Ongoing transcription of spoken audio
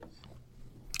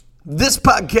This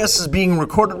podcast is being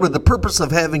recorded with the purpose of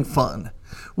having fun.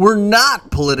 We're not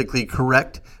politically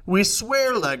correct. We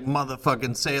swear like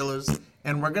motherfucking sailors,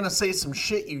 and we're going to say some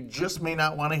shit you just may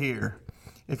not want to hear.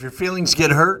 If your feelings get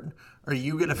hurt or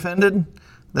you get offended,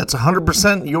 that's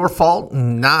 100% your fault,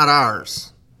 not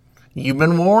ours. You've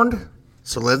been warned,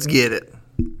 so let's get it.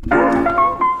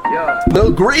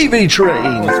 The gravy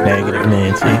train. Negative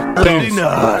Nancy.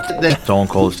 Stone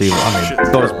Cold Steve. I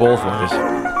mean, those both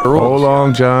ways. Hold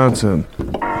on, Johnson.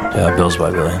 Yeah, Bill's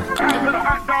by Billy.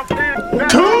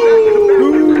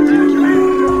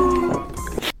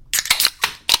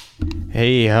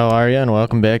 Hey, how are you? And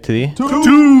welcome back to the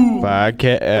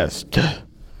podcast.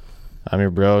 I'm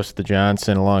your bros, the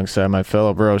Johnson, alongside my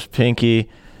fellow bros, Pinky,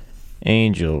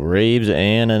 Angel, Rabes,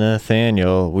 and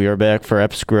Nathaniel. We are back for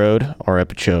Epichode, or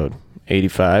Epichode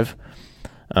 85.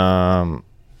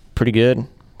 Pretty good.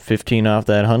 15 off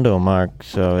that hundo mark,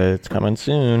 so it's coming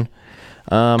soon.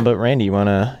 But Randy, you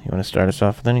wanna start us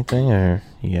off with anything, or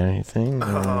you got anything?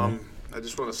 I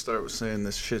just want to start with saying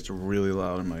this shit's really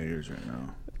loud in my ears right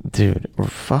now. Dude,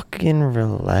 fucking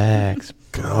relax,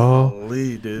 bro.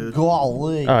 Golly, dude.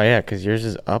 Golly. Oh yeah, because yours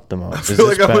is up the most. Is feel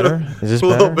this like I'm better? in Is this a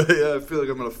little better? bit, yeah, I feel like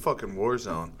I'm in a fucking war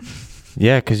zone.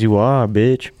 Yeah, because you are,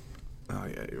 bitch. Oh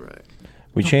yeah, you're right.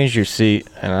 We changed your seat,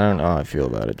 and I don't know how I feel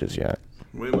about it just yet.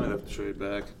 We might have to trade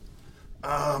back.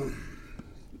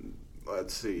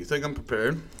 Let's see. You think I'm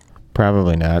prepared?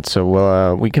 Probably not.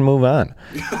 So we can move on.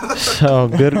 So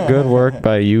good work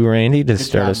by you, Randy, to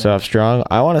start us off strong.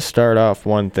 I want to start off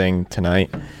one thing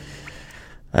tonight.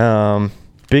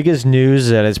 Biggest news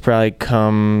that has probably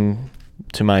come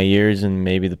to my ears in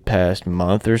maybe the past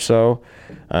month or so.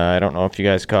 I don't know if you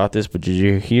guys caught this, but did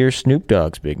you hear Snoop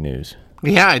Dogg's big news?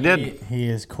 Yeah, I did. He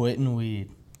is quitting weed.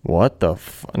 What the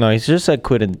No, he's just said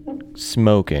quitting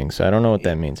smoking, so I don't know what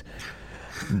that means.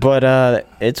 But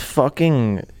it's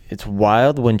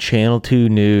wild when Channel 2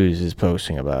 News is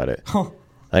posting about it.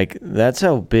 Like, that's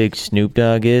how big Snoop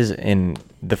Dogg is, and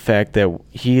the fact that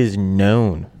he is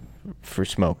known for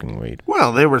smoking weed.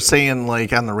 Well, they were saying,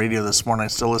 like, on the radio this morning, I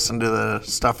still listen to the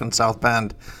stuff in South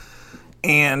Bend,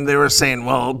 and they were saying,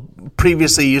 well,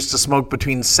 previously he used to smoke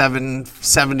between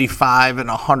 75 and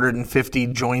 150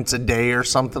 joints a day or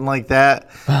something like that.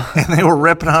 And they were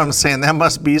ripping on him saying that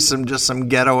must be some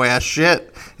ghetto ass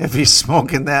shit if he's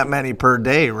smoking that many per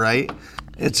day, right?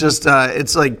 It's just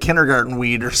it's like kindergarten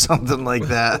weed or something like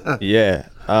that. Yeah.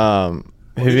 Have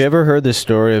you ever heard the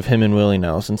story of him and Willie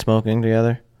Nelson smoking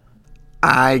together?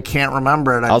 I can't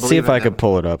remember it. I'll see if I could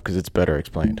pull it up because it's better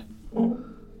explained.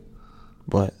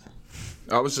 What?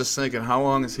 I was just thinking, how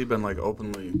long has he been like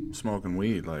openly smoking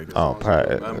weed? Like, as long as I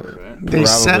remember, right? They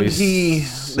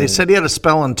said he had a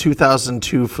spell in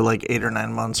 2002 for like 8 or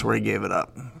 9 months where he gave it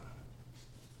up.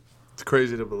 It's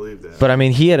crazy to believe that. But I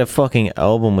mean, he had a fucking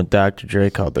album with Dr. Dre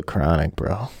called The Chronic,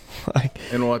 bro. Like,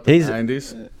 in what, the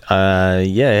 90s?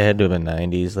 Yeah, it had to have been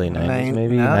 90s, late 90s,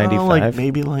 maybe 95. Like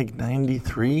maybe like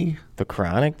 93. The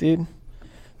Chronic, dude.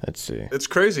 Let's see. It's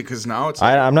crazy because now it's.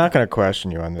 Like, I'm not gonna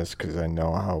question you on this because I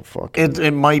know how fucking.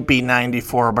 It might be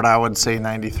 94, but I would say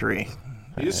 93.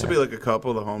 It used to be like a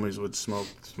couple of the homies would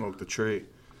smoke the tree.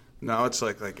 Now it's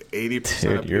like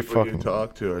 80% of people you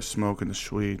talk to are smoking the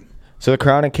weed. So The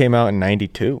Chronic came out in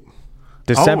 92.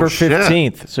 December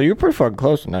 15th. So you're pretty fucking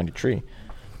close to 93.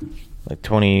 Like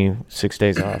 26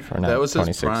 days off. Or not, that was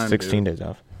 26, his prime, 16 dude. days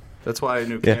off. That's why I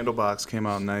knew Candlebox came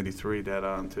out in 93, dead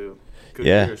on, too. Good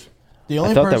Yeah. years.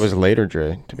 I thought that was later,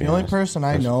 Dre, to be honest. The only person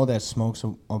I know that smokes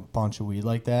a bunch of weed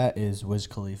like that is Wiz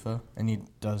Khalifa, and he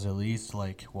does at least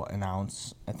an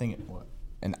ounce. I think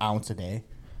an ounce a day.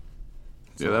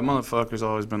 Yeah, that motherfucker's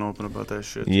always been open about that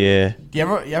shit. Yeah. Do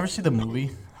you ever see the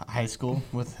movie High School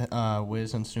with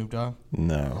Wiz and Snoop Dogg?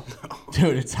 No.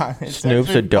 Dude, it's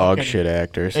Snoop's a dog shit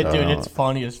actor. So dude, it's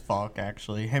funny as fuck.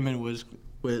 Actually, him and Wiz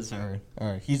are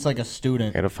he's like a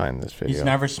student. Gotta find this video. He's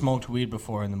never smoked weed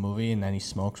before in the movie, and then he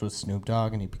smokes with Snoop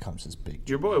Dogg, and he becomes his big.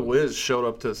 Your boy Wiz showed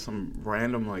up to some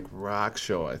random rock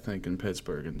show, I think, in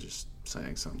Pittsburgh, and just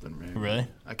sang something random. Really?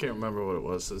 I can't remember what it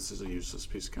was. So this is a useless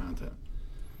piece of content.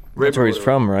 That's where he's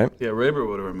from, right? Yeah, Raber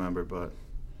would have remembered, but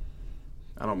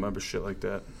I don't remember shit like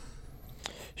that.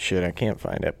 Shit, I can't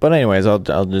find it. But anyways, I'll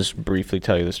just briefly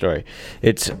tell you the story.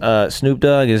 It's Snoop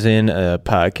Dogg is in a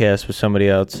podcast with somebody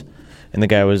else. And the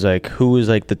guy was like, who was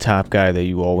like the top guy that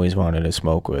you always wanted to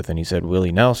smoke with? And he said,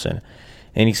 Willie Nelson.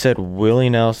 And he said, Willie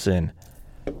Nelson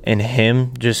and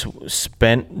him just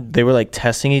they were like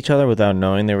testing each other without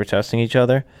knowing they were testing each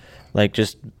other. Like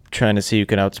just trying to see who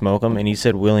could outsmoke him. And he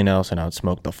said Willie Nelson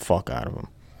outsmoked the fuck out of him.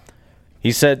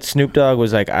 He said Snoop Dogg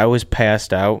was like, I was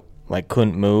passed out, like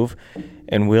couldn't move.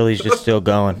 And Willie's just still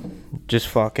going. Just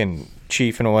fucking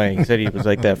chiefing away. He said he was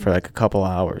like that for like a couple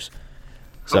hours.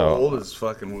 So how old is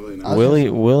fucking Willie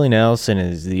Nelson? Willie Nelson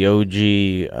is the OG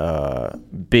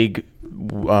big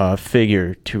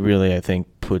figure to really, I think,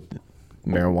 put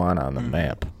marijuana on the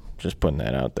map. Just putting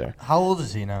that out there. How old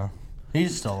is he now?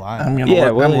 He's still alive.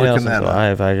 Willie Nelson's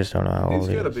alive. I just don't know how old he is.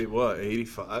 He's got to be, what,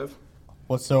 85?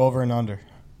 What's the over and under?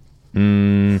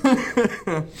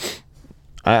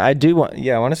 I do want.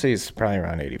 Yeah, I want to say he's probably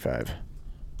around 85.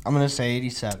 I'm gonna say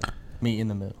 87. Meet in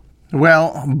the middle.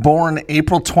 Well, born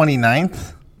April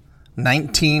 29th,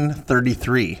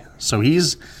 1933. So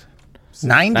he's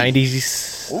 90.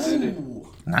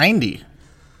 90.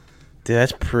 Dude,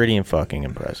 that's pretty fucking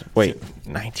impressive. Wait,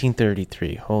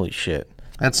 1933. Holy shit.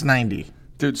 That's 90.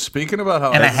 Dude, speaking about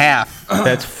how... And a half.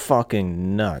 That's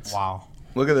fucking nuts. Wow.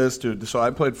 Look at this, dude. So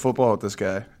I played football with this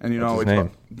guy. And you know, What's his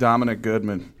name? Dominic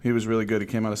Goodman. He was really good. He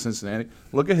came out of Cincinnati.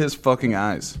 Look at his fucking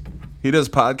eyes. He does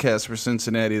podcasts for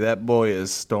Cincinnati. That boy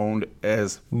is stoned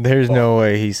as There's no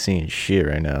way he's seeing shit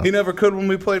right now. He never could when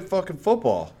we played fucking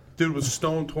football. Dude was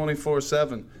stoned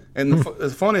 24/7. And the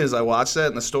funny is, I watched that,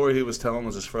 and the story he was telling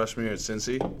was his freshman year at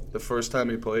Cincy. The first time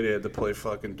he played, he had to play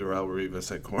fucking Darrell Rivas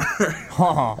at corner.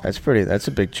 That's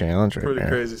a big challenge right Pretty there.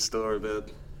 crazy story, man.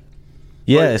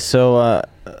 Yeah, so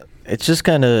it's just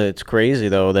kind of, it's crazy,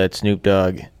 though, that Snoop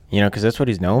Dogg, because that's what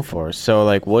he's known for. So,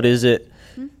 like, what is it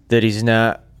that he's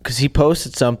not, because he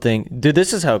posted something. Dude,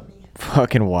 this is how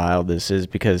fucking wild this is,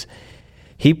 because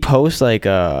he posts, like,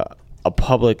 a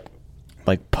public,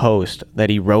 like, post that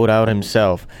he wrote out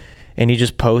himself, and he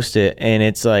just posts it, and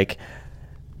it's like,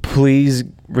 please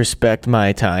respect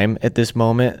my time at this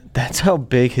moment. That's how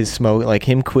big his smoke, like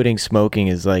him quitting smoking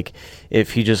is like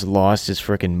if he just lost his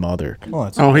freaking mother.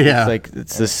 Oh yeah. It's like,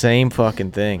 it's the same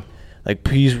fucking thing. Like,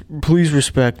 please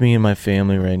respect me and my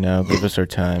family right now. Give us our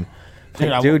time.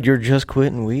 Dude, you're just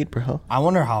quitting weed, bro. I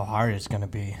wonder how hard it's gonna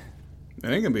be. It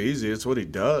ain't gonna be easy. It's what he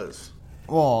does.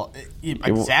 Well,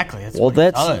 exactly. That's well, what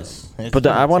that's, he does. but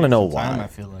I want to know why. I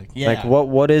feel like, Like,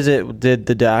 what is it? Did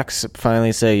the docs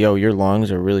finally say, "Yo, your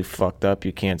lungs are really fucked up.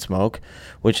 You can't smoke"?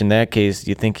 Which, in that case,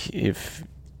 you think if,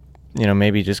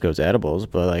 maybe he just goes edibles,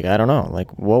 but like, I don't know.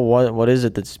 Like, what is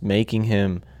it that's making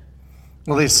him?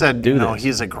 Well, they said, this?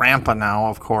 he's a grandpa now,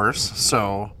 of course.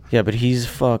 So Yeah, but he's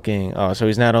fucking. Oh, so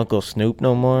he's not Uncle Snoop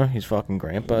no more. He's fucking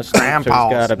Grandpa Snoop. Grandpa So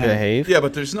he's gotta Snoop. behave. Yeah,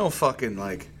 but there's no fucking,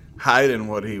 like, hiding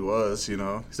what he was, He's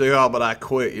like, oh, but I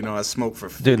quit, I smoked for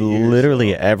 50 Dude, years.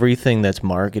 literally everything that's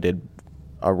marketed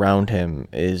around him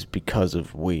is because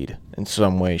of weed in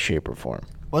some way, shape, or form.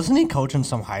 Wasn't he coaching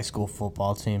some high school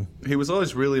football team? He was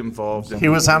always really involved. he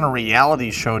was on a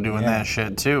reality show doing that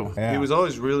shit too. Yeah. He was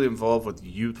always really involved with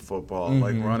youth football,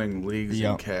 like running leagues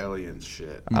in Cali and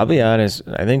shit. I'll be honest.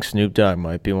 I think Snoop Dogg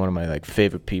might be one of my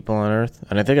favorite people on earth,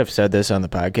 and I think I've said this on the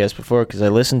podcast before because I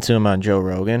listened to him on Joe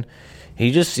Rogan.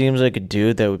 He just seems like a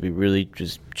dude that would be really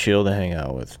just chill to hang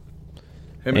out with.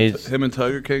 Him and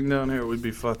Tiger King down here, we'd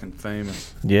be fucking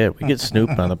famous. Yeah, we get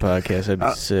Snoop on the podcast. That'd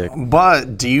be sick.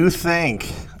 But do you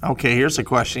think? Okay, here's a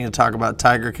question. You talk about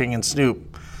Tiger King and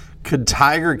Snoop. Could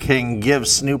Tiger King give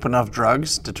Snoop enough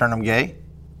drugs to turn him gay?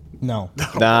 No.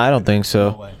 Nah, I don't think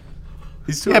so. No way.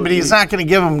 Yeah, but he's not going to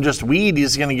give him just weed.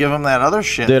 He's going to give him that other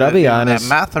shit. Dude, I'll be honest. That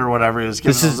meth or whatever he was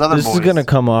giving those other boys. This is going to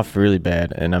come off really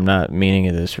bad, and I'm not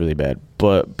meaning this really bad.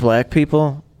 But black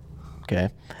people,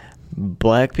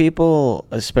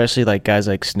 especially like guys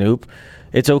like Snoop,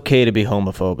 it's okay to be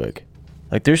homophobic.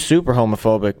 Like, they're super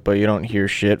homophobic, but you don't hear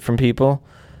shit from people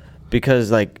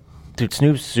because, like, dude,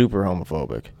 Snoop's super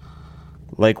homophobic.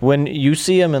 Like, when you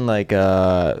see him in, like,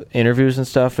 interviews and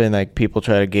stuff and, like, people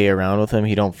try to gay around with him,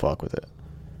 he don't fuck with it.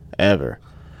 Ever.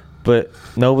 But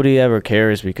nobody ever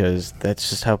cares because that's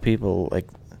just how people, like,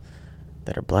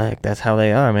 that are black, that's how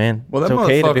they are, man. Well, it's that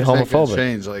okay to be motherfuckers ain't gonna homophobic.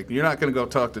 change. Like, you're not going to go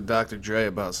talk to Dr. Dre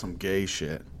about some gay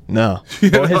shit. No.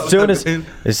 You Well, know as soon what as I mean?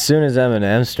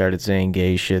 Eminem started saying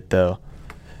gay shit, though,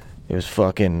 it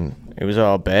was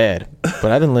all bad.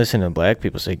 But I've been listening to black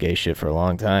people say gay shit for a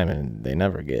long time, and they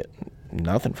never get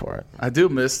nothing for it. I do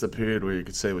miss the period where you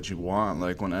could say what you want.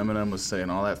 Like, when Eminem was saying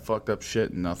all that fucked up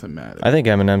shit and nothing mattered. I think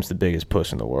Eminem's the biggest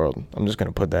puss in the world. I'm just going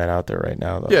to put that out there right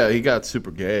now, though. Yeah, he got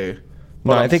super gay.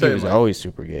 No, But I I'm think he saying, was like- always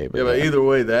super gay. But Yeah, but either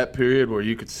way, that period where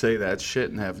you could say that shit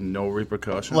and have no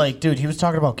repercussions. Like, dude, he was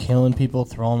talking about killing people,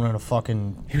 throwing them in a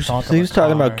fucking. He was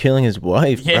talking about killing his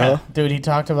wife, Yeah, bro. dude, he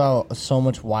talked about so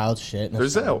much wild shit. In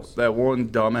his There's songs. that one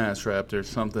dumbass rapper,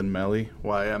 something Melly,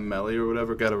 YM Melly or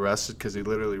whatever, got arrested because he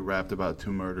literally rapped about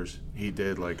 2 murders he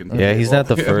did. Like, in Yeah, he's not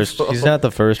the first. He's not the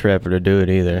first rapper to do it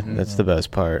either. That's the best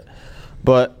part.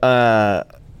 But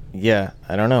yeah,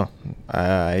 I don't know.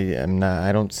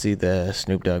 I don't see the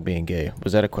Snoop Dogg being gay.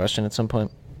 Was that a question at some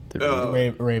point?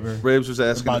 Raber. Rabes was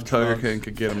asking About if Tiger drugs. King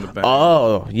could get him to bang.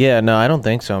 Oh, yeah, no, I don't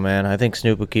think so, man. I think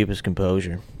Snoop would keep his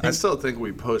composure. I still think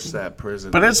we pushed that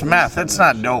prison. But it's meth. It's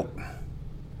not dope.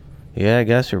 Yeah, I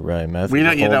guess you're right, meth. You is a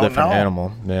whole don't different know.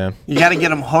 animal. Yeah. You got to get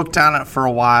him hooked on it for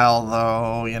a while,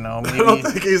 though. You know, I don't maybe.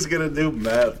 think he's gonna do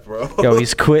meth, bro. Yo,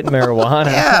 he's quit marijuana.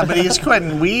 Yeah, but he's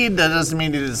quitting weed. That doesn't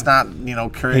mean he's not,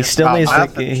 curious. He still about needs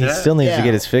meth to. and He shit. still needs to Yeah.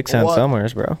 get his fix on What-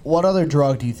 somewheres, bro. What other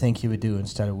drug do you think he would do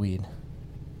instead of weed?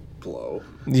 Blow.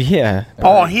 Yeah.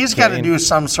 Oh, he's got to Kane. do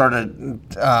some sort of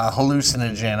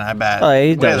hallucinogen, I bet. Oh,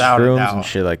 he does Without a shrooms doubt. and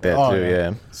shit like that Oh, too. yeah.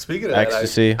 Yeah. Speaking of that,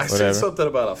 Ecstasy, I whatever. seen something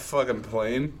about a fucking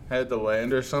plane had to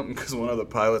land or something because one of the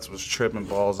pilots was tripping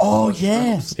balls. Oh, on the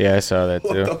yeah. shrooms. Yeah, I saw that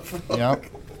What too. the fuck? Yep.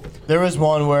 There was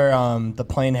one where the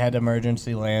plane had to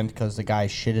emergency land because the guy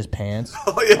shit his pants.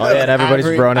 Oh yeah. Oh yeah, and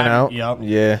everybody's running out. Yep.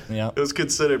 Yeah. Yep. It was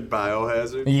considered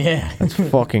biohazard. Yeah. It's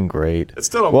fucking great. It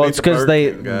still don't Well, beat it's the because Burger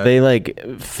they King guy. they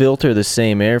like filter the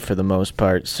same air for the most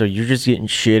part, so you're just getting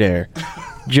shit air,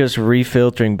 just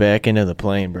refiltering back into the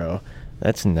plane, bro.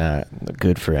 That's not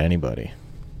good for anybody.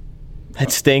 That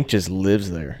stink just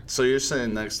lives there. So you're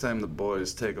saying next time the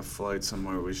boys take a flight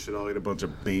somewhere, we should all eat a bunch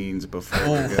of beans before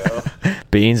we go?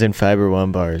 Beans and Fiber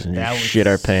One bars and That just would shit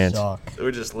our pants. suck.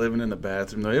 We're just living in the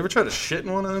bathroom. Though, you ever try to shit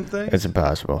in one of them things? It's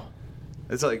impossible.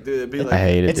 It's like, dude, it'd be like I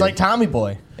hate it. It's dude. like Tommy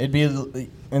Boy. It'd be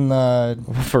in the.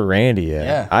 For Randy, yeah.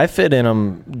 Yeah. I fit in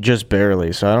them just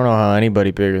barely, so I don't know how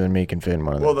anybody bigger than me can fit in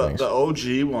one of Well, them the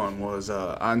things. OG one was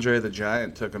Andre the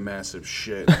Giant took a massive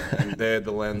shit, and they had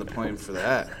to land the plane for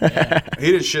that. He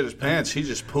didn't shit his pants; he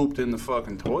just pooped in the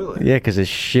fucking toilet. Yeah, because his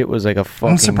shit was like a I'm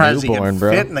fucking surprised he newborn, can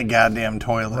bro. fit in the goddamn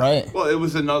toilet. Right. Well, it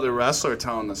was another wrestler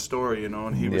telling the story,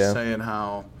 and he was Yeah. saying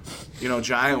how,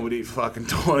 Giant would eat fucking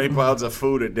 20 pounds of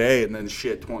food a day and then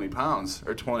shit 20 pounds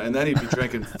or 20, and then he'd be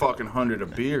drinking fucking 100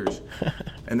 of beers,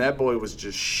 and that boy was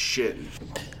just shitting.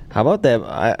 How about that?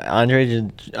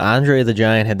 Andre the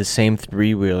Giant had the same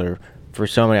three-wheeler for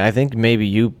so many. I think maybe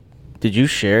did you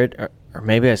share it? Or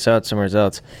maybe I saw it somewhere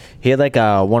else. He had like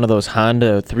one of those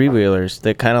Honda three-wheelers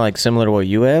that kind of like similar to what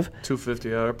you have.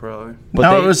 250R probably. But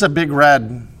No, they- it was a big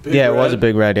red. Big yeah, it was red. a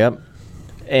big ride, yep.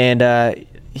 And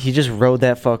he just rode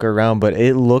that fucker around, but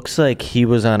it looks like he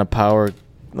was on a power,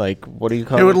 like, what do you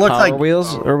call it? It would look Power like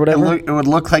wheels or It, whatever? it would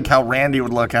look like how Randy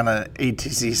would look on a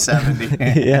ATC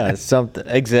 70. Yeah, something.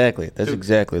 Exactly. That's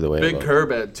exactly the way it Big looked.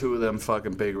 Curb had two of them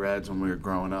fucking big reds when we were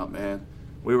growing up, man.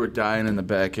 We were dying in the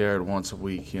backyard once a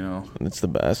week, It's the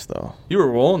best, though. You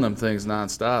were rolling them things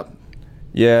nonstop.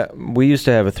 Yeah, we used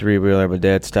to have a three-wheeler, but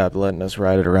Dad stopped letting us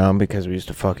ride it around because we used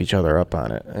to fuck each other up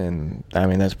on it. And, I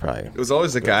mean, that's probably... It was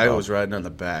always the guy who was riding on the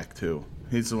back, too.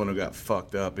 He's the one who got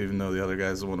fucked up, even though the other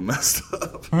guy's the one who messed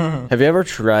up. Have you ever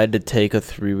tried to take a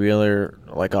three-wheeler,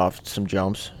 like, off some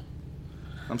jumps?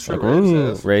 I'm sure Like, Raves ooh,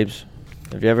 has. Rapes.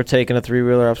 Have you ever taken a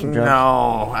three-wheeler off some jumps? No,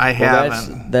 I Well,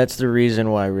 haven't. that's the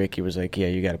reason why Ricky was like, yeah,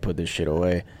 you got to put this shit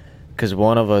away. Because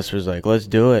one of us was like, let's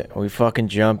do it. We fucking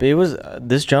jump. It was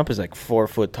this jump is like 4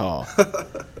 foot tall. We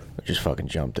just fucking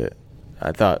jumped it.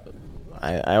 I thought,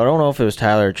 I don't know if it was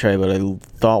Tyler or Trey, but I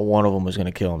thought one of them was going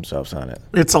to kill themselves on it.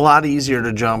 It's a lot easier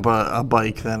to jump a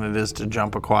bike than it is to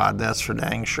jump a quad. That's for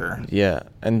dang sure. Yeah.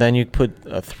 And then you put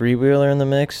a three-wheeler in the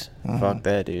mix. Fuck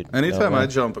that, dude. Anytime No I way.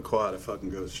 jump a quad, it fucking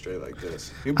goes straight like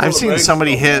this. You pull I've the seen brakes,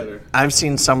 somebody it don't hit. matter. I've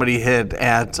seen somebody hit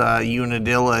at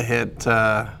Unadilla hit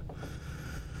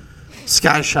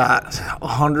sky shot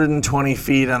 120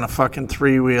 feet on a fucking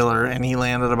three-wheeler, and he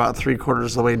landed about 3/4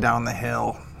 of the way down the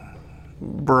hill.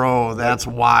 Bro, that's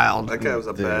wild That guy was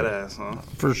a badass, huh?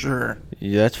 for sure.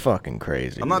 Yeah, that's fucking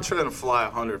crazy. I'm not trying to fly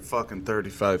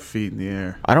 135 feet in the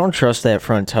air. I don't trust that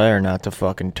front tire not to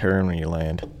fucking turn when you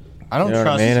land. I don't You know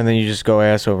trust. what I mean? And then you just go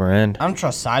ass over end. I don't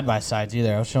trust side by sides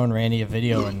either. I was showing Randy a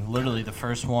video, and literally the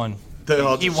first one, They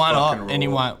all he just went up fucking and he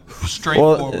roll. went straight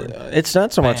Well, forward. it's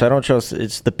not so much Bam. I don't trust.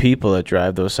 It's the people that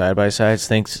drive those side by sides.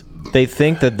 They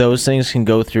think that those things can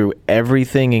go through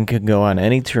everything and can go on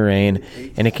any terrain,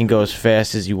 and it can go as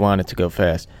fast as you want it to go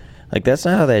fast. Like, that's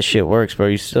not how that shit works, bro.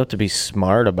 You still have to be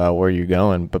smart about where you're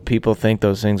going. But people think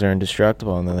those things are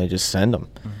indestructible, and then they just send them,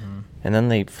 and then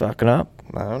they fuck it up.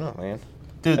 I don't know, man.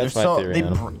 Dude, they're That's my so theory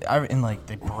on 'em. and like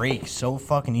they break so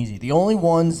fucking easy. The only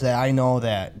ones that I know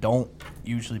that don't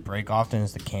usually break often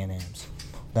is the Can-Ams,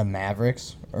 the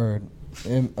Mavericks, or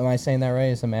am I saying that right?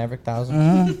 Is the Maverick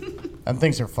 1000? Them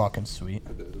things are fucking sweet.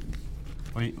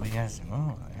 What you guys doing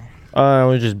over there?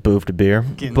 We just boofed a beer,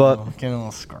 Getting but a little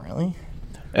squirrely.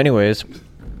 anyways,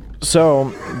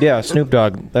 so yeah, Snoop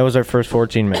Dogg. That was our first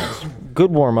 14 minutes. Good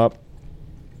warm up.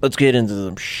 Let's get into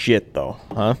some shit though,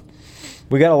 huh?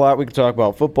 We got a lot we can talk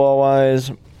about football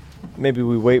wise. Maybe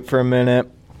we wait for a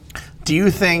minute. Do you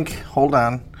think? Hold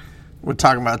on. we're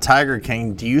talking about Tiger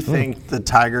King. Do you think the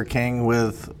Tiger King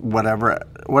with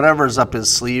whatever's up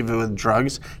his sleeve with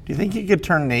drugs, do you think he could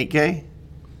turn Nate gay?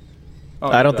 Oh,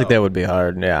 I don't think that would be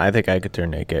hard. Yeah, I think I could turn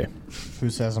Nate gay. Who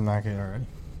says I'm not gay already?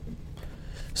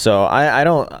 So I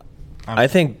don't. I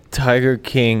think Tiger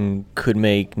King could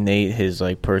make Nate his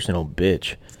like personal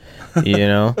bitch. You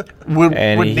know,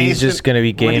 and he's just gonna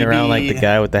be gaying around like the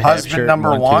guy with the half shirt. Husband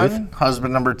number one,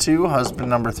 husband number two, husband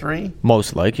number three.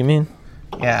 Most like, you mean?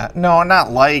 Yeah, no,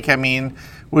 not like. I mean,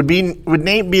 would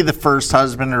Nate be the first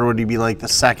husband, or would he be like the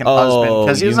second husband?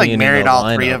 Because he was like married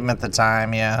all three of them at the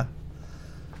time. Yeah.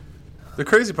 The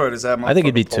crazy part is that I think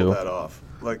it'd be pulled two. that off.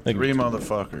 Like three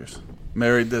motherfuckers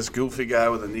married this goofy guy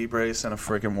with a knee brace and a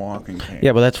freaking walking cane.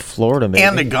 Yeah, but that's Florida, man.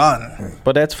 And a gun.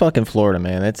 But that's fucking Florida,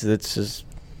 man. That's just.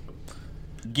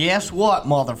 Guess what,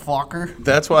 motherfucker?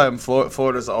 That's why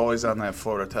Florida's always on that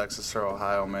Florida, Texas, or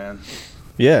Ohio, man.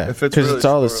 Yeah, If because it's really it's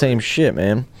all the squirrely. same shit,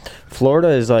 man. Florida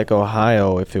is like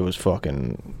Ohio if it was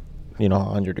fucking,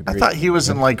 100 I degrees. thought he was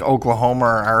in like Oklahoma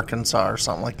or Arkansas or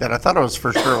something like that. I thought it was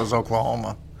for sure it was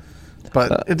Oklahoma,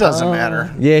 but it doesn't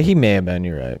matter. Yeah, he may have been.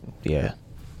 You're right. Yeah,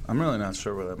 I'm really not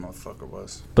sure where that motherfucker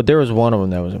was. but there was one of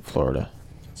them that was in Florida.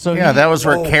 So Yeah, that was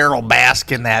where Carol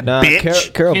Baskin, that Nah,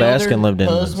 bitch. Carol killed her Baskin lived in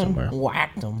husband, somewhere.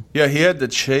 whacked him. Yeah, he had to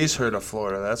chase her to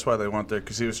Florida. That's why they went there,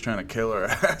 because he was trying to kill her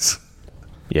ass.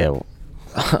 Yeah, well,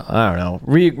 I don't know.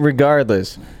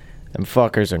 Regardless, them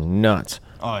fuckers are nuts.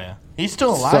 Oh yeah, he's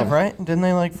still alive, Some- right? Didn't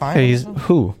they like find Hey, him?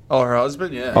 who? Oh, her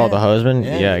husband? Yeah. Oh, the husband?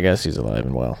 Yeah. Yeah, I guess he's alive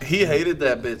and well. He hated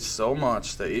that bitch so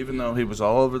much that even though he was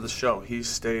all over the show, he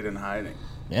stayed in hiding.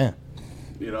 Yeah.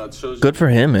 You know, it shows Good for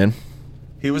him, man.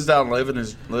 he was down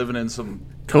living in some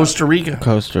Costa Rica.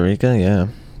 Costa Rica, yeah.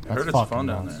 I heard it's fucking fun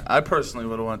down nuts. there. I personally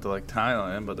would have went to like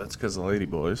Thailand, but that's because of lady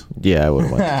boys. Yeah, I would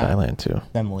have went to Thailand too.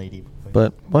 Them lady.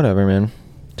 But whatever, man.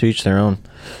 To each their own.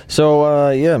 So,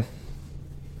 yeah.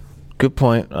 Good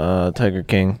point, Tiger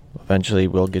King. Eventually,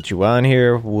 we'll get you on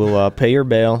here. We'll pay your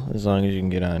bail as long as you can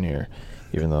get on here,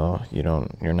 even though you're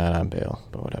not on bail.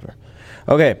 But whatever.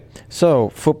 Okay, so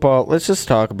football. Let's just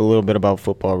talk a little bit about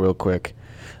football real quick.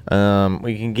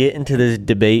 We can get into this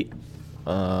debate.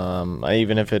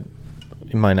 Even if it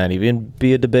might not even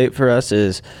be a debate for us.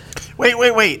 Is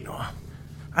Wait.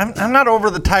 I'm not over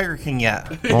the Tiger King yet.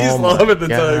 He's oh my loving the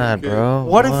God, Tiger King. bro.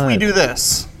 What if we do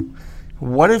this?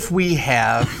 What if we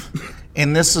have,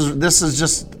 and this is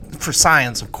just for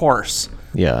science, of course.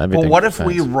 Yeah, But everything. what if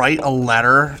we depends. write a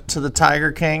letter to the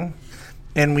Tiger King,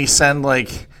 and we send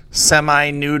like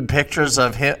semi-nude pictures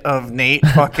of Nate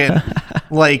fucking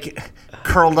like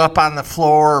curled up on the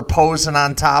floor or posing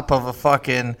on top of a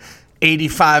fucking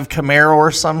 85 Camaro or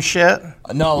some shit?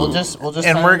 No, we'll just.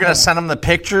 And we're gonna send him the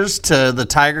pictures to the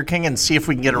Tiger King and see if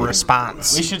we can get a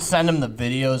response. We should send him the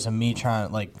videos of me trying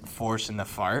to like forcing the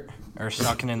fart or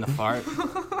sucking in the fart.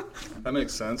 That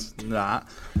makes sense. Nah.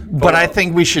 But I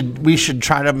think we should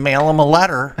try to mail him a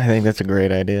letter, I think that's a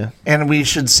great idea. and we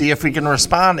should see if we can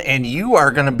respond. And you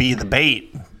are gonna be the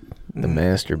bait, The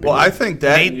master. Well, I think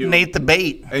that Nate the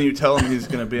bait. and you tell him he's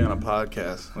going to be on a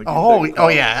podcast. Like you Oh, take a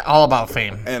call, yeah, all about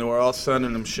fame. And we're all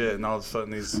sending him shit, and all of a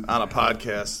sudden he's on a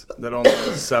podcast that only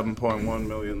has 7.1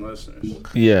 million listeners.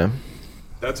 Yeah.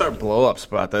 That's our blow up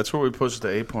spot. That's where we push to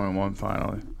 8.1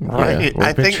 finally. Right.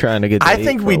 we've been trying to get to I 8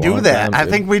 think for we a do long that. time, I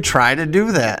dude. think we try to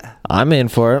do that. I'm in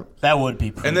for it. That would be.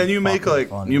 Pretty And then you make fucking like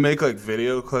funny.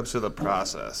 video clips of the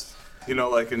process. You know,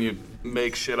 like, and you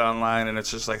make shit online, and it's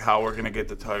just like how we're gonna get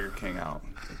the Tiger King out.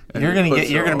 And You're you gonna put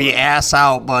you're gonna all be that- ass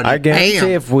out, buddy. I guarantee Bam.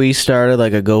 if we started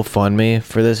like a GoFundMe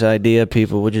for this idea,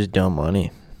 people would just dump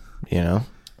money. You know?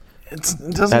 It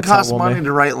doesn't That's how cost we'll money make-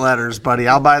 to write letters, buddy.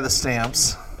 I'll buy the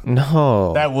stamps.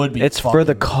 No. That would be It's for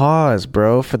the fucking- cause,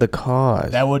 bro. For the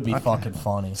cause. That would be fucking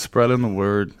funny. Spreading the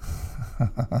word.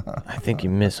 I think you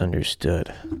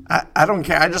misunderstood. I don't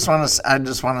care. I just want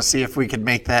to see if we could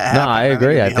make that No, happen. I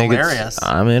agree. I it'd be think hilarious.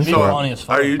 I'm in It'd be for it. funny as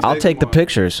fuck. Are you? I'll take the one-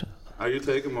 pictures. Are you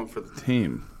taking one for the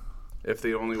team? If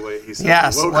the only way he said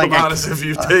Yes, will like come a- out is if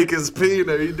you take his peen,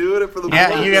 are you doing it for the?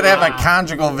 Yeah, you gotta have a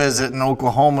conjugal visit in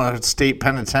Oklahoma State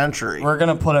Penitentiary. We're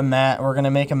gonna put We're gonna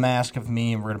make a mask of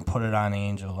me, and we're gonna put it on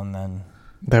Angel, and then.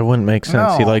 That wouldn't make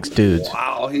sense. He No. likes dudes.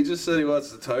 Wow, he just said he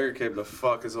wants the Tiger King to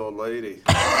fuck his old lady.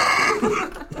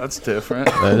 That's different.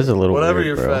 That is a little Whatever weird,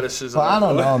 your bro. fetish is. Well, I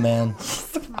don't know, man.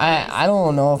 I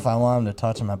don't know if I want him to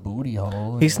touch my booty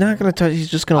hole. He's not gonna touch.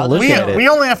 He's just gonna look We at it. we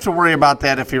only have to worry about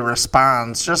that if he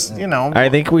responds. Just I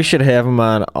think we should have him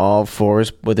on all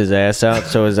fours with his ass out,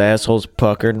 so his asshole's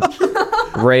puckered,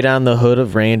 right on the hood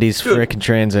of Randy's Dude, frickin'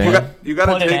 Trans Am. You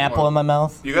gotta Put an take apple one. in my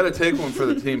mouth. You got to take one for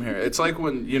the team here. It's like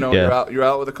when Yeah. you're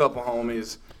out with a couple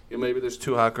homies, maybe there's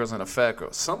 2 hot girls and a fat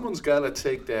girl. Someone's got to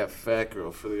take that fat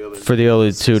girl for the other. For the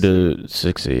other 2 to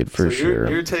succeed, for so sure.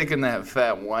 You're taking that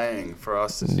fat wang for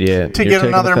us to succeed. Yeah. To get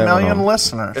another million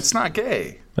listeners. It's not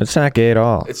gay. It's not gay at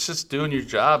all. It's just doing your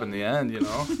job in the end,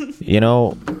 You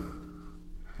know,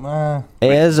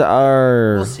 as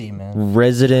our We'll see, man.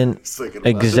 resident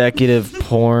executive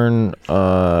porn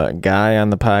guy on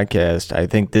the podcast, I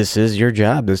think this is your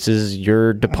job. This is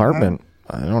your department.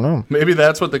 I don't know. Maybe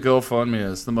that's what the GoFundMe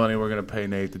is. The money we're gonna pay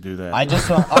Nate to do that. I just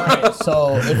want. All right,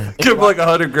 so give him like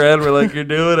 $100 grand. We're like, you're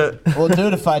doing it. well,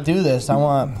 dude, if I do this, I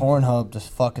want Pornhub to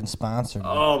fucking sponsor me.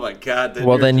 Oh my god.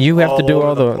 Well, then you have to do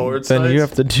all the porn then you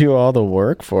sites? have to do all the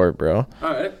work for it, bro.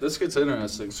 All right, this gets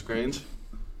interesting, Strange.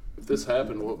 If this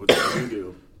happened, what would you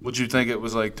do? Would you think it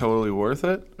was like totally worth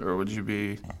it, or would you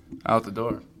be out the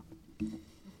door?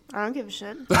 I don't give a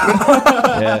shit.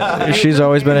 Yeah, she's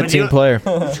always been a team player.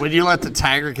 Would you let the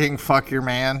Tiger King fuck your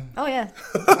man? Oh, yeah.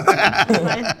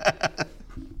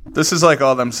 This is like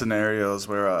all them scenarios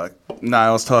where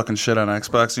Niall's talking shit on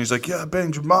Xbox, and he's like, "Yeah, I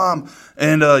banged your mom,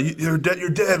 and your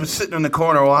dad was sitting in the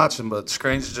corner watching." But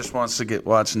Strange just wants to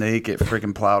watch Nate get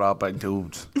freaking plowed out by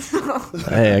dudes.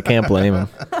 Hey, I can't blame him.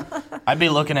 I'd be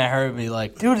looking at her and be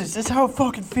like, dude, is this how it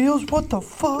fucking feels? What the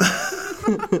fuck?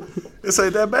 This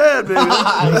ain't that bad, baby.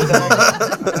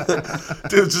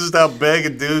 Dude's just out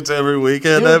banging dudes every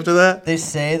weekend after that. They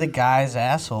say the guy's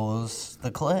asshole is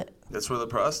the clit. That's where the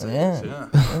prostate Yeah. is,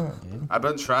 yeah. I've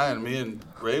been trying. Me and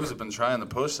Graves have been trying to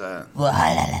push that.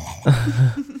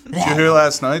 Did you hear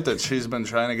last night that she's been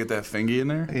trying to get that fingy in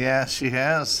there? Yeah, she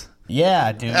has.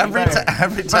 Yeah, dude.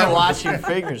 Every time. Watch your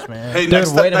fingers, man. Hey, Dude,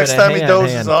 next wait a minute, time he hang on,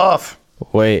 dozes hang on. off.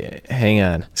 Wait, hang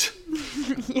on.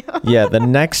 Yeah, the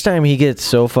next time he gets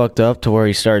so fucked up to where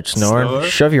he starts snoring, Snore?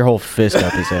 shove your whole fist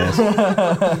up his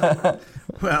ass.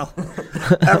 Well,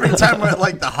 every time we're at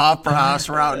like the Hopper House,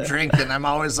 we're out drinking, I'm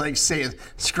always like saying,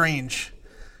 Strange,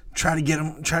 try to get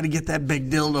that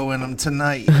big dildo in him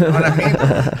tonight. You know what I mean?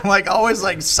 I'm like always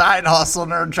like side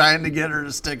hustling her, trying to get her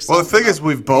to stick something. Well, the thing is,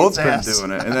 we've both been ass.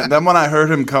 doing it. And then when I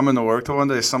heard him coming to work one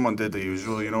day, someone did the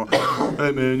usual,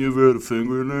 hey, man, you ever had a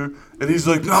finger in there? And he's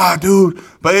like, nah, dude,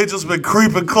 my angel's been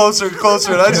creeping closer and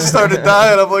closer. And I just started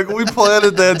dying. I'm like, we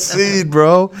planted that seed,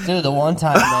 bro. Dude, the one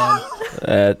time, man.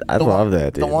 I love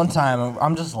that, dude. The one time,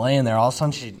 I'm just laying there. All of a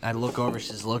sudden, I look over.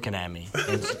 She's looking at me.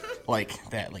 It's like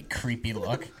that, like creepy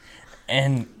look.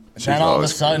 And then all of a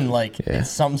sudden, like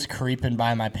something's creeping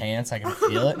by my pants. I can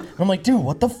feel it. And I'm like, dude,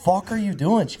 what the fuck are you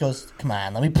doing? She goes, come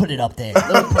on, let me put it up there.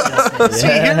 See,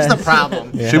 here's the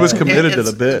problem. She was committed to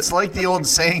the bit. It's like the old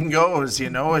saying goes,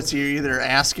 it's you're either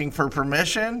asking for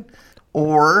permission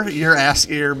or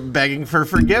you're begging for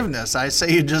forgiveness. I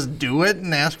say you just do it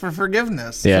and ask for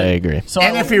forgiveness. Yeah, I agree. So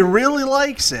And if he really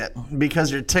likes it, because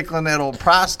you're tickling that old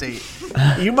prostate,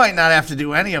 you might not have to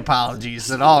do any apologies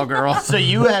at all, girl. So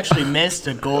you actually missed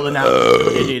a golden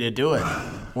opportunity to do it.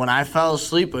 When I fell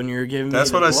asleep when you were giving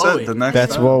That's me the what I said. blowy. The next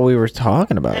That's time. what we were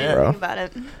talking about, I didn't bro. think about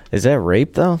it. Is that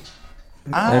rape, though?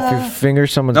 If you finger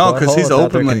someone's No, because butthole he's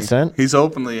without their openly consent? he's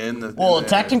openly in the. Well, in the-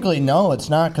 technically, no,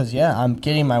 it's not, because, I'm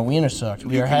getting my wiener sucked.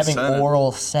 We You are having consented.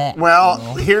 oral sex. Well,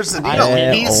 here's the deal.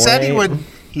 Yeah, He said he wait. would.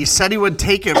 He said he would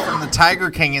take it from the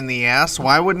Tiger King in the ass.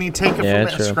 Why wouldn't he take it Yeah,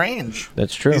 from true. Strange?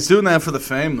 That's true. He's doing that for the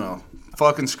fame, though.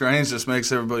 Fucking Strange just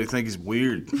makes everybody think he's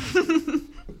weird.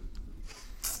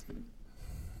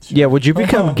 Yeah, would you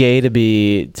become gay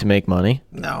to make money?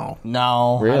 No.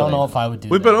 No, I Really? don't know if I would do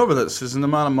We've that. been over this. There's an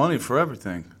amount of money for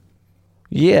everything.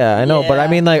 Yeah, I know, but I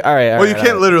Yeah. mean, like, all right. Well, you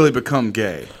can't literally become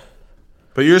gay.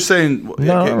 But you're saying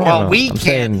No, Well, no, we I'm can,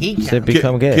 saying he to can.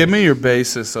 become gay. Give me your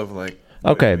basis of like.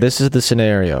 Okay, this is the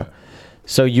scenario.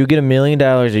 So you get $1 million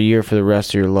a year for the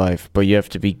rest of your life, but you have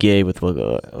to be gay with.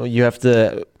 You have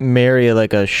to marry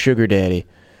like a sugar daddy.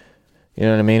 You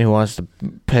know what I mean? Who wants to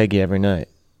peg you every night?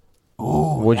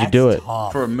 Ooh, Would you that's do it?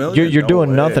 tough. For $1 million, You're no doing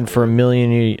way. nothing for $1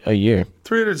 million a year.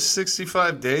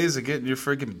 365 days of getting your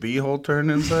freaking beehole turned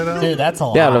inside out. Dude, that's a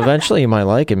lot. Yeah, and eventually you might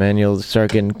like it, man. You'll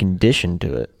start getting conditioned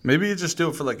to it. Maybe you just do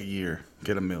it for like a year,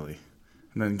 get $1 million,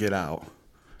 and then get out.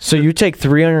 So you take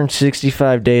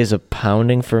 365 days of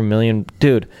pounding for $1 million,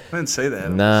 dude. I didn't say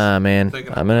that. Nah, man.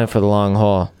 thinking I'm in it for the long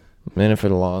haul. I'm in it for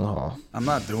the long haul. I'm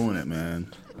not doing it,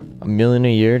 man. $1 million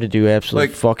a year to do absolutely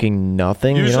Like, fucking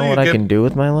nothing. You know usually what you I get- can do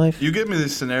with my life? You give me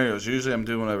these scenarios. Usually, I'm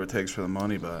doing whatever it takes for the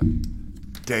money, but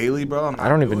daily, bro. I'm not I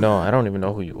don't even doing know. it. I don't even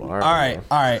know who you are. All right,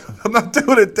 all right, I'm not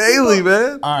doing it daily,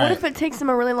 man. all What right. if it takes him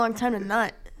a really long time to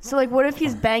nut? So, like, what if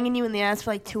he's banging you in the ass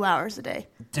for like 2 hours a day?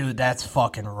 Dude, that's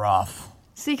fucking rough.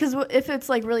 See, because if it's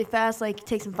like really fast, like it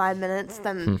takes him 5 minutes,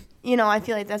 then I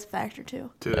feel like that's a factor too.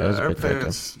 Dude, That was a our big factor.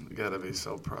 parents gotta be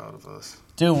so proud of us.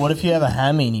 Dude, what if you have a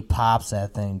Hemi and he pops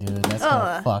that thing, dude? That's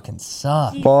gonna fucking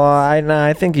suck. Well,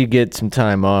 I think you get some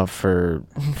time off for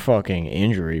fucking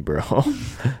injury, bro.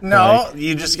 No,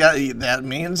 you just got. That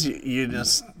means you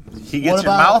just. He gets What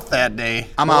your about- mouth that day.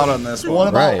 I'm out on this one. What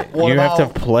about Right. what You about,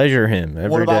 have to pleasure him every day.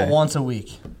 what about once a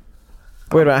week?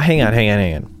 Wait, hang on.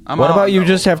 I'm What out about on you that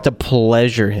just one, have to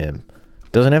pleasure him?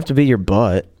 Doesn't have to be your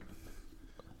butt.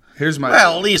 Here's my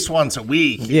Well, at least once a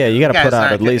week. Yeah, you got to Guy's put out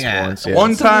not at least gonna- yeah. once. Yeah.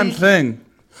 one-time thing.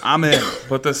 I'm in,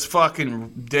 but this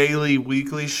fucking daily,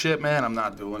 weekly shit, man, I'm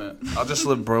not doing it. I'll just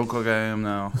live broke like I am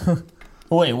now.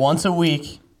 Wait, once a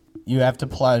week, you have to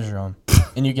pleasure him,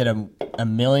 and you get $1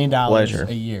 million Pleasure.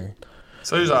 a year.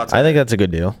 So here's all. I think that's a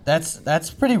good deal. That's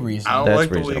pretty I reasonable. don't That's like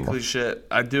the reasonable. weekly shit.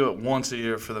 I do it once a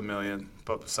year for the $1 million,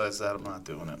 but besides that, I'm not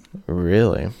doing it.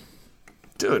 Really?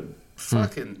 Dude,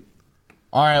 fucking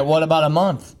All right, what about a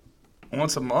month?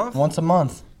 once a month, Once a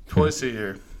month? twice a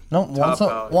year. No,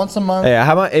 value. once a month. Hey,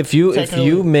 how about if you Take it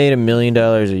you away. made $1 million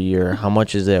a year? How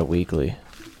much is that weekly?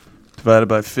 Divided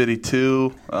by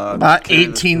 52. About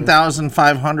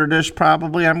 18,500 ish,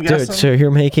 probably. I'm guessing. Dude, so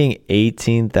you're making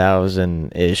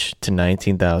 $18,000-ish to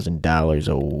 $19,000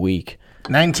 a week.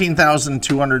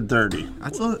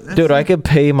 19,230. Dude, I could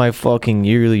pay my fucking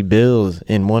yearly bills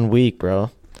in 1 week, bro.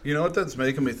 You know what that's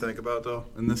making me think about though,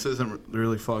 and this isn't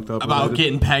really fucked up. About related.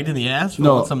 getting pegged in the ass for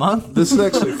No, once a month? This is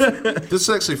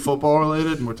actually football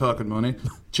related, and we're talking money.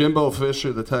 Jimbo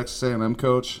Fisher, the Texas A&M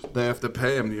coach, they have to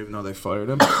pay him, even though they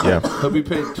fired him. Yeah. He'll be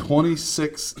paid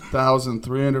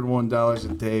 $26,301 a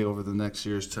day over the next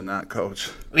years to not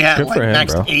coach. Yeah, Good like for him,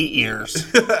 next bro. 8 years.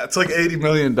 It's like $80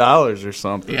 million or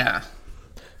something. Yeah.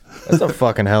 That's a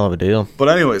fucking hell of a deal. But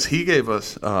anyways, he gave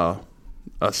us a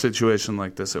situation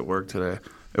like this at work today.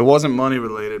 It wasn't money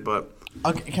related, but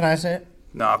Okay, can I say it?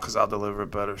 no, because I'll deliver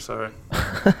it better. Sorry.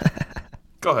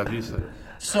 Go ahead, you say it.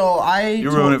 So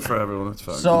You ruin it for everyone. It's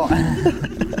fine. So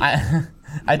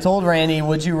I told Randy,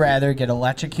 would you rather get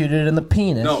electrocuted in the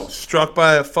penis? no, struck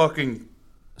by a fucking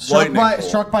Struck lightning by bolt.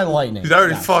 struck by lightning. He's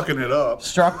already Yes. fucking it up.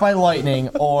 Struck by lightning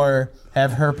or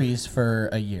have herpes for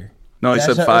a year. No, he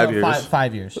That's said 5 years.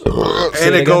 5 years.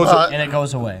 And it goes. And it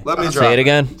goes away. Let me drop Say it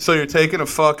again. So you're taking a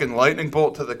fucking lightning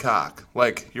bolt to the cock.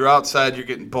 Like, you're outside, you're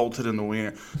getting bolted in the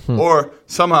wiener. Or,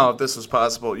 somehow, if this was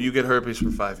possible, you get herpes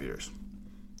for 5 years.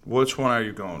 Which one are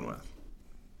you going with?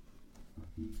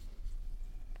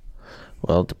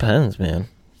 Well, it depends, man.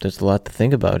 There's a lot to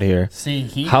think about here. See,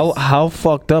 How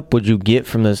fucked up would you get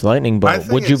from this lightning My bolt?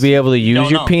 thing Would you is- be able to use don't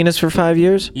your know. penis for 5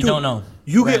 years? you don't know.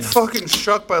 You get Randy. fucking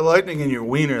struck by lightning in your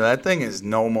wiener. That thing is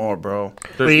no more, bro.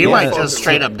 But you no might fucking just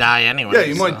straight way. up die anyway. Yeah,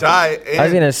 you might die. And I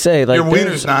was gonna say, like, your there's-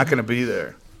 wiener's not going to be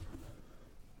there.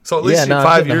 So at least Yeah, in no, I'm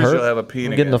 5 getting years the you'll herp. have a I'm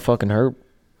penis. getting the fucking herp.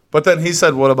 But then he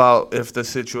said, what about if the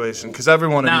situation? Because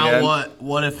everyone in the Now end.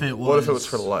 what if it was What if it was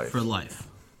for life? For life.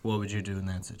 What would you do in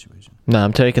that situation? No,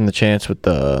 I'm taking the chance with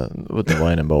the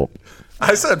lightning bolt.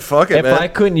 I said, fuck it, If man. I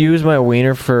couldn't use my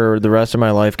wiener for the rest of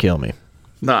my life, kill me.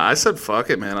 Nah, I said, fuck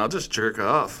it, man. I'll just jerk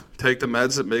off. Take the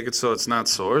meds that make it so it's not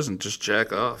sores and just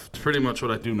jack off. It's pretty much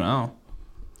what I do now.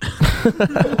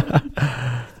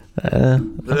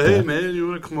 Hey, man, you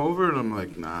want to come over? And I'm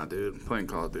like, nah, dude, I'm playing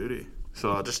Call of Duty.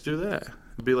 So I'll just do that.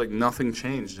 It'd be like nothing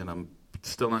changed, and I'm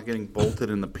still not getting bolted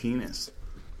in the penis.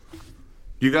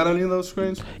 You got any of those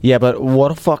screens? Yeah, but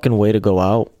what a fucking way to go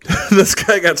out. This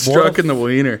guy got struck in the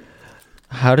wiener.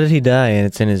 How did he die? And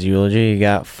it's in his eulogy. He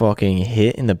got fucking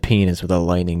hit in the penis with a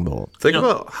lightning bolt. Think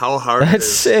about how hard it That's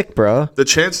is. sick, bro. The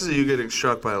chances of you getting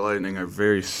struck by lightning are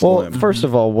very Well, slim. first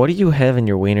of all, what do you have in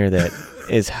your wiener that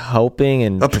is helping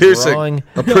and A piercing. drawing?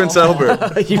 A Prince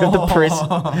Albert. You have the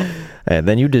prison. And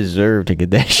then you deserve to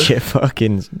get that shit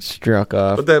fucking struck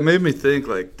off. But that made me think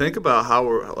about how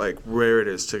rare it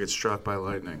is to get struck by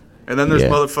lightning. And then there's Yeah.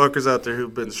 motherfuckers out there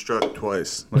who've been struck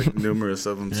twice. Like, numerous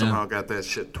of them somehow got that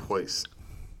shit twice.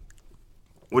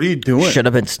 What are you doing? Should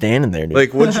have been standing there, dude.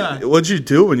 Like, what'd you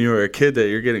do when you were a kid that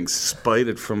you're getting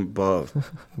spited from above?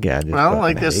 God, just Well, fucking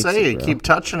like they hates say, it, you bro. keep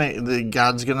touching it, the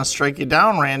God's gonna strike you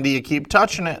down, Randy. You keep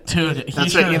touching it. Dude,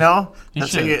 That's what you know.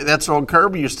 That's should've- what that's what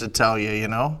Kirby used to tell you. You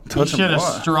know. He should have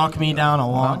what? struck me down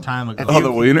a long time ago. Oh, the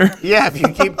wiener? Yeah, if you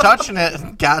keep touching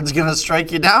it, God's gonna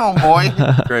strike you down, boy.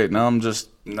 Great. Now I'm just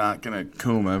not going to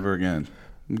coom ever again.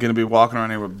 I'm going to be walking around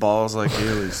here with balls like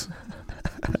Haley's.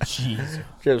 Jeez.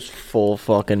 Just full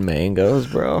fucking mangoes,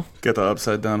 bro. Get the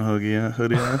upside down hoodie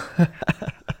on.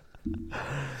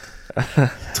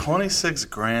 26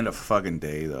 grand a fucking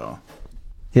day, though.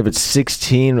 Yeah, but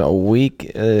 16 a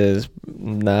week is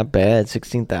not bad.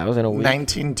 16,000 a week.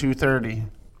 19,230.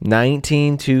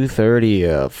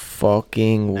 $19,230 a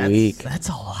fucking week. That's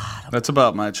a lot. That's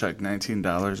about my check,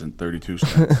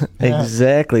 $19.32.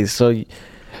 Exactly. So,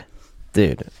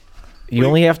 dude, you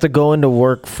only have to go into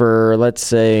work for, let's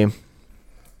say,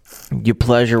 your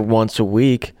pleasure once a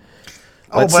week.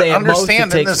 Let's but say at most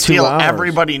understand it in takes this 2 deal, hours.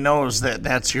 everybody knows that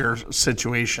that's your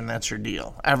situation. That's your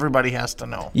deal. Everybody has to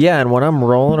know. Yeah, and when I'm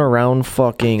rolling around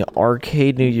fucking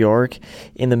Arcade, New York,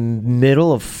 in the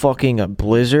middle of fucking a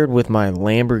blizzard with my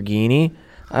Lamborghini,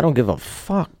 I don't give a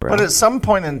fuck, bro. But at some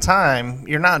point in time,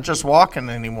 you're not just walking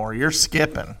anymore. You're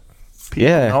skipping. People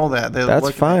know that. They're that's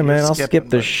looking at fine, you man. I'll skipping, skip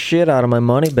the but- shit out of my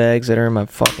money bags that are in my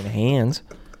fucking hands.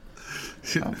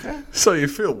 Okay. So you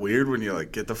feel weird when you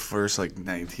like get the first like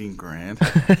 19 grand.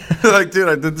 Like, dude,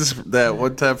 I did that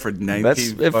one time for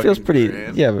 19. It feels pretty.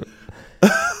 Grand. Yeah,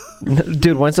 but,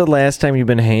 dude, when's the last time you've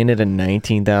been handed a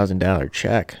 $19,000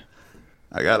 check?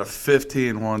 I got a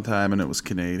 15 one time and it was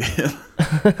Canadian.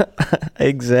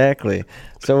 Exactly.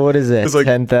 So what is that? was like-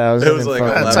 10,000. it was like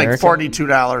That's like American?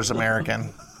 $42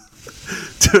 American.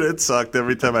 Dude, it sucked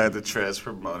every time I had to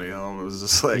transfer money home. It was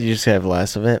just like You just have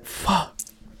less of it. Fuck.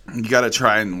 you gotta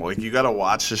try and like you gotta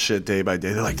watch the shit day by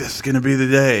day. They're like, this is gonna be the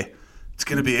day. It's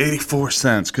gonna be 84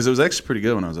 cents because it was actually pretty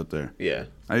good when I was up there. Yeah.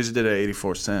 I usually did it at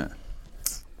 84 cent.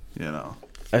 You know,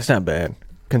 That's not bad.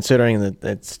 Considering that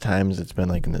it's times it's been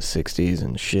like in the 60s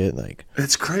and shit, like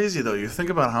it's crazy though. You think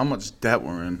about how much debt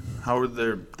we're in. How are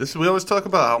there? We always talk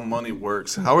about how money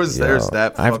works. How is theirs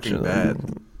that fucking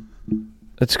bad?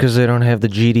 it's because they don't have the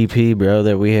GDP, bro,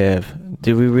 that we have.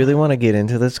 Do we really want to get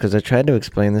into this? Because I tried to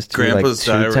explain this to Grandpa's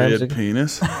you like 2 times diarrhea ago.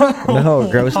 penis. No,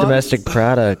 gross domestic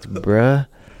product, bruh.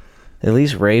 At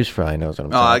least Raves probably knows what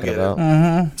I'm I talking get about.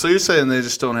 it. So you're saying they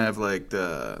just don't have like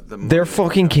the They're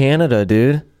fucking Canada,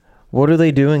 dude. What do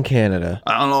they do in Canada?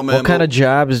 I don't know, man. What kind of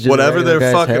jobs do whatever the regular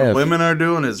their guys fucking have? women are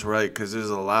doing is right because there's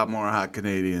a lot more hot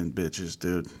Canadian bitches,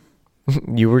 dude.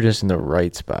 You were just in the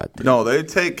right spot, dude. No, they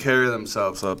take care of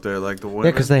themselves up there, like the women.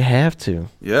 Yeah, because they have to.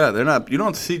 Yeah, they're not. You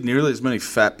don't see nearly as many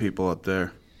fat people up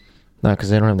there. No, because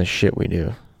they don't have the shit we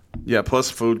do. Yeah, plus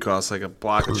food costs like a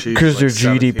block of cheese. Because is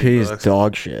their like GDP is $17.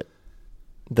 dog shit.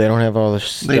 They don't have all the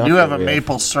stuff. They do have that a we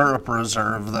maple syrup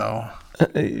reserve, though.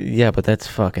 Yeah, but that's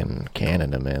fucking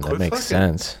Canada, man. That Quit makes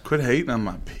fucking- sense. Quit hating on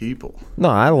my people. No,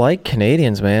 I like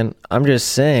Canadians, man. I'm just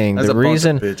saying That's the a bunch of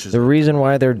reason bitches. the reason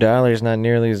why their dollar's not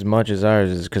nearly as much as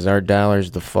ours is because our dollar's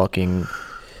the fucking.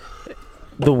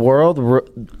 The world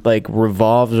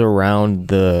revolves around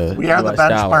the. We are the US benchmark.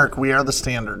 dollar. We are the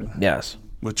standard. Yes.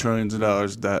 With trillions of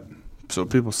dollars debt. So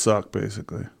people suck,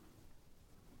 basically.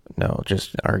 No,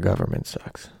 just our government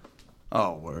sucks.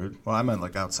 Oh, word. Well, I meant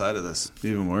like outside of this.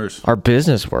 Even worse. Our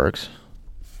business works,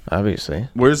 obviously.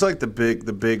 Where's like the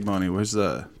big money? Where's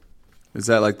the... Is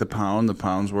that like the pound? The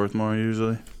pound's worth more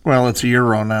usually? Well, it's a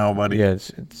euro now, buddy. Yeah,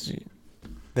 it's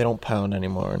they don't pound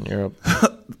anymore in Europe.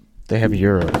 They have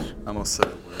euros. I almost said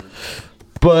it weird.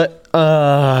 But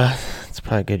it's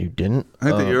probably good you didn't. I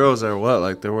think the euros are what?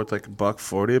 Like they're worth like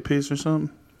 $1.40 a piece or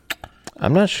something?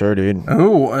 I'm not sure, dude.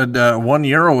 Oh, 1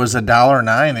 euro is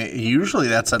 $1.09. Usually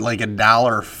that's at like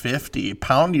 $1.50.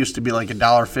 Pound used to be like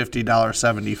 $1.50,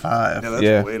 $1.75. Yeah, that's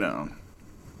Yeah. way down.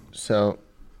 So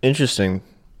interesting.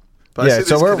 But I Yeah, see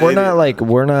so these we're not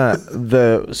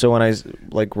Canadian- so when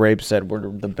like Rape said, we're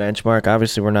the benchmark.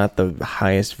 Obviously, we're not the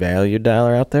highest value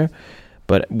dollar out there,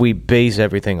 but we base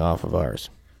everything off of ours.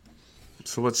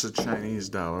 So what's the Chinese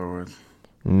dollar worth?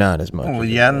 Not as much. Well, as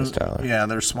the yen, US dollar. yeah,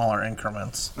 they're smaller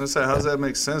increments. I say, how does that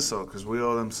make sense though? Because we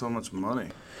owe them so much money.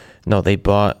 No, they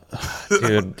bought.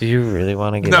 Dude, do you really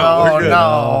want to get? No, we're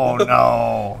Oh, good.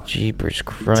 no. Jeepers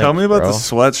Christ! Tell me about bro. the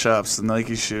sweatshops, the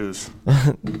Nike shoes.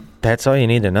 That's all you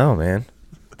need to know, man.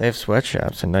 They have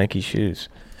sweatshops and Nike shoes.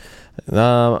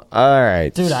 All right,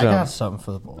 Dude, I so- got something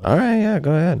for the boys. All right, yeah,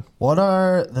 go ahead. What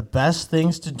are the best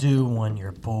things to do when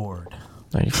you're bored?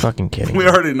 Are you fucking kidding? We me?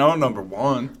 already know number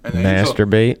one. And Angel,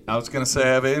 Masturbate. I was gonna say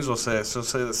have Angel say it. She'll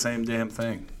say the same damn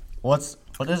thing. What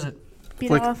is it? Beat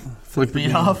Flick- off. Flick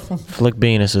Beat off? Flick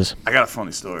penises. I got a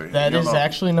funny story. That You'll is know.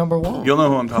 actually number one. You'll know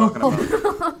who I'm talking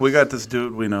about. We got this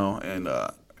dude we know, and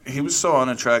he was so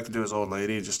unattracted to his old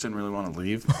lady, he just didn't really want to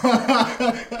leave.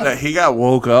 That he got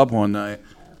woke up one night,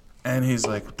 and he's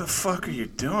like, "What the fuck are you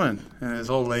doing?" And his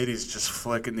old lady's just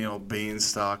flicking the old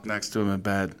beanstalk next to him in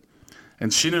bed.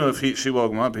 And she knew if she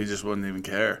woke him up, he just wouldn't even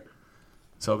care.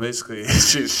 So basically,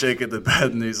 she's shaking the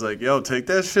bed, and he's like, "Yo, take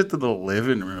that shit to the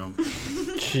living room."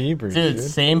 Jeepers, Dude,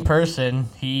 same person.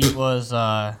 He was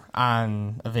on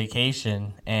a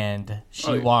vacation, and she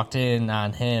Oh, yeah. walked in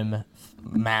on him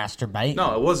masturbating.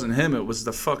 No, it wasn't him. It was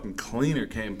the fucking cleaner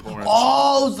came pouring.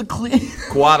 Oh, it was the clean.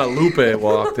 Guadalupe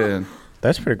walked in.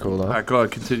 That's pretty cool, though. All right, go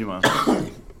ahead, continue on.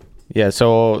 Yeah,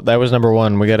 so that was number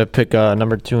 1. We got to pick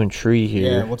number 2 and 3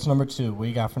 here. Yeah, what's number 2? What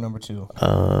you got for number 2?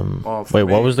 Wait,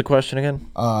 what was the question again?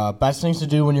 Best things to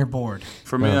do when you're bored.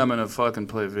 For me, I'm gonna fucking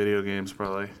play video games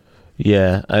probably.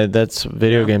 Yeah, that's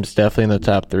video games definitely in the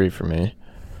top 3 for me.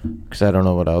 Because I don't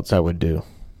know what else I would do.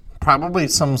 Probably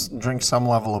drink some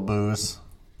level of booze.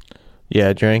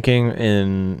 Yeah, drinking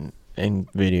and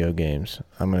video games.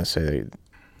 I'm gonna say,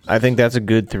 I think that's a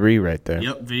good 3 right there.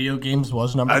 Yep, video games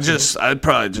was number 2. I'd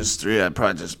probably just 3. I'd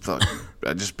probably just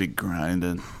I'd just be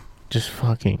grinding. Just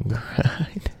fucking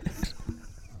grind.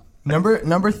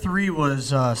 Number 3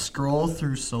 was scroll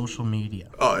through social media.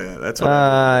 Oh yeah, that's what.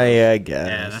 Yeah, I guess.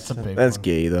 Yeah, that's a big That's one.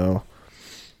 gay though.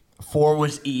 4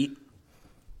 was eat.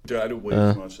 Dude, I do way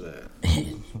too much of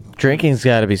that. Drinking's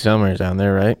got to be somewhere down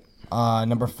there, right?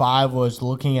 Number 5 was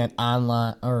looking at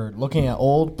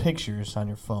old pictures on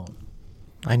your phone.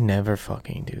 I never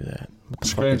fucking do that. What the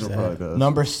fuck is that?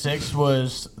 Number 6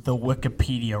 was the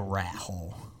Wikipedia rat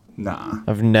hole. Nah.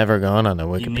 I've never gone on a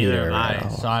Neither Wikipedia. have I,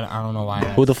 article. so I don't know why.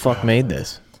 Who the fuck made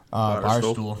this?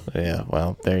 Barstool. Yeah,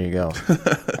 well, there you go.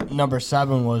 Number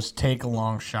 7 was take a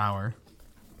long shower.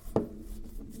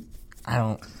 I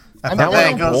don't. I That think one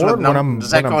that goes bored with when I'm-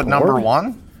 does that when go I'm with number bored?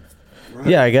 1?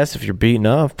 Yeah, I guess if you're beaten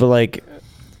up, but like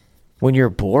when you're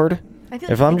bored, I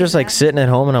feel if I'm just like that. sitting at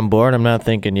home and I'm bored, I'm not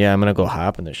thinking, yeah, I'm gonna go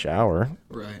hop in the shower.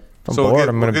 Right. If I'm bored,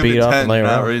 I'm gonna beat up and lay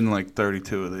Not around. reading like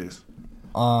 32 of these.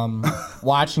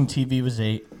 Watching TV was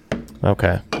 8.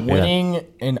 Okay. Yeah. Winning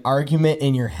an argument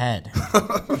in your head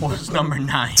was number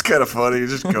 9. It's kind of funny. You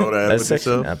just go at it That's with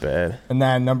actually yourself. not bad. And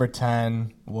then number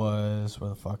 10 was where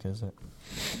the fuck is it?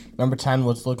 Number 10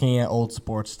 was looking at old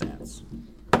sports stats.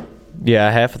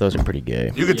 Yeah, half of those are pretty gay.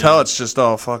 You could tell it's just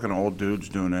all fucking old dudes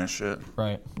doing that shit.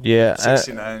 Right. Yeah,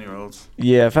 69-year-olds.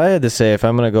 yeah. If I had to say, if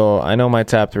I'm gonna go, I know my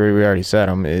top 3. We already said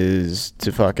them. Is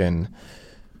to fucking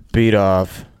beat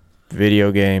off,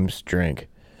 video games, drink.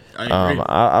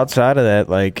 Outside of that,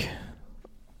 like,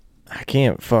 I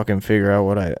can't fucking figure out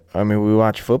what I mean, we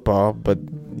watch football, but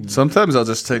Sometimes I'll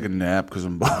just take a nap because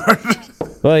I'm bored.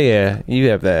 well, yeah, you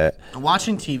have that.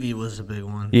 Watching TV was a big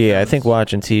one. Yeah, I think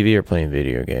watching TV or playing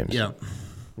video games. Yeah.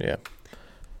 Yeah.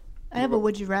 I have a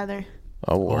would you rather.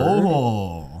 Oh, word.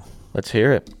 Oh. Let's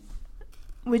hear it.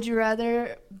 Would you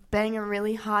rather bang a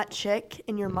really hot chick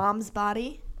in your mom's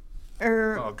body,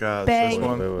 or Oh, God, bang this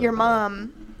one? your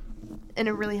mom in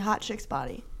a really hot chick's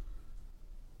body?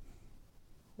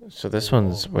 So this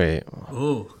one's wait.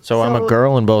 Ooh. So I'm a So-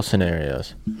 girl in both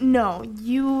scenarios. No,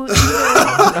 you.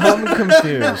 I'm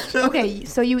confused. Okay,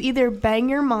 so you either bang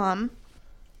your mom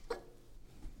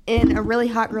in a really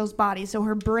hot girl's body, so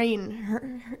her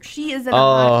brain, she is in a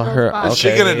hot girl's body. Is she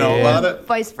gonna know yeah. about it?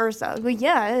 Vice versa. Well,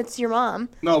 yeah, it's your mom.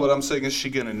 No, but I'm saying, is she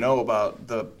gonna know about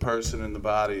the person in the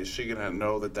body? Is she gonna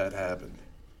know that happened?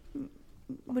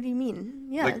 What do you mean?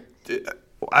 Yeah. Like,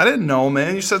 I didn't know,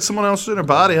 man. You said someone else in her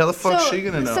body. How the fuck is she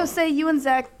gonna know? So say you and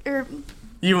Zach, or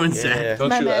You and Yeah. Zach. Don't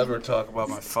My you bad. ever talk about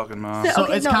my fucking mom. So- So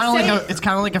Okay, it's no, kind of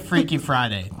say- like a Freaky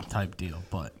Friday type deal,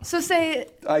 but so say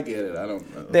I get it. I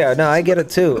don't know. Yeah, no, I get it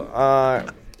too. But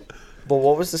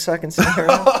what was the second scenario?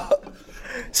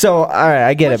 So, all right,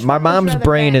 I get Which it. My one would you mom's rather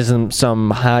brain bang? is in some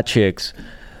hot chick's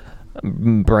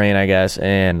brain, I guess,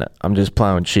 and I'm just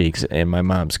plowing cheeks, and my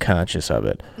mom's conscious of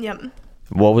it. yep,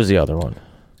 What was the other one?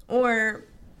 or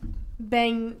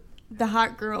bang the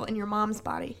hot girl in your mom's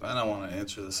body, I don't want to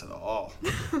answer this at all.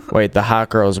 Wait, the hot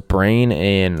girl's brain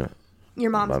and your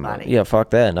mom's body. yeah, fuck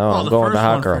that. No, I'm going with the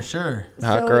hot girl. for sure.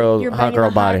 Hot So girl, you're hot banging girl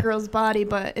the body. Hot girl's body,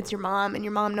 but it's your mom, and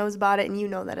your mom knows about it, and you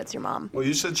know that it's your mom. Well,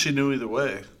 you said she knew either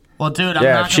way. Well, dude, I'm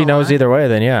Yeah, not if she gonna knows lie. either way,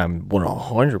 then yeah, I'm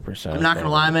 100%. I'm not gonna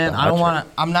lie, man. I don't want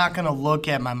to. I'm not gonna look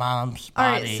at my mom's All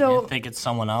right, body so- and think it's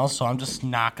someone else. So I'm just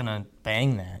not gonna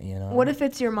bang that. You know. What if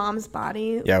it's your mom's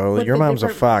body? Yeah, well, with your a mom's a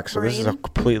different fox, so this is a brain?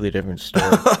 completely different story.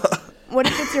 What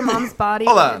if it's your mom's body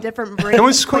Hold with on. a different brain? Can we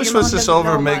but switch your mom this doesn't over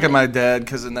know and make about it my dad?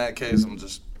 Because in that case,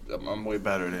 I'm way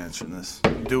better at answering this.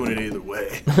 I'm doing it either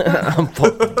way.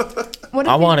 What if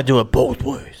I you- want to do it both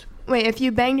ways. Wait, if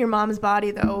you banged your mom's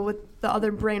body though with the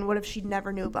other brain, what if she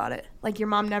never knew about it? Like your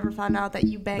mom never found out that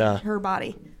you banged Nah. her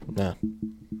body. No.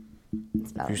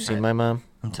 It's valid. You seen my mom?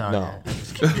 I'm telling No. you. I'm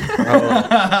just kidding.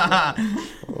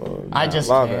 I just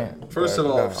love can't. First of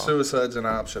all, if suicide's an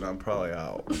option, I'm probably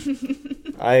out.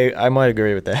 I might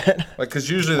agree with that. Like, because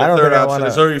usually I the don't third think I option wanna-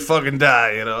 is, or you fucking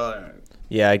die, you know? All right.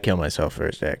 Yeah, I'd kill myself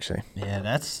first, actually. Yeah,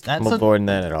 that's I'm a avoiding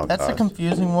that at all that's a costs.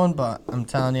 confusing one, but I'm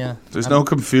telling you, There's no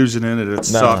confusion in it. It No,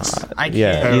 sucks. I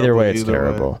yeah, can't. either way, it's Either way.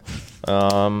 terrible.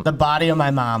 The body of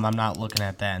my mom, I'm not looking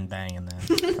at that and banging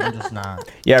that. I'm just not.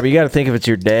 Yeah, but you got to think if it's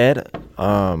your dad.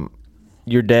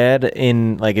 Your dad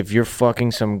in like if you're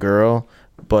fucking some girl,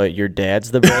 but your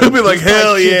dad's the brain. He'll be like,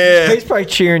 hell yeah. He's probably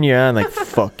cheering you on, like,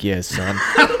 fuck yeah, son.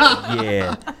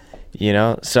 Yeah. You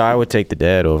know? So I would take the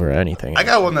dad over anything. I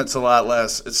got one that's a lot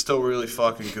less. It's still really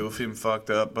fucking goofy and fucked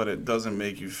up, but it doesn't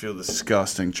make you feel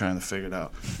disgusting trying to figure it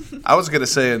out. I was going to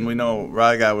say, and we know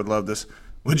Rye Guy would love this,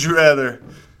 would you rather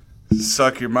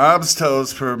suck your mom's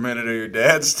toes for a minute or your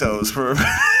dad's toes for a minute?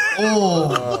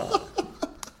 Oh.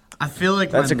 I feel like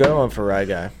That's a good one for Rye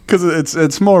Guy. Because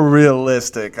it's more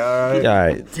realistic, all right? All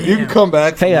right. You can come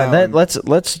back from Hey, that one.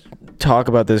 let's talk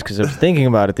about this because I was thinking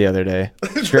about it the other day.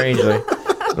 Strangely.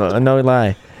 No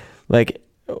lie. Like,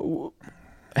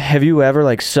 have you ever,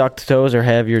 like, sucked toes or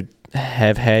have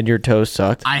had your toes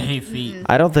sucked? I hate feet.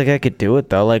 I don't think I could do it,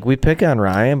 though. Like, we pick on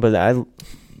Ryan, but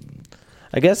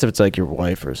I guess if it's like your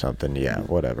wife or something, yeah,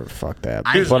 whatever, fuck that.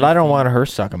 But I don't want her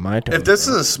sucking my toes. If this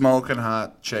is a smoking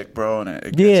hot chick, bro, and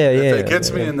if it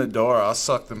gets me in the door, I'll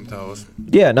suck them toes.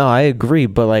 Yeah, no, I agree.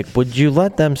 But, like, would you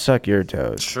let them suck your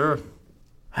toes? Sure.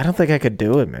 I don't think I could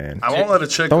do it, man. I won't let a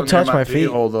chick Don't go near touch my feet.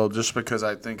 beehole, though, just because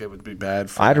I think it would be bad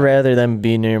for I'd them. rather them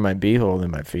be near my beehole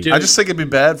than my feet. Dude. I just think it'd be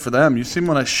bad for them. You see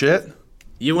when I shit?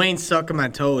 You ain't sucking my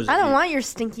toes. I don't dude. want your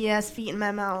stinky ass feet in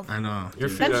my mouth. I know. Your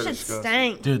feet That are shit disgusting.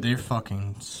 stank. Dude, they're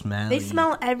fucking smelly. They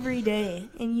smell every day,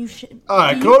 and you should. All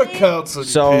right, Do go you to think- counseling,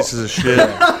 So- you pieces of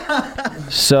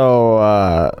shit.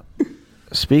 So,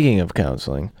 speaking of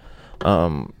counseling,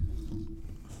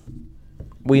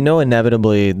 we know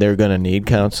inevitably they're going to need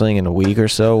counseling in a week or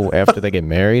so after they get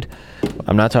married.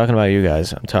 I'm not talking about you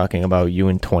guys. I'm talking about you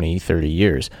in 20, 30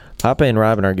 years. Papa and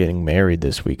Robin are getting married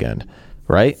this weekend,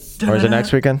 right? Or is it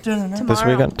next weekend? This Tomorrow.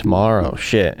 weekend? Tomorrow.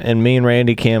 Shit. And me and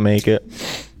Randy can't make it.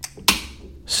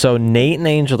 So Nate and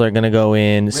Angel are going to go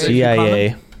in.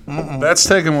 CIA. That's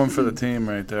taking one for the team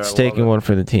right there. It's taking one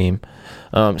for the team.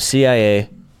 CIA.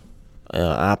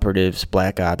 Operatives,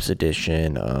 Black Ops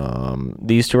Edition.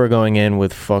 These two are going in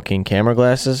with fucking camera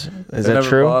glasses. Is that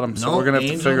true? Bought 'em, so we're gonna have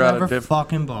to figure out a different.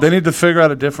 fucking bought. They need to figure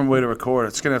out a different way to record.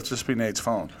 It's gonna have to just be Nate's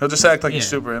phone. He'll just act like he's Yeah.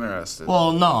 super interested.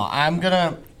 Well, no,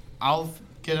 I'll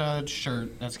get a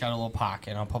shirt that's got a little pocket.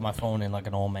 And I'll put my phone in like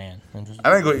an old man. And just,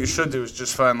 I think what you should do is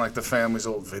just find like the family's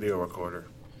old video recorder.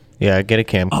 Yeah, get a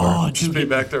camcorder. Just be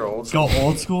back there old school. go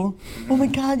old school. Oh my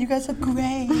god, you guys are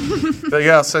great.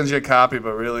 Yeah, I'll send you a copy,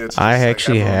 but really it's just I like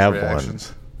actually everyone's have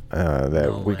reactions. one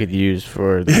that we could use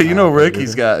for. The Yeah, you know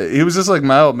Ricky's got. He was just like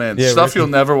my old man. Yeah, Stuff Ricky. you'll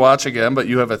never watch again, but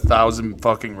you have 1,000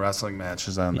 fucking wrestling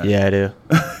matches on there. Yeah, I do.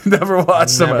 Never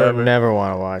watched them ever. Never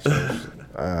want to watch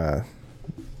those.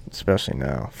 Especially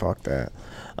now. Fuck that.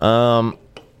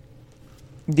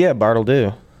 Yeah, Bart'll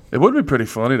do. It would be pretty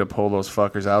funny to pull those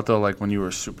fuckers out though, like when you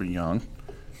were super young.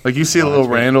 Like you see a little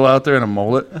Randall out there in a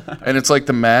mullet, and it's like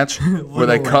the match where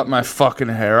they cut my fucking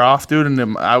hair off, dude. And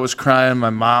then I was crying,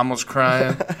 my mom was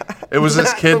crying. It was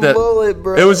this kid that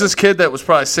it was this kid that was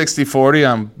probably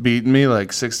 60-40 on beating me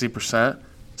like 60%.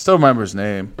 Still remember his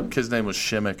name. Kid's name was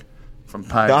Shimmick from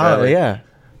Pine Oh, Valley. yeah.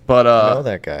 But I know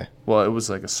that guy. well, it was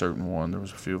like a certain one. There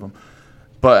was a few of them.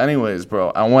 But anyways, bro,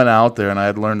 I went out there and I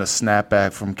had learned to snap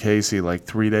back from Casey like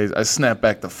 3 days. I snapped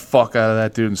back the fuck out of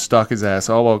that dude and stuck his ass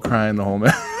all while crying the whole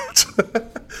match.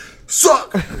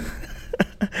 Suck!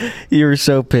 You were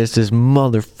so pissed. This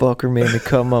motherfucker made me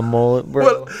cut my mullet,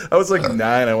 bro. What? I was like 9.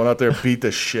 I went out there and beat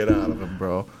the shit out of him,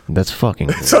 bro. That's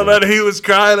fucking. So then he was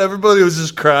crying. Everybody was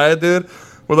just crying, dude.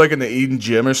 We're like in the Eden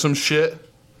gym or some shit.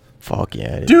 Fuck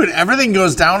yeah, Dude, everything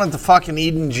goes down at the fucking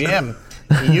Eden gym.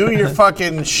 Your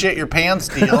fucking shit your pants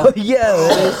deal. Yeah,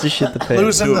 that is the shit to pay.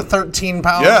 Losing the 13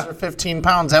 pounds Yeah. or 15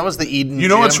 pounds. That was the Eden You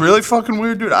know gym. what's really fucking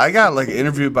weird, dude? I got like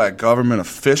interviewed by a government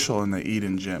official in the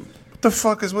Eden gym. What the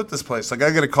fuck is with this place? Like I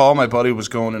got a call. My buddy was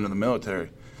going into the military,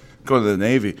 going to the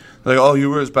Navy. Like, oh, you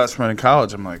were his best friend in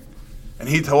college. I'm like, and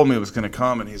he told me he was gonna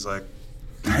come, and he's like,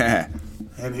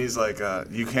 and he's like,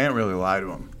 you can't really lie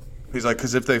to him. He's like,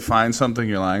 because if they find something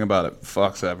you're lying about, it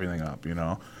fucks everything up, you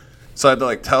know. So I had to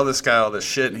like tell this guy all this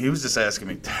shit, and he was just asking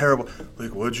me terrible,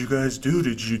 like, what'd you guys do?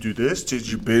 Did you do this? Did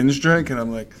you binge drink? And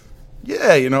I'm like,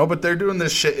 yeah, you know, but they're doing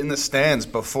this shit in the stands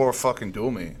before fucking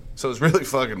duel me. So it's really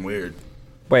fucking weird.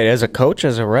 Wait, as a coach,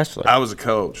 as a wrestler? I was a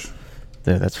coach.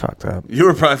 Dude, that's fucked up. You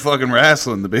were probably fucking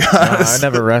wrestling, to be I honest.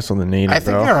 never wrestled in Eden, I think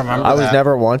bro. I remember I was that.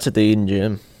 never once at the Eden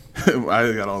gym.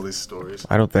 I got all these stories.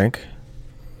 I don't think.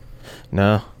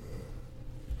 No.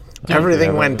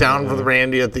 Everything went down with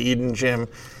Randy at the Eden gym.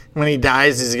 When he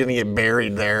dies, he's going to get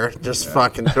buried there. Just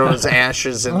fucking throw his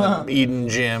ashes in the Eden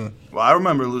gym. Well, I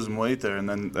remember losing weight there, and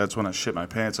then that's when I shit my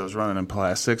pants. I was running in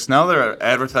plastics. Now they're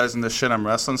advertising this shit on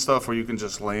wrestling stuff where you can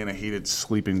just lay in a heated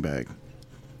sleeping bag.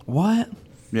 What?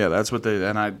 Yeah, that's what they.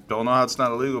 And I don't know how it's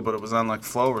not illegal, but it was on like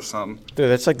Flow or something. Dude,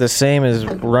 that's like the same as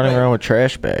running around with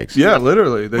trash bags. Yeah,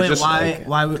 literally. They Wait, just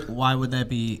why would that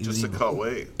be illegal? just to cut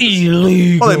weight.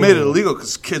 Illegal. Well, they made it illegal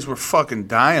because kids were fucking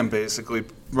dying, basically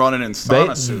running in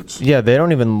sauna suits. Yeah, they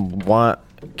don't even want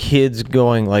kids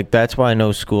going. Like, that's why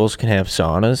no schools can have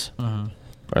saunas,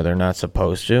 or they're not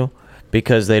supposed to,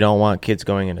 because they don't want kids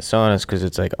going into saunas because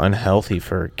it's like unhealthy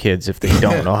for kids if they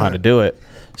don't know how to do it.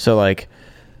 So like.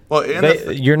 Well,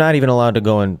 You're not even allowed to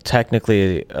go in.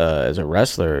 Technically, as a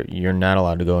wrestler, you're not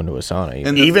allowed to go into a sauna.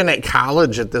 And even at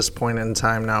college at this point in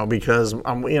time now, because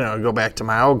go back to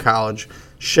my old college.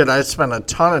 Shit, I spent a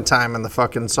ton of time in the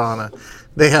fucking sauna.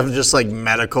 They have just like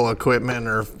medical equipment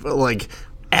or like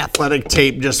athletic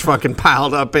tape just fucking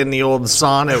piled up in the old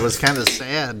sauna. It was kind of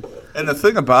sad. And the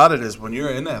thing about it is, when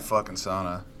you're in that fucking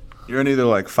sauna, you're in either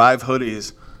like 5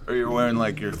 hoodies. Or you're wearing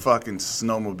like your fucking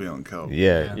snowmobiling coat.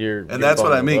 Yeah, and that's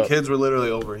what I mean. Kids were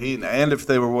literally overheating, and if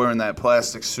they were wearing that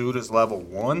plastic suit as level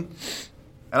 1,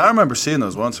 and I remember seeing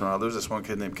those once in a while. There was this one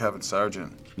kid named Kevin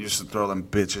Sargent. He used to throw them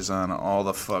bitches on all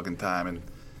the fucking time, and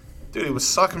dude, he was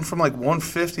sucking from like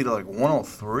 150 to like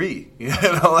 103. You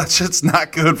know, that shit's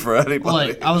not good for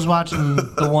anybody. Like, I was watching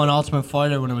the one Ultimate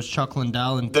Fighter when it was Chuck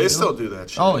Liddell and They still do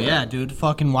that shit. Oh yeah, dude,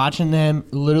 fucking watching them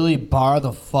literally bar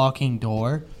the fucking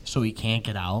door so he can't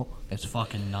get out. It's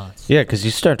fucking nuts. Yeah, because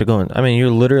you start to go in. I mean, you're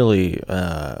literally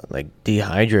like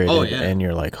dehydrated and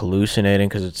you're like hallucinating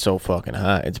because it's so fucking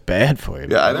hot. It's bad for you.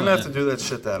 Yeah, I didn't have to do that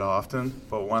shit that often,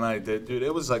 but when I did, dude,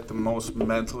 it was like the most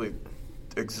mentally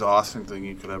exhausting thing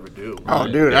you could ever do. Oh,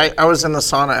 dude, I was in the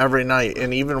sauna every night,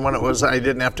 and even when I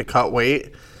didn't have to cut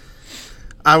weight,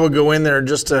 I would go in there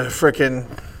just to frickin',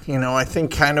 I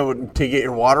think kind of to get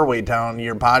your water weight down.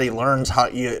 Your body learns how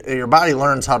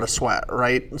to sweat,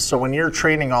 right? So when you're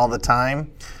training all the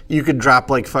time, you could drop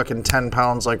like fucking 10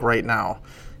 pounds like right now.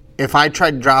 If I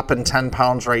tried dropping 10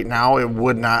 pounds right now, it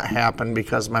would not happen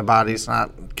because my body's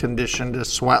not conditioned to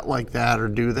sweat like that or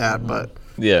do that. But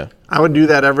yeah, I would do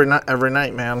that every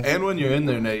night, man. And when you're in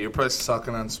there, Nate, you're probably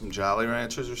sucking on some Jolly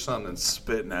Ranchers or something and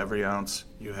spitting every ounce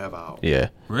you have out. Yeah.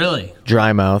 Really?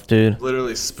 Dry mouth, dude.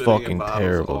 Literally spitting fucking in bottles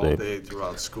terrible, all dude. day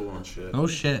throughout school and shit. Oh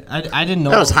shit! I didn't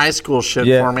know. That was high school shit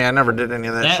for me. I never did any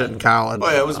of that shit in college. Oh,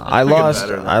 yeah, it was I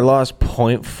lost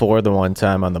 0.4 the one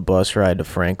time on the bus ride to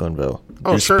Franklinville.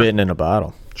 Oh, just sure. spitting in a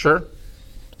bottle. Sure.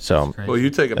 So Well,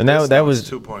 you take a and piss, that was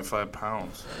 2.5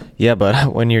 pounds. Yeah,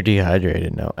 but when you're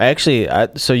dehydrated, no. Actually,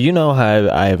 so how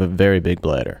I have a very big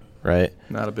bladder, right?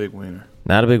 Not a big wiener.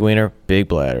 Not a big wiener, big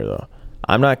bladder though.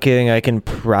 I'm not kidding. I can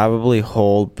probably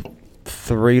hold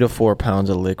 3 to 4 pounds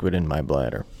of liquid in my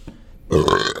bladder,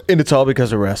 and it's all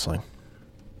because of wrestling.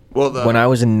 Well, When I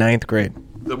was in 9th grade.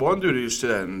 The one dude who used to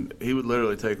do that, and he would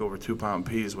literally take over 2-pound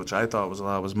pees, which I thought was a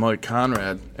lot, was Mike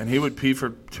Conrad, and he would pee for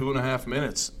 2.5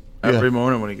 minutes every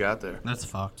morning when he got there. That's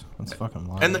fucked. That's fucking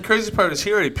wild. And the crazy part is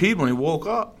he already peed when he woke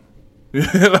up.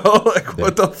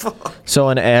 What the fuck? So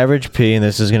an average pee, and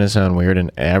this is going to sound weird, an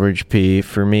average pee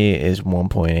for me is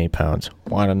 1.8 pounds.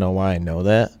 Want to know why I know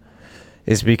that?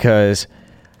 It's because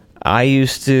I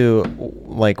used to,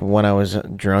 like when I was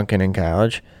drunk and in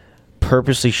college,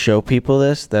 purposely show people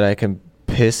this, that I can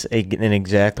piss an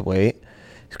exact weight,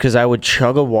 because I would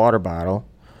chug a water bottle,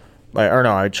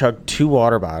 I'd chug 2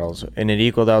 water bottles, and it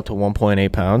equaled out to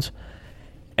 1.8 pounds.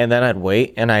 And then I'd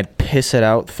wait, and I'd piss it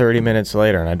out 30 minutes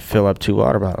later, and I'd fill up 2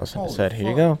 water bottles. And I said, here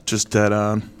you go. Just dead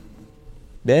on.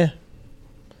 Yeah.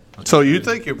 So you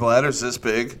think your bladder's this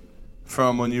big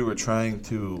from when you were trying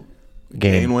to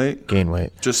gain weight? Gain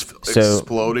weight. Just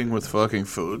exploding with fucking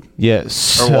food? Yeah.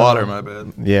 Or water, my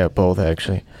bad. Yeah, both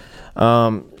actually.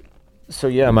 So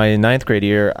yeah, my 9th grade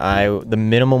year, the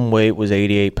minimum weight was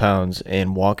 88 pounds,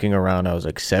 and walking around, I was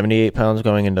like 78 pounds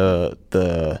going into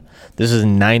this is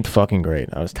 9th fucking grade.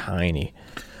 I was tiny.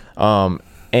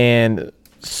 And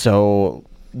so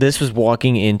this was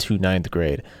walking into 9th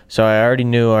grade. So I already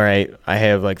knew, all right, I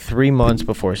have like 3 months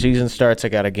before season starts, I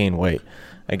got to gain weight.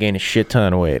 I gained a shit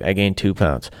ton of weight. I gained 2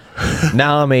 pounds.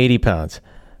 Now I'm 80 pounds.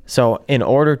 So in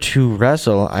order to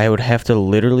wrestle, I would have to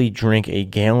literally drink a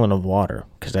gallon of water,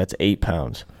 because that's 8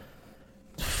 pounds.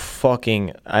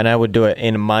 And I would do it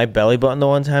in my belly button the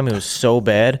one time. It was so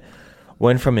bad.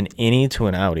 Went from an innie to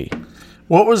an outie.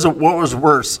 What was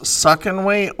worse, sucking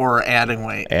weight or adding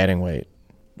weight? Adding weight.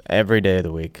 Every day of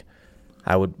the week.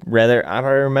 I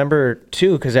remember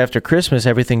too, because after Christmas,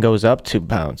 everything goes up 2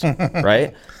 pounds,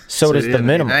 right? So does the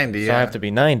minimum. 90, so I have to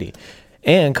be 90.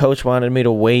 And coach wanted me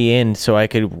to weigh in so I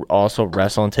could also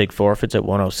wrestle and take forfeits at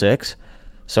 106.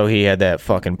 So he had that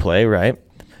fucking play, right?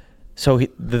 So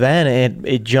then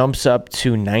it jumps up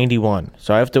to 91.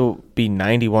 So I have to be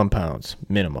 91 pounds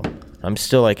minimum. I'm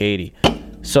still like 80.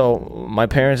 So my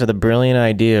parents had the brilliant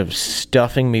idea of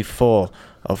stuffing me full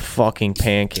of fucking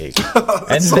pancakes.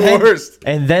 That's the worst.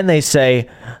 And then they say,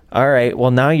 all right,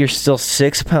 well, now you're still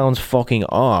 6 pounds fucking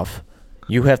off.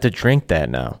 You have to drink that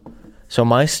now. So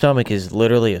my stomach is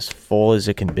literally as full as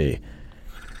it can be.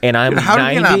 And I'm How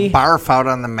 90. do you not barf out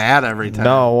on the mat every time?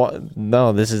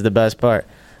 No, this is the best part.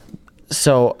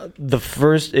 So the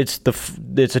first, it's a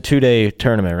 2-day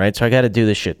tournament, right? So I got to do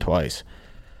this shit twice.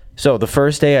 So the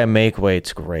first day I make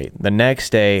weight's great. The next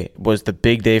day was the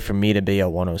big day for me to be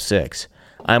at 106.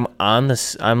 I'm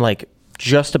like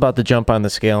just about to jump on the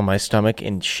scale in my stomach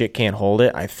and shit can't hold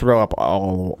it. I throw up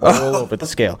all over the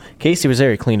scale. Casey was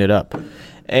there, he cleaned it up.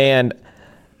 And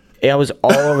I was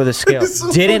all over the scale.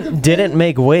 Didn't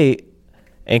make weight,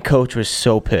 and coach was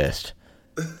so pissed.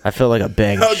 I felt like a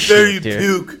bag of shit. How dare you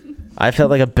dude. puke? I felt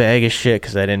like a bag of shit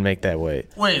because I didn't make that weight.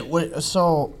 Wait.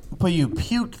 So, but you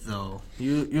puked though.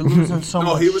 You're losing so much.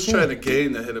 No, he was shit. trying to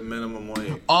gain to hit a minimum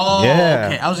weight. Oh, Yeah.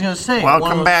 okay. I was gonna say.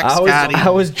 Welcome back, Scotty. I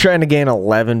was trying to gain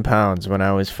 11 pounds when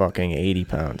I was fucking 80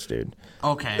 pounds, dude.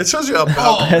 Okay. It shows you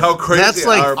how crazy That's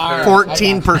like our parents.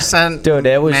 14%. Dude,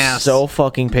 it was mass. so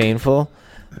fucking painful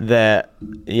that,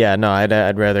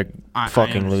 I'd rather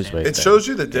fucking lose understand. weight. It shows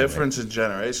you the difference in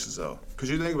generations, though. Because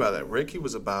you think about that. Ricky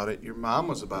was about it. Your mom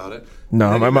was about it.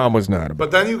 No, Then my you mom got- was not. But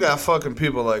then you got fucking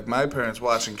people like my parents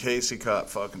watching Casey cut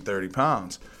fucking 30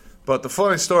 pounds. But the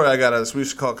funny story I got is we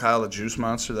used to call Kyle a juice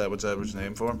monster. That was Edward's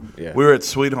name for him. Yeah. We were at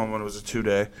Sweet Home when it was a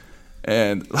 2-day.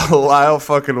 And Lyle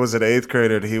fucking was an 8th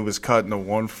grader and he was cutting a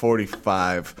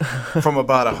 145 from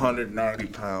about 190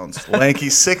 pounds. Lanky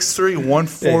 6'3",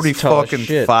 140 He's tall as fucking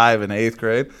shit. 5 in 8th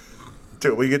grade.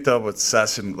 Dude, we get done with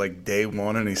session like day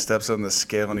 1 and he steps on the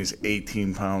scale and he's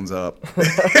 18 pounds up.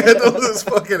 It was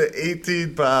fucking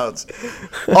 18 pounds.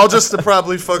 All just to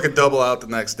probably fucking double out the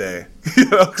next day. You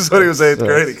know, because when he was 8th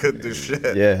grade, he couldn't do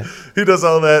shit. Yeah. He does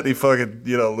all that and he fucking,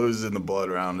 loses in the blood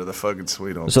round to the fucking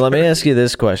Sweet Home. So let me ask you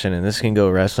this question, and this can go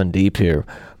wrestling deep here.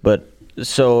 But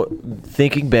so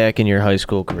thinking back in your high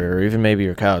school career, or even maybe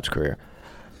your college career,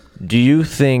 do you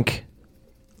think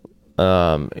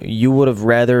you would have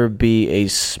rather be a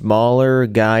smaller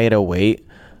guy at a weight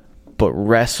but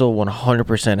wrestle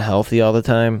 100% healthy all the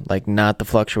time, like not the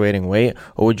fluctuating weight,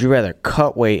 or would you rather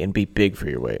cut weight and be big for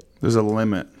your weight? There's a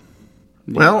limit.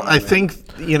 Well, I think,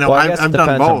 Well, I guess I've it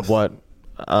done depends both.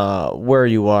 on where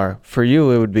you are. For you,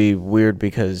 it would be weird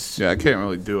because Yeah, I can't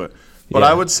really do it. But Yeah.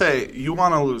 I would say you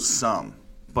want to lose some,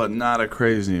 but not a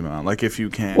crazy amount. Like if you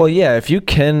can. well, yeah, if you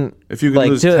can, if you can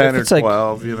lose dude, 10 if or it's like-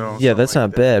 12, yeah, something that's like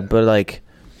not that. bad. But like,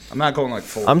 I'm not going like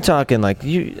full. I'm talking like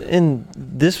you. And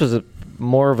this was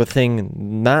more of a thing,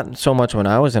 not so much when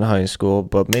I was in high school,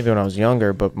 but maybe when I was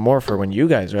younger, but more for when you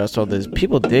guys wrestled. Is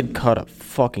people did cut a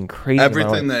fucking crazy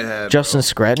Everything amount. they had, Justin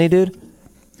Scratney, dude.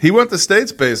 He went to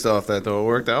States based off that, though. It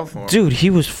worked out for him. Dude,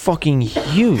 he was fucking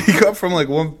huge. He got from like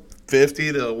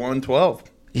 150 to 112.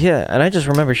 Yeah, and I just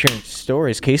remember hearing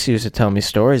stories. Casey used to tell me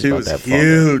stories He about was that. fucker.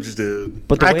 huge, dude.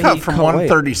 But the I way cut he from cut weight-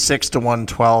 136 to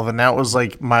 112, and that was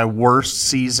like my worst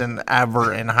season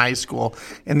ever in high school.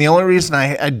 And the only reason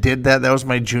I did that was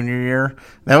my junior year.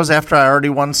 That was after I already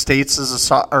won states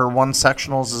or won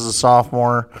sectionals as a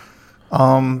sophomore.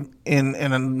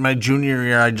 In my junior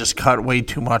year, I just cut way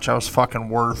too much. I was fucking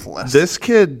worthless. This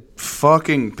kid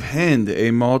fucking pinned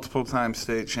a multiple-time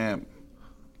state champ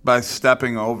by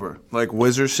stepping over. Like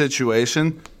Wizard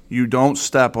situation, you don't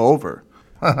step over.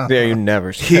 Yeah, you never.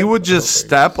 He would just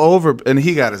step over, and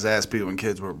he got his ass beat when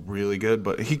kids were really good,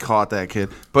 but he caught that kid.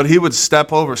 But he would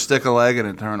step over, stick a leg in,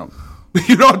 and turn him.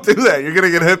 You don't do that. You're going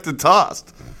to get hipped and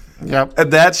tossed. Yep.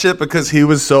 And that shit because he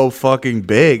was so fucking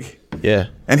big. Yeah.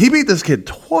 And he beat this kid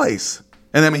twice.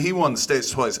 And I mean, he won the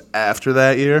states twice after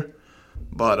that year.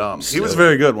 But he was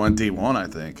very good. Won D1, I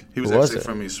think. He was Who was actually it?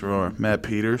 from East Aurora. Matt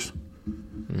Peters.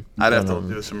 I'd have to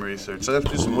do some research. I'd have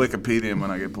to do some Wikipedia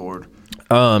when I get bored.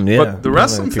 Yeah. But the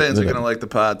wrestling People fans do are that. going to like the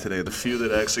pod today. The few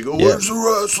that actually go, where's the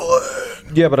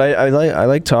wrestling? Yeah, but I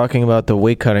like talking about the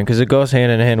weight cutting because it goes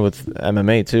hand in hand with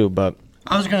MMA too. But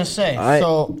I was gonna say. I-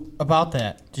 So about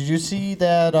that, did you see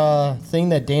that thing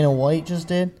that Dana White just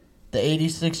did? The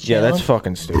 86 yeah, challenge. that's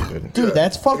fucking stupid. Dude,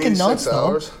 that's fucking nuts, 86 though.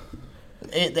 hours?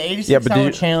 The 86 Yeah, but hour did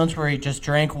you- challenge where he just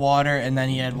drank water and then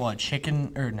he had what,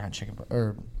 chicken or not chicken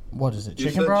or what is it, You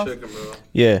chicken said broth, chicken, bro.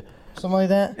 Yeah, something like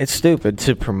that. it's stupid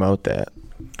to promote that.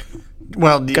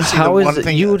 Well, do you see How the is one it?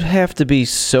 thing? You would have to be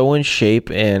so in shape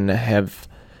and have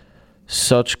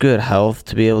such good health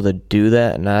to be able to do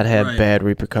that and not have Right. bad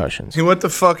repercussions. He went to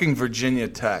fucking Virginia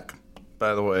Tech,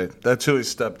 by the way. That's who he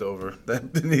stepped over.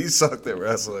 He sucked at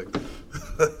wrestling.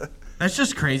 That's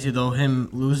just crazy, though, him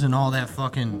losing all that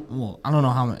fucking... Well, I don't know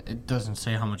how much... It doesn't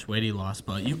say how much weight he lost,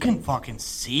 but you can fucking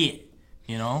see it,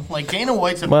 you know? Like, Dana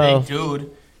White's a big dude.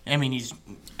 I mean, he's...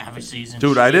 Obviously, he's in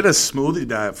Dude, shape. I did a smoothie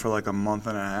diet for like a month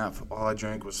and a half. All I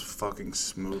drank was fucking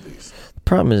smoothies. The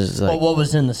problem is, like... But what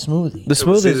was in the smoothie? The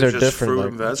smoothies are just different. fruit Like,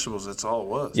 and vegetables, that's all it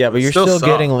was. yeah, but It you're still sucked.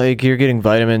 getting, like, you're getting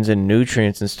vitamins and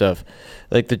nutrients and stuff.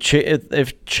 Like,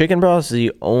 if chicken broth is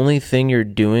the only thing you're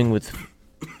doing with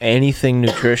anything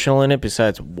nutritional in it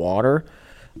besides water...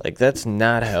 Like, that's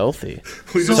not healthy.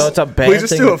 So it's a bad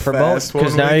thing to promote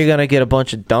because now you're going to get a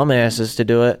bunch of dumbasses to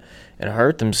do it and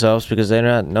hurt themselves because they're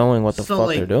not knowing what the fuck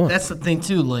like, they're doing. That's the thing,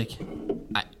 too. Like,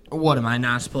 what am I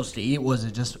not supposed to eat? Was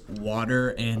it just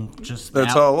water and just...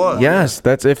 That's all it was. Yes,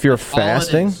 that's if you're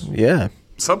fasting. is. Yeah.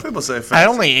 Some people say fast. I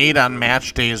only ate on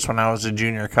match days when I was a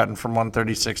junior, cutting from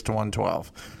 136 to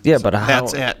 112. Yeah, but how...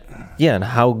 That's it. Yeah, and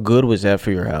how good was that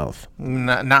for your health?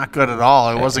 Not good at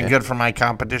all. It wasn't good for my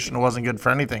competition. It wasn't good for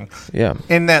anything. Yeah.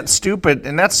 In that stupid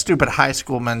high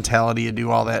school mentality, you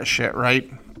do all that shit,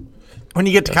 right? When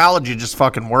you get to college, you just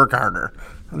fucking work harder.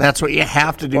 That's what you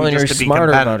have to do Well, and just you're to be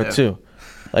smarter competitive. about it, too.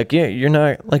 Like, yeah, you're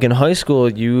not... Like, in high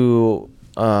school, you...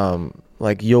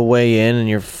 like, you'll weigh in and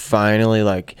you're finally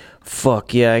like,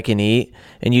 fuck, yeah, I can eat.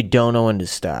 And you don't know when to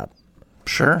stop.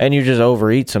 Sure. And you just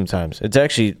overeat sometimes. It's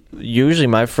actually usually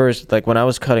my first, like when I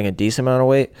was cutting a decent amount of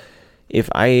weight, if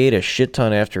I ate a shit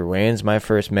ton after weigh-ins, my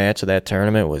first match of that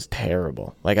tournament was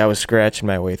terrible. Like I was scratching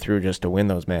my way through just to win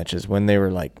those matches when they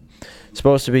were like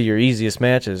supposed to be your easiest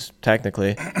matches,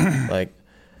 technically. Like,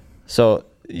 so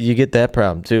you get that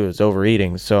problem too, is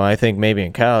overeating. So I think maybe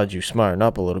in college you smarten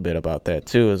up a little bit about that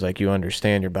too, is like you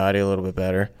understand your body a little bit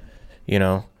better, you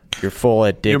know. You're full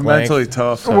at dick You're length. mentally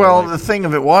tough. So, Well, like, the thing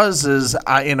of it is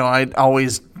I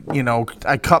always,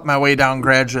 I cut my way down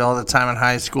gradually all the time in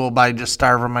high school by just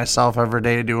starving myself every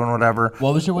day, doing whatever.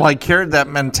 What was your weight? Well, I carried that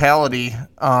mentality.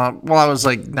 I was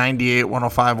like 98,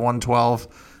 105, 112,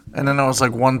 and then I was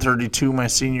like 132 my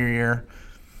senior year.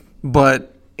 But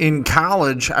in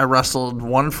college, I wrestled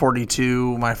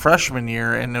 142 my freshman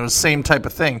year, and it was the same type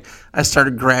of thing. I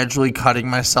started gradually cutting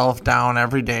myself down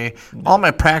every day. All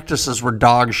my practices were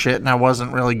dog shit, and I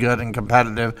wasn't really good and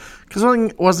competitive because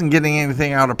I wasn't getting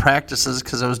anything out of practices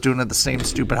because I was doing it the same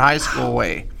stupid high school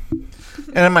way.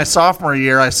 And in my sophomore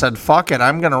year, I said, fuck it,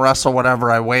 I'm going to wrestle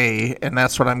whatever I weigh, and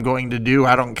that's what I'm going to do.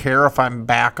 I don't care if I'm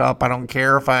back up. I don't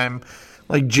care if I'm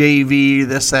like JV,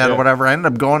 this, that, or whatever. I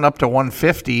ended up going up to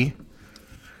 150.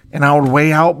 And I would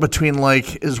weigh out between,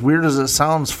 like, as weird as it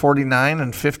sounds, 49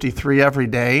 and 53 every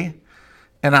day.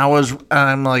 And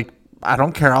I'm like, I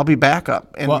don't care. I'll be back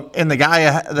up. And the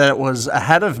guy that was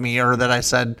ahead of me, or that I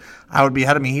said I would be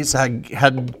ahead of me, he's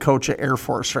head coach at Air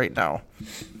Force right now.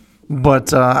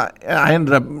 But I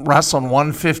ended up wrestling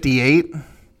 158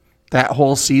 that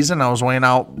whole season. I was weighing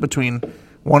out between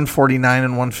 149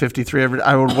 and 153.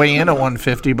 I would weigh in at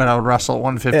 150, but I would wrestle at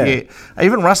 158. Yeah. I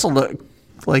even wrestled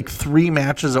like 3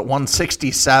 matches at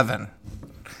 167.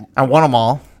 I won them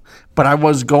all, but I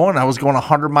was going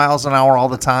 100 miles an hour all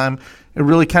the time. It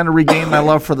really kind of regained my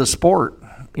love for the sport.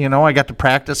 You know, I got to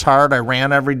practice hard. I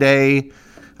ran every day.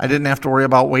 I didn't have to worry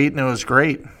about weight, and it was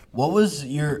great. What was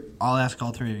I'll ask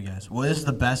all three of you guys. What is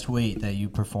the best weight that you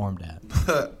performed at?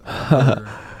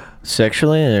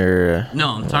 Sexually or? No,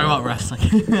 I'm talking about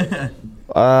wrestling.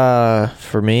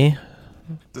 For me?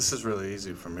 This is really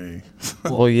easy for me.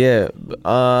 Well, yeah.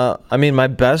 I mean, my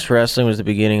best wrestling was the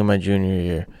beginning of my junior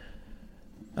year.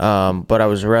 But I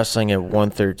was wrestling at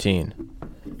 113,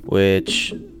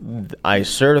 which I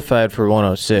certified for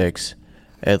 106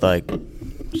 at like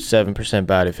 7%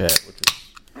 body fat,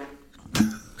 which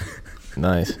is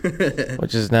nice,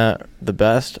 which is not the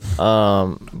best.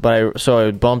 But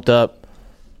I bumped up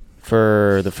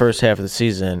for the first half of the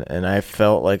season, and I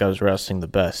felt like I was wrestling the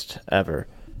best ever.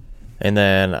 And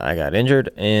then I got injured,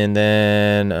 and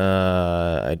then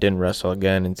I didn't wrestle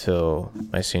again until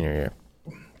my senior year.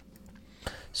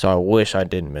 So I wish I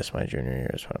didn't miss my junior year,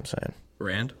 is what I'm saying.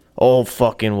 Rand? Old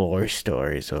fucking war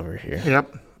stories over here.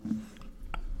 Yep.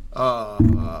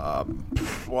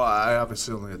 Well, I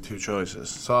obviously only had 2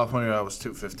 choices. Sophomore year, I was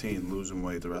 215, losing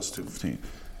weight, the rest 215.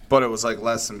 But it was like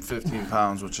less than 15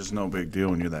 pounds, which is no big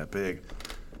deal when you're that big.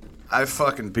 I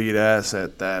fucking beat ass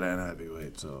at that and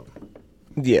heavyweight, so...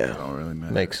 Yeah, don't really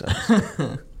matter. Makes sense.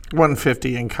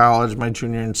 150 in college, my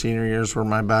junior and senior years were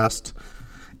my best.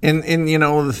 And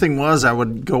the thing was, I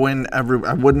would go in I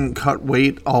wouldn't cut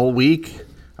weight all week.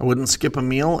 I wouldn't skip a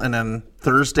meal. And then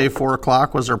Thursday, 4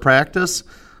 o'clock was our practice.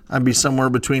 I'd be somewhere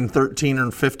between 13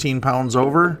 and 15 pounds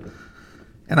over.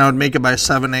 And I would make it by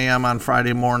 7 a.m. on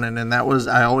Friday morning. And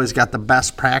I always got the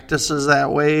best practices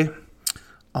that way.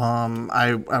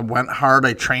 I went hard.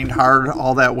 I trained hard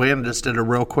all that way and just did a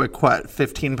real quick,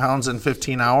 15 pounds in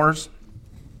 15 hours.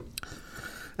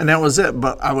 And that was it.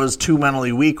 But I was too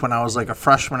mentally weak when I was like a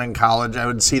freshman in college. I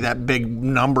would see that big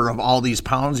number of all these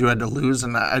pounds you had to lose,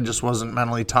 and I just wasn't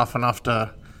mentally tough enough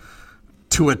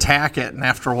to attack it. And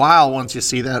after a while, once you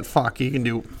see that, you can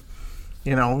do,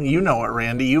 you know it,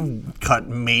 Randy. You've cut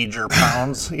major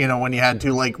pounds, when you had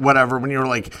to, like, whatever, when you were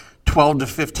like 12 to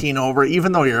 15 over,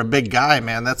 even though you're a big guy,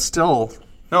 man, that's still.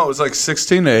 No, it was like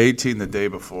 16 to 18 the day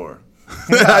before.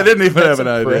 I didn't even have an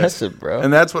impressive, idea. Bro.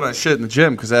 And that's when I shit in the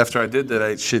gym, because after I did that, I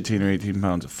ate 16 or 18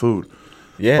 pounds of food.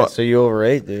 Yeah, but so you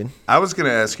overate, dude. I was going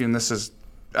to ask you, and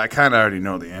I kind of already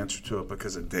know the answer to it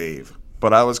because of Dave.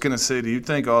 But I was going to say, do you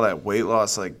think all that weight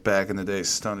loss, like back in the day,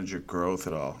 stunted your growth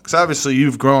at all? Because obviously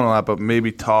you've grown a lot, but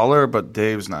maybe taller, but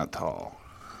Dave's not tall.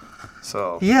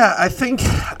 So yeah, I think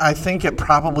it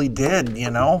probably did,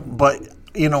 But,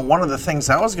 one of the things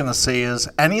I was going to say is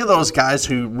any of those guys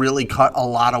who really cut a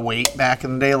lot of weight back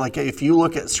in the day, like if you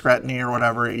look at Scretany or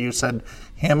whatever, you said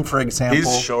him, for example.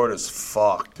 He's short as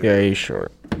fuck, dude. Yeah, he's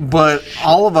short. But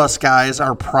all of us guys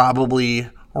are probably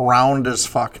round as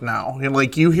fuck now.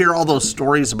 Like you hear all those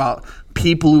stories about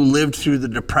people who lived through the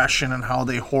Depression and how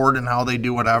they hoard and how they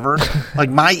do whatever. Like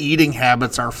my eating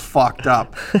habits are fucked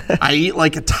up. I eat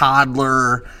like a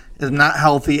toddler, is not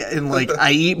healthy, and like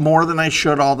I eat more than I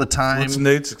should all the time. What's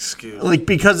Nate's excuse? Like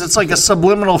because it's like a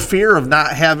subliminal fear of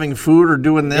not having food or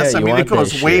doing this. Yeah, I mean, it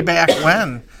goes way back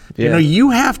when. Yeah. You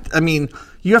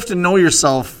have to know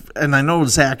yourself, and I know,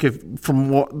 Zach, from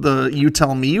what you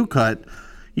tell me you cut,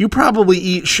 you probably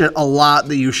eat shit a lot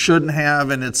that you shouldn't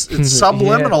have, and it's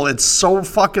subliminal. Yeah. It's so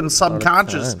fucking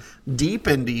subconscious, deep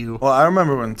into you. Well, I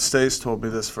remember when Stace told me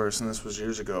this first, and this was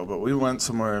years ago, but we went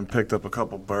somewhere and picked up a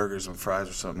couple burgers and fries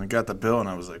or something, and got the bill, and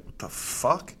I was like, what the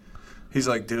fuck? He's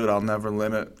like, dude, I'll never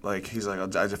limit. Like, he's like,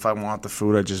 if I want the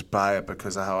food, I just buy it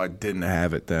because of how I didn't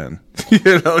have it then.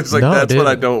 He's like, that's what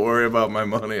I don't worry about my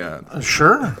money on.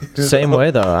 Sure. Same way,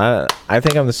 though. I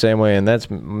think I'm the same way, and that's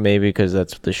maybe because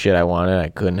that's the shit I wanted I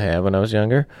couldn't have when I was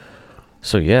younger.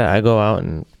 So, yeah, I go out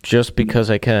and just because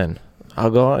I can,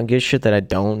 I'll go out and get shit that I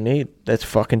don't need. That's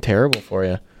fucking terrible for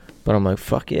you. But I'm like,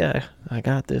 fuck yeah, I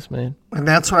got this, man. And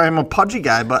that's why I'm a pudgy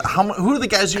guy. But who are the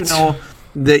guys you know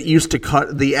that used to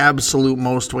cut the absolute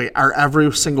most weight? Are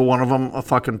every single one of them a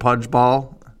fucking pudge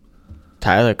ball?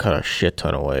 Tyler cut a shit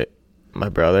ton of weight. My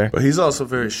brother. But he's also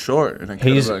very short. And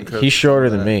he's shorter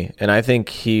than me. And I think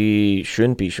he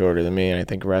shouldn't be shorter than me. And I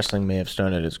think wrestling may have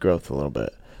stunted his growth a little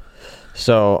bit.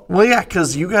 So, well, yeah,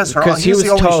 because you guys are all... Because he was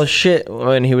tall as shit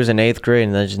when he was in 8th grade,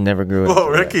 and then just never grew up. Well,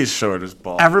 Ricky's short as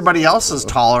balls. Everybody else is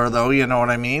taller, though, you know what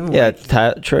I mean? Yeah,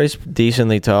 Troy's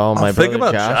decently tall. My brother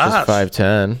Josh is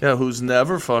 5'10". Yeah, who's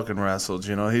never fucking wrestled,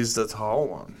 he's the tall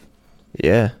one.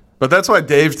 Yeah. But that's why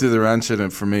Dave did the wrench in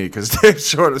it for me, because Dave's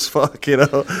short as fuck,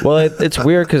 Well, it's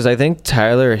weird, because I think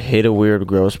Tyler hit a weird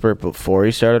growth spurt before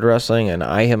he started wrestling, and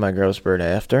I hit my growth spurt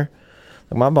after.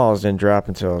 My balls didn't drop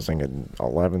until I was in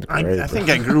 11th grade. I think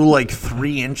I grew like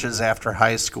 3 inches after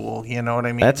high school. You know what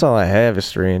I mean? That's all I have is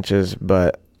 3 inches,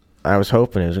 but I was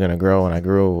hoping it was going to grow, and I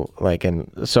grew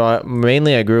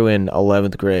mainly I grew in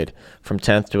 11th grade, from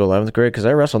 10th to 11th grade, because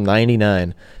I wrestled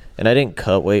 99, and I didn't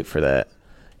cut weight for that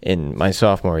in my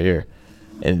sophomore year.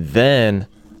 And then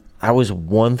I was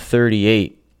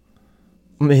 138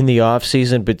 in the off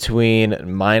season between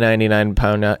my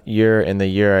 99-pound year and the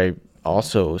year I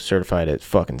also certified at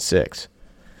fucking 6.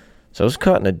 So I was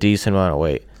cutting a decent amount of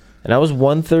weight. And I was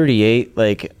 138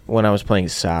 like when I was playing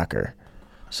soccer.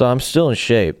 So I'm still in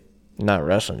shape. Not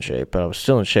wrestling shape, but I was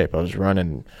still in shape. I was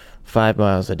running 5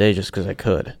 miles a day just because I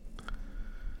could.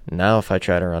 Now if I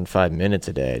try to run 5 minutes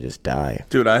a day, I just die.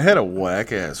 Dude, I had a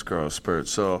whack-ass growth spurt.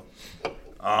 So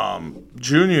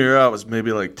junior year, I was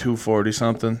maybe like 240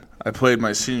 something. I played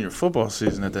my senior football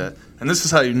season at that. And this is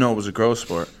how you know it was a growth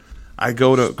sport. I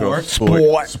go to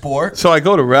sport. So I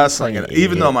go to wrestling, and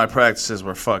even though my practices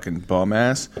were fucking bum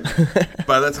ass,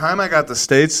 by the time I got to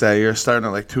States that year, starting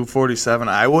at like 247,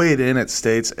 I weighed in at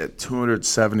States at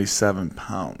 277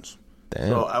 pounds. Damn.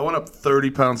 So I went up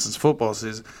 30 pounds since football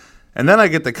season. And then I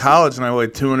get to college, and I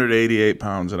weighed 288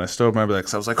 pounds, and I still remember that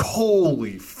because I was like,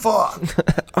 holy fuck.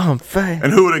 I'm fat.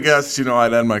 And who would have guessed,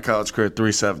 I'd end my college career at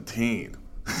 317.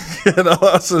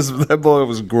 That boy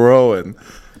was growing.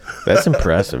 That's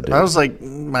impressive, dude. I was like,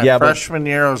 freshman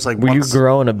year, I was like... Were you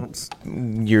growing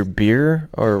your beer?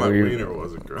 Or my wiener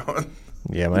wasn't growing.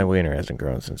 Yeah, my wiener hasn't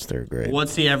grown since 3rd grade.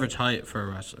 What's the average height for a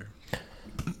wrestler?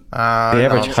 The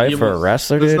average height for a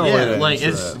wrestler, dude? No Yeah, like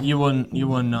you wouldn't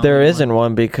know. There isn't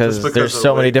one because there's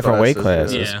so many different weight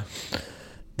classes. Yeah.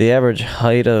 The average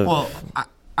height of... Well,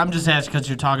 I'm just asking because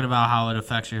you're talking about how it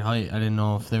affects your height. I didn't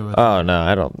know if there was. Oh no,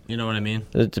 I don't. You know what I mean?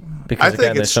 Because I again, think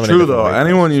there's it's so many true different though. weight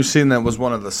Anyone classes. you've seen that was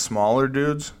one of the smaller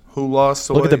dudes who lost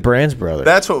the Look weight. at the Brands brother.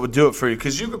 That's what would do it for you,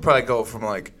 because you could probably go from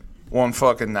like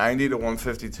 190 to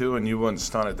 152, and you wouldn't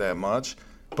stun it that much.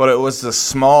 But it was the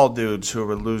small dudes who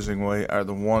were losing weight are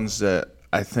the ones that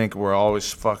I think were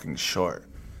always fucking short.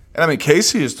 And I mean,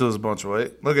 Casey used to lose a bunch of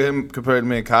weight. Look at him compared to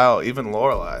me and Kyle, even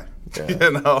Lorelai. Yeah.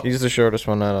 You know, He's the shortest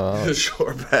one out of all. the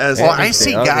short pass. Well, I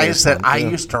see the guys ugliest that one, I too.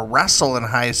 used to wrestle in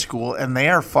high school, and they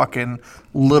are fucking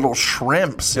little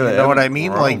shrimps. Yeah, You they know what I haven't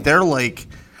mean? grown. Like they're like,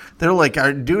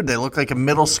 dude, they look like a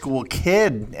middle school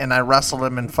kid, and I wrestled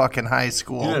them in fucking high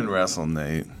school. You didn't wrestle,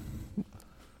 Nate.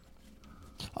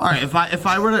 All right. If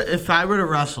I were to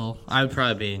wrestle, I would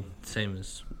probably be the same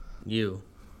as you.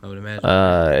 I would imagine.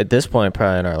 At this point,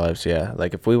 probably in our lives, yeah.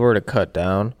 Like if we were to cut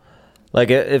down, like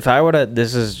if I were to,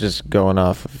 this is just going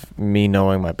off of me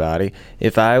knowing my body.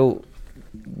 If I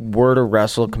were to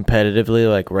wrestle competitively,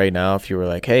 like right now, if you were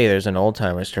like, hey, there's an old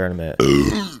timers tournament,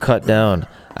 cut down,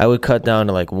 I would cut down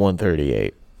to like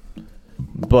 138.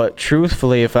 But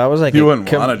truthfully, if I was like, You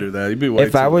wouldn't want to do that. You'd be way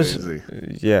if too I was,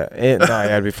 lazy. yeah,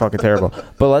 I'd be fucking terrible.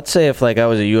 But let's say if like I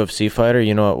was a UFC fighter,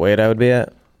 you know what weight I would be at?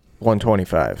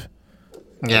 125.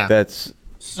 Yeah. That's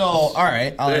So, all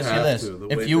right, I'll They ask you have this: to, the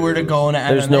if weight you they were to lose. go into MMA,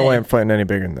 there's no way I'm fighting any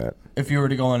bigger than that. if you were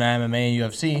to go into MMA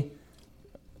and UFC,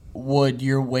 would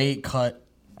your weight cut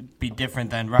be different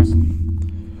than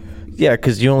wrestling? Yeah,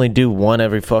 because you only do one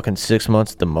every fucking 6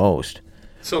 months at the most.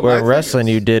 So Where my in thing wrestling,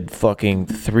 is, you did fucking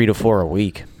 3 to 4 a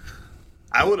week.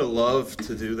 I would have loved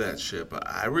to do that shit, but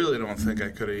I really don't think I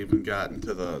could have even gotten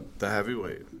to the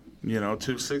heavyweight.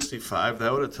 265.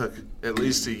 That would have took at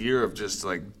least a year of just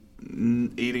like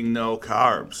eating no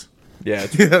carbs. Yeah,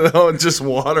 And just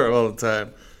water all the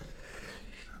time.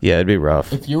 yeah, it'd be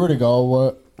rough. If you were to go,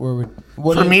 what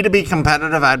For me to be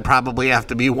competitive, I'd probably have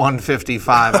to be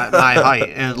 155 at my height,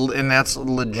 and that's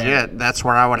legit. That's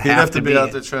where I would You'd have to be.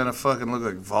 out there trying to fucking look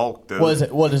like Volk, dude. What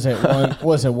is it?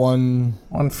 Was it one?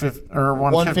 150 or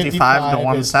 155 to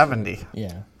 170.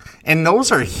 Yeah. And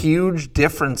those are huge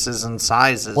differences in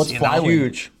sizes. What's flyweight?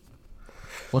 Huge.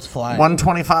 What's fly?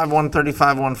 125,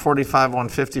 135, 145,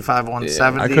 155,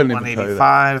 170, I couldn't even tell you that.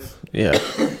 185. Yeah.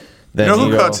 You Then know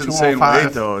who go- cuts insane 205.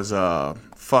 weight though is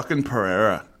fucking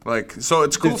Pereira. Like, so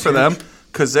it's cool for them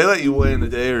because they let you weigh in a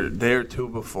day or two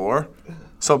before.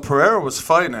 So Pereira was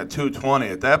fighting at 220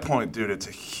 at that point, dude. It's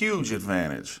a huge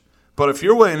advantage. But if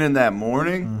you're weighing in that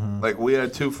morning, like we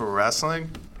had to for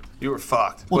wrestling, you were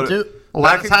fucked. Well, But dude, A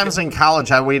lot back of times in college,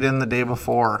 I weighed in the day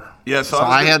before. Yeah, so So I was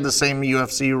I gonna- had the same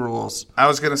UFC rules. I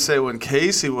was gonna say when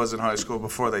Casey was in high school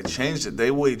before they changed it,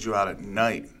 they weighed you out at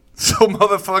night. So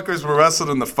motherfuckers were wrestling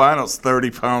in the finals 30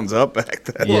 pounds up back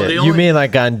then. Yeah, the you only- mean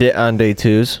like on day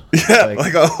twos? Yeah,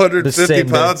 like the 150 same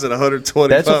day. pounds and 120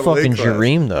 That's a pound weight fucking class.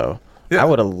 dream, though. Yeah. I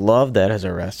would have loved that as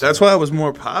a wrestler. That's why it was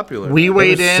more popular. We It was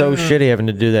weighed in so shitty having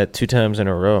to do that 2 times in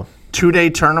a row. 2-day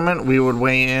tournament. We would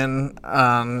weigh in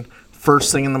on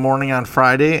first thing in the morning on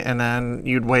Friday, and then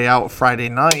you'd weigh out Friday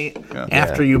night Yeah.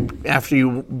 after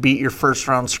you beat your first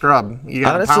round scrub. You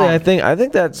got Honestly, a pound. I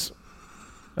think that's,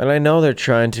 and I know they're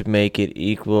trying to make it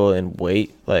equal in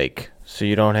weight, like so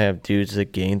you don't have dudes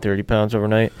that gain 30 pounds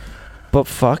overnight. But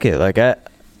fuck it, like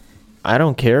I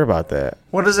don't care about that.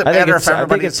 What does it I think matter it's, if I think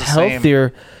everybody's it's the same?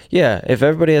 healthier. Yeah, if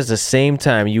everybody has the same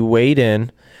time, you weighed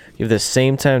in, you have the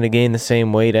same time to gain the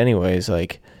same weight, anyways.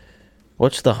 Like,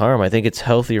 what's the harm? I think it's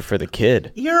healthier for the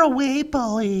kid. You're a weight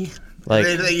bully. Like-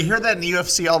 you hear that in the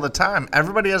UFC all the time.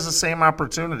 Everybody has the same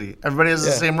opportunity. Everybody has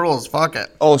the same rules. Fuck it.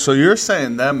 Oh, so you're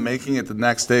saying them making it the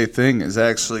next day thing is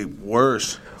actually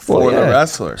worse for Well, the yeah.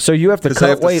 wrestler? So you have to 'Cause they cut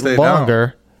have to weight stay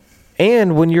longer.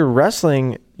 And when you're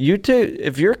wrestling,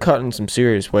 if you're cutting some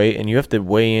serious weight and you have to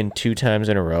weigh in 2 times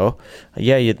in a row,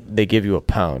 they give you a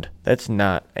pound. That's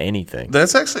not anything.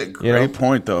 That's actually a great You know?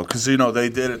 point, though, because they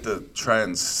did it to try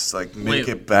and make Wait.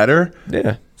 it better.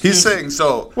 Yeah. He's saying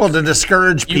so. Well, to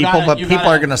discourage You people, gotta- but you people gotta-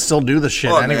 are going to still do the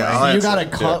shit Well, anyway. yeah, you that's gotta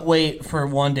it, cut yeah. weight for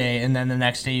one day, and then the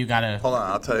next day you gotta Hold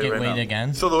on, I'll tell you get right weight now.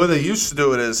 again. So the way they used to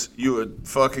do it is you would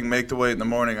fucking make the weight in the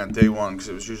morning on day one because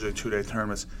it was usually 2-day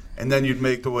tournaments, and then you'd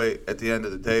make the weight at the end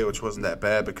of the day, which wasn't that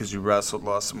bad because you wrestled,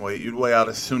 lost some weight. You'd weigh out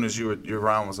as soon as your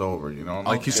round was over. And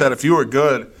like you said, if you were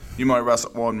good, you might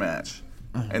wrestle one match,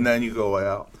 and then you go way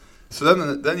out. So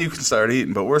then you can start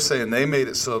eating. But we're saying they made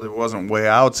it so there wasn't weigh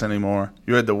outs anymore.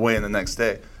 You had to weigh in the next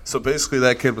day. So basically,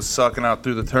 that kid was sucking out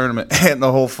through the tournament and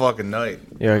the whole fucking night.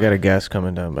 Yeah, I got a gas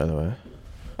coming down, by the way.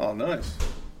 Oh, nice.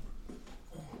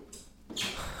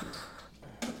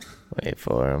 Wait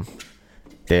for him.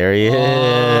 There he is.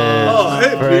 Oh,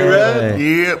 hey, B-Red.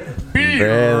 Yep.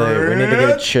 Bradley, we need to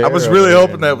get a chair. I was over really here.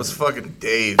 hoping that was fucking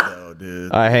Dave, though,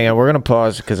 dude. All right, hang on. We're going to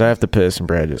pause because I have to piss and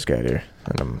Brad just got here.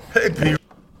 And Hey, B.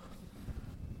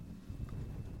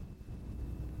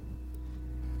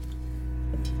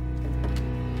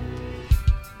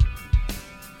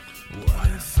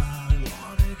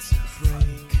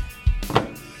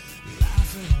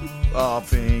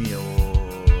 Off in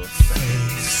your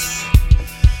face.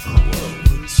 What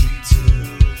would you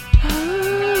do?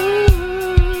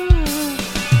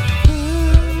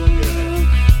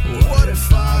 What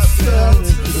if I fell to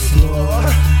the floor?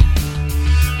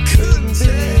 Couldn't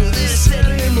take this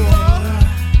anymore.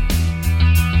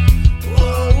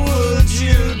 What would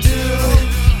you do?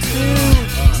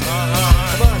 Come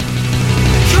on.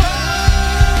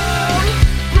 Come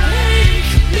break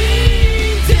me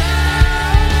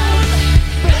down.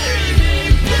 Bury me,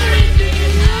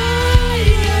 I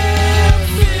am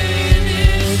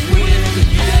finished with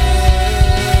you.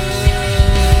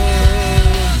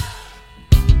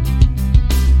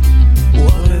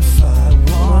 What if I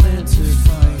wanted to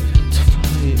fight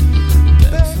for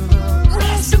the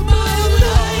rest of my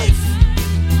life?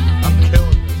 I'm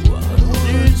killing this. What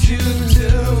would you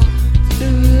do?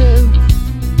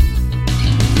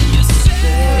 You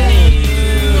say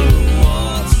you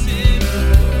wanted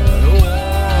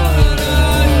what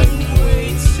I'm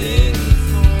waiting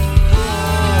for.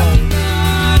 I'm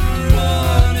not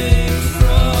running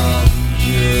from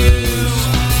you.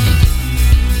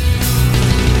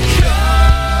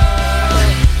 Come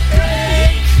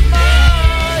break me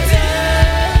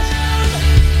down.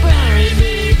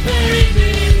 Bury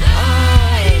me, I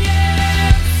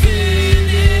am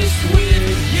finished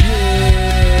with you.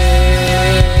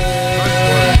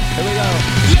 Here we go.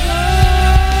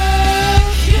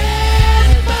 Look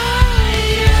in my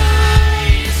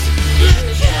eyes.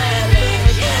 Look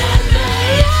in my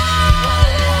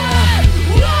eyes.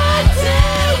 What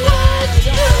would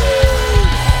you do?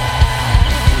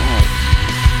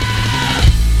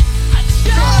 I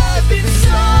tried being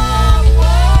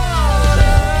someone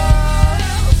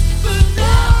else, but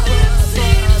nothing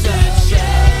seems to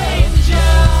change. I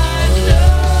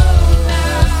know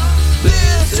now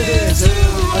this is who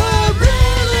I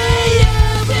really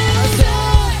am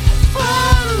inside.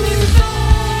 Falling for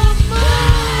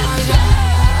myself,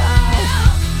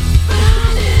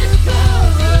 fighting for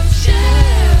a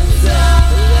chance.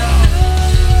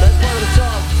 That's part of the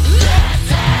song. This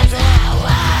is how I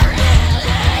really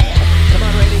am. Come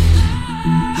on, Rainey.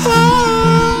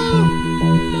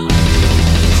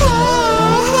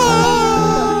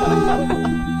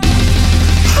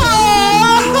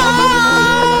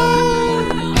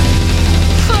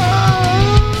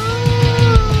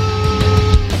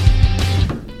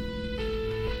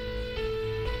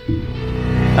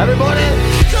 Everybody,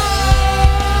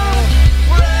 come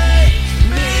break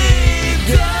me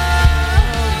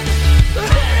down.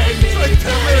 It's like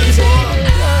 10 minutes long.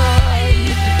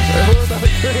 We're about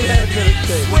 3.5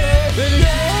 minutes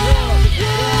with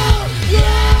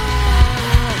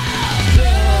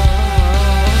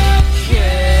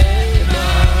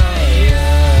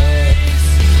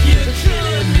you're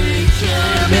killing me,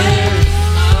 killing me.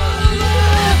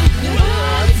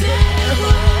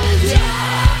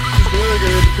 Just really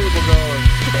get the people going.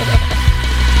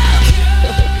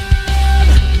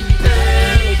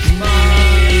 Break me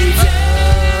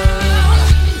down.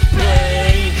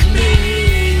 Break me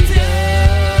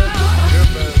down.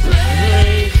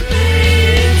 Break me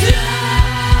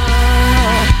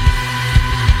down.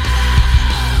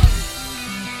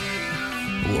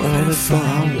 What if I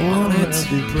wanted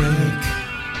to break?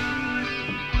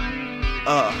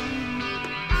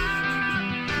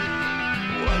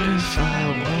 What if I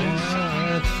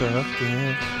wanted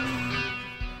something?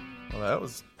 Well, that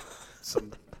was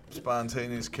some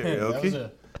spontaneous karaoke.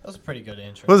 That was a pretty good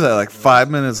intro. What was that, like 5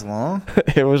 minutes long?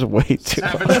 it was way too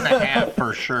long. 7.5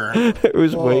 for sure. It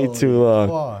was way too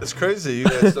long. It's crazy you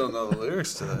guys don't know the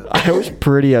lyrics to that. I was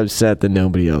pretty upset that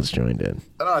nobody else joined in.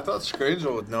 I know, I thought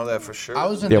Scranger would know that for sure. I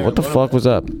was in Yeah, there what the a little fuck bit. was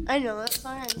up? I know that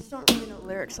song. I just don't really know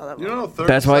lyrics all that You well. don't know 30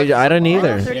 That's why seconds I didn't of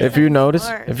either. bars?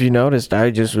 If you noticed,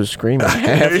 I just was screaming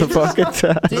half the fucking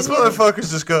time. This motherfucker's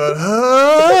just going.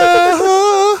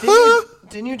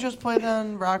 Didn't you just play that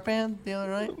on Rock Band the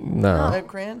other night? No, At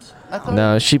Grant's? I thought.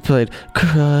 no, she played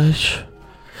Crush.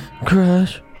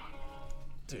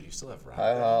 Dude, you still have Rock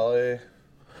Hi, Holly.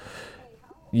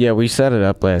 Yeah, we set it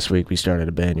up last week. We started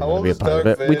a band. You How want to old be a is part of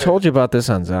Darth it? We Vader? told you about this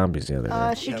on Zombies the other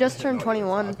day. She just turned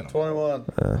 21.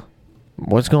 21.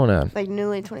 What's going on? Like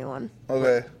newly 21.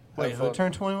 Okay. Wait, who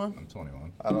turned 21? I'm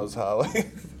 21. I know it's Holly.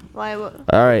 Why? All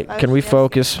right, can we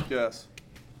focus? Yes.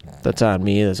 That's on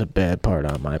me. That's a bad part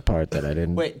on my part that I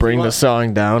didn't Wait, do bring you the want-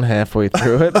 song down halfway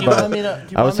through it. Do you but want me to,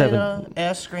 I was having.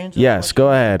 ask Scrange? Yes, go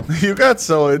ahead. You got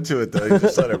so into it though. You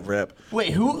just let it rip.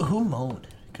 Wait, who moaned?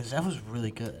 Because that was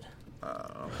really good.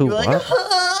 Who? You were like, What?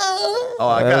 Oh,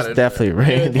 I That got was it. definitely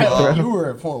Randy. bro. you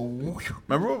were for.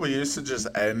 Remember when we used to just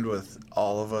end with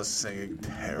all of us singing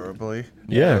terribly?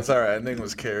 Yeah. That's our ending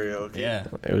was karaoke. Yeah.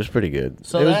 It was pretty good.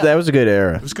 So That was a good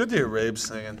era. It was good to hear Rabe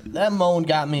singing. That moan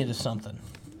got me to something.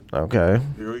 Okay,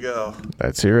 Here we go.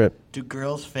 let's hear it. Do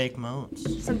girls fake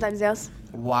moans? Sometimes yes.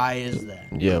 Why is that?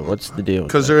 Yeah, what's the deal? with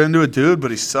Because that? they're into a dude,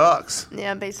 but he sucks.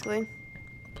 Yeah, basically.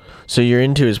 So you're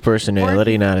into his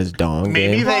personality, not his dong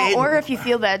Maybe game? they- Or if you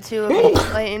feel bad too,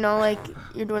 if, like, you know, like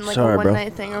you're doing like Sorry, a bro. one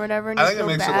night thing or whatever, and I you think it feel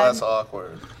makes bad. it less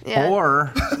awkward. Yeah.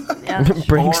 Or, yeah.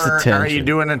 Brings the or tension. are you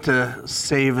doing it to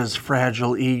save his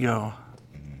fragile ego?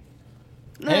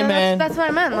 No, Hey, man. That's what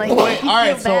I meant. Like, Wait, if you all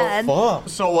right, feel bad.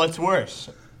 so what's worse?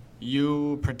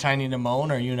 You pretending to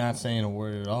moan or you not saying a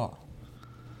word at all?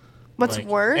 What's Like,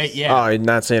 worse? hey, yeah. Oh,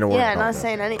 not saying a word. Yeah, Oh, not no.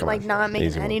 saying any, Come like on. not making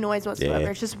Easy one. any noise whatsoever. Yeah.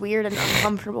 It's just weird and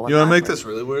uncomfortable. You want want to make this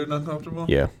really weird and uncomfortable?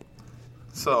 Yeah.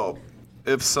 So,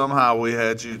 if somehow we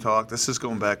had you talk, this is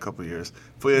going back a couple years.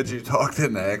 If we had you talk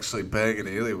into actually banging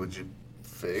Ely, would you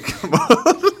fake him up?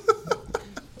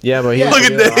 Yeah, but Look at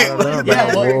Dave. I don't know,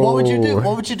 Yeah, bro. what would you do?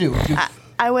 What would you do? Would you-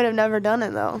 I would have never done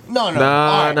it though. no, No,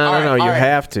 All right, no, all no, right, no. all You right.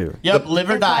 have to. Yep, live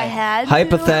or If I die. had to,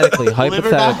 Hypothetically, Live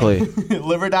or die. hypothetically.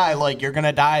 Live or die. Like, you're going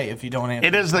to die if you don't answer.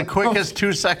 It is the quickest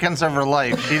 2 seconds of her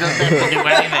life. She doesn't have to do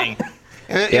anything.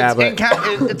 Yeah, but-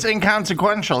 It's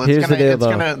inconsequential. Here's the deal,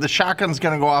 The shotgun's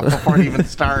gonna go off before it even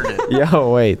started.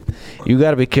 Yo, wait. You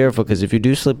got to be careful because if you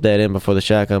do slip that in before the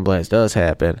shotgun blast does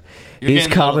happen, You're he's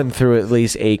getting coming through at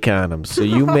least 8 condoms. So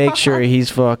you make sure he's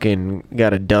fucking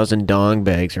got a dozen dong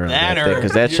bags around That that thing or-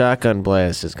 because that shotgun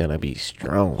blast is going to be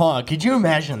strong. Hold on, could you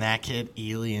imagine that kid,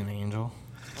 Ely and Angel?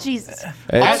 Jesus.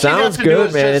 It All she'd sounds have to do good,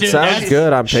 is man. just- It dude, sounds that's-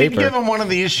 good on She'd give paper. him one of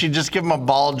these. She'd just give him a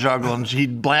ball juggle, and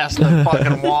she'd blast the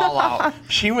fucking wall out.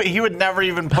 He would never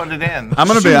even put it in. I'm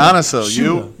going to be honest, though.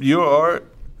 You are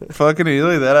fucking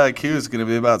Ely. That IQ is going to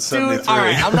be about 73. Dude, all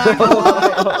right, I'm not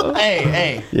gonna lie.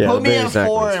 Hey, Yeah, put me in exactly.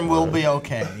 4 and we'll be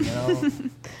okay. You know,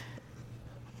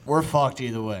 we're fucked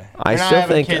either way. I We're not still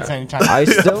having think. kids anytime. I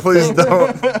still Please think.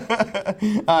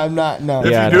 don't. I'm not. No,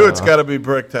 If Yeah, you I do, know. it's got to be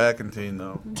Brick Tackentine,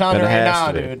 though. I'm telling you It right has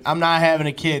now, to be. dude. I'm not having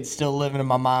a kid. Still living in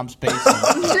my mom's basement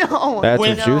No. That's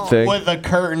With- what you think. with a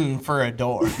curtain for a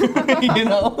door. You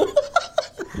know.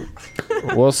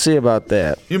 We'll see about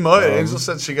that. You might. Angel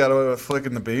said she got away with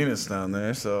flicking the penis down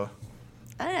there, so.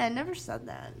 I never said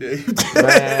that. Yeah, you did.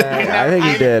 I think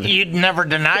you did. You'd never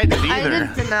denied it I either.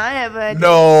 didn't deny it, but I No, didn't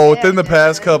say within the I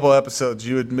past did. couple episodes,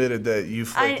 you admitted that you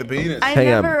flicked the penis. I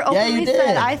Hang on. never Yeah, you openly did.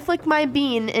 said I flicked my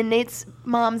bean in Nate's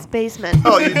mom's basement.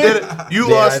 Oh, you did it. You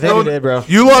Yeah, I lost think no. you did, bro.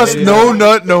 You lost no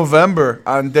nut November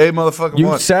on day motherfucking You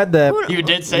one. said that. You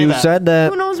did say You that. said that.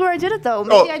 Who knows where I did it though?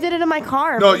 Maybe Oh. I did it in my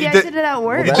car. No, Maybe you I did- did it at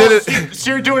work. You did it. So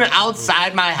you're doing it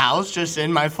outside my house, just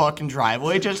in my fucking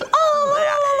driveway, just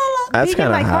That's Being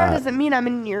in kind my of car hot. doesn't mean I'm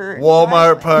in your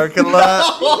Walmart parking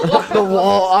lot. The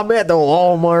wall. I'm at the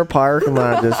Walmart parking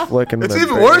lot, just flicking. It's the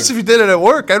even thing. worse if you did it at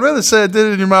work. I'd rather say I did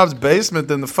it in your mom's basement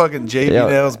than the fucking JB Yo,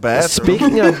 Nails bathroom.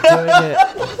 Speaking of doing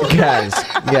it, guys,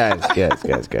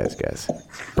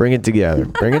 bring it together.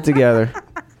 Bring it together.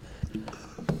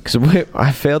 Because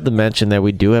I failed to mention that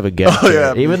we do have a guest Oh, here.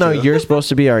 yeah, Even me though too. you're supposed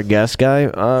to be our guest guy,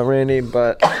 Randy,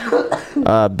 but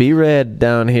B-Rad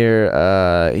down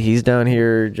here, he's down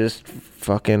here just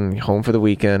fucking home for the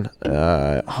weekend.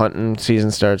 Hunting season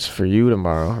starts for you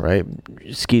tomorrow, right?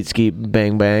 Skeet, skeet,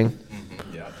 bang, bang.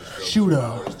 Yeah, just Shoot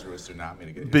drove up. to Rooster, not me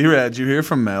to get here. B-Rad, you here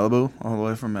from Malibu? All the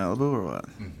way from Malibu or what?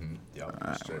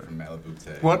 Yep, straight from Malibu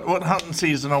today. What hunting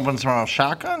season opens tomorrow?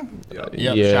 Shotgun? Yep.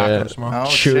 Yep, Yeah. shotgun tomorrow. Oh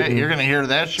Shooting. shit! You're gonna hear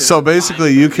that shit. So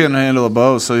basically, you couldn't handle a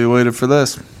bow, so you waited for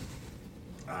this.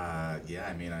 Yeah,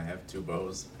 I mean, I have 2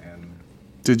 bows, and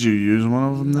Did you use one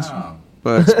of them this no. one?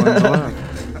 But explain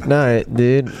why. No,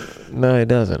 dude. No, it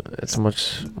doesn't. It's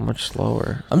much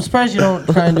slower. I'm surprised you don't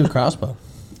try and do crossbow.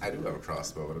 I do have a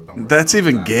crossbow, but it don't work That's all the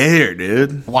even time. gayer,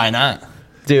 dude. Why not?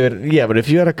 Dude, yeah, but if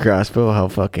you had a crossbow, how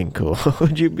fucking cool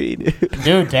would you be, dude?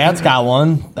 Dude, Dad's got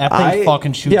one. That thing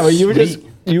fucking shoots. Yeah, but you were just sweet.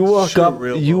 you walk Shoot up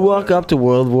real you bow, walk man. up to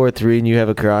World War III and you have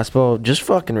a crossbow. Just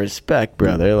fucking respect,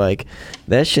 brother. Like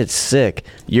that shit's sick.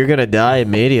 You're gonna die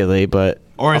immediately, but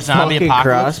Or a zombie fucking apocalypse.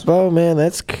 crossbow, man,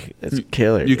 that's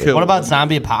killer. You dude. killed What about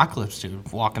zombie apocalypse,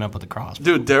 dude? Walking up with a crossbow.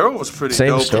 Dude, Daryl was pretty Same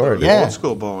dope. story, with the dude. Old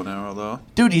school bow and arrow, though.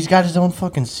 Dude, he's got his own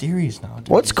fucking series now. Dude.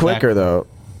 What's He's quicker that- though?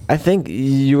 I think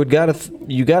you gotta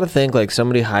think like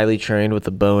somebody highly trained with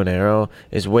a bow and arrow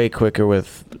is way quicker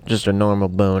with just a normal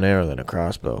bow and arrow than a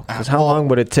crossbow. Because how long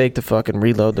would it take to fucking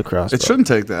reload the crossbow? It shouldn't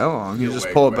take that long. You just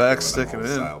pull it back, with stick an it old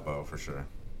in. style bow for sure.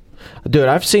 Dude,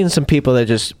 I've seen some people that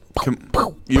just.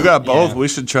 You got both. Yeah. We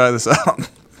should try this out.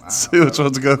 See which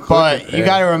ones go quicker. But you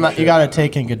gotta you gotta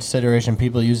take in consideration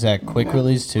people use that quick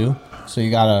release too. So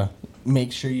you gotta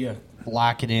make sure you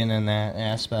lock it in that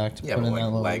aspect. Yeah, put but in like that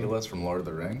little. Legolas from Lord of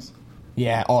the Rings.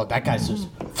 Yeah. Oh, that guy's just.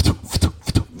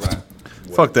 Right.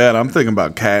 Fuck that. I'm thinking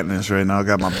about Katniss right now. I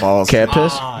got my balls. Cat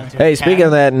piss? dude, Hey, speaking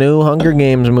of that new Hunger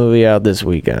Games movie out this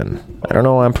weekend, I don't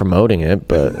know why I'm promoting it,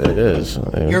 but it is.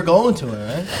 You're going to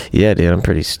it, right? Yeah, dude, I'm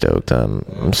pretty stoked on.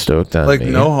 I'm stoked on. Like, me.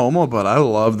 no homo, but I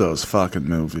love those fucking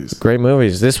movies. Great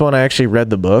movies. This one I actually read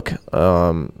the book.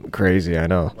 Crazy, I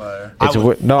know. It's I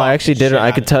would no, I fuck actually the did it. shit I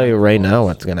out could of tell that you right movie. now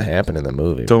what's gonna happen in the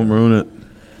movie. Don't ruin it.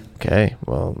 Okay,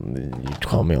 well, you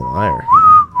call me a liar.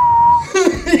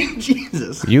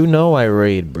 Jesus. You know I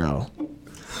read, bro.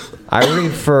 I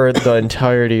read for the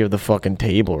entirety of the fucking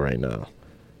table right now.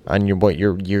 On your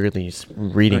yearly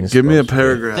reading. Give me a supposed to be.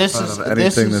 paragraph This out is- of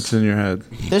this anything is- that's in your head.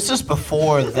 This is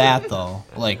before that though.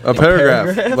 Like A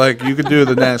paragraph. Like, you could do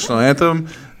the national anthem.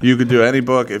 You could do any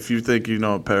book if you think you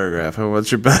know a paragraph. And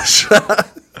what's your best shot?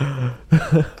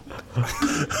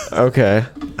 Okay.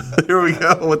 Here we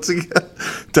go. What's it again?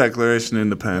 Declaration of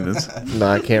Independence. No,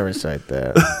 I can't recite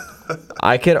that.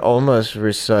 I can almost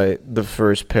recite the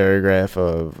first paragraph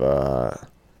of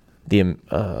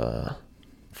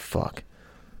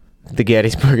the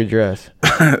Gettysburg Address.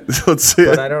 Let's see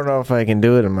But it. I don't know if I can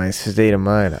do it in my state of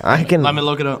mind. I can. Let me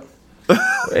look it up.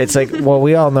 It's like, well,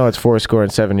 we all know it's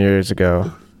 7 years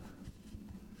ago.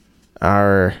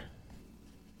 I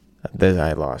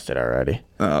lost it already.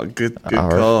 Oh, good Our-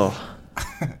 call.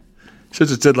 Should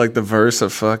just did like the verse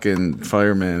of fucking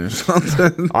Fireman or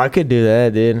something. I could do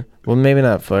that, dude. Well, maybe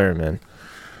not fireman.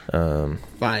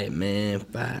 Fight, man,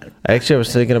 fight. Actually, I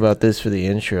was thinking about this for the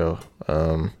intro.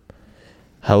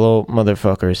 Hello,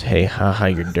 motherfuckers. Hey, how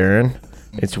you doing?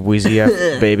 It's Wheezy F,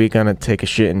 baby, gonna take a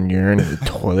shit and urine in the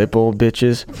toilet bowl,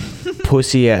 bitches.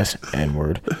 Pussy ass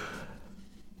N-word.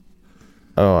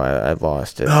 Oh, I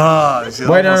lost it. Oh, he's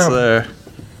Wait, no, almost no. there.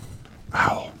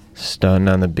 Stunned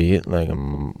on the beat like a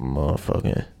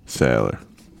motherfucking... Sailor.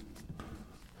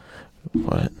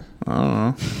 What? I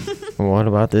don't know. What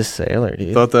about this sailor,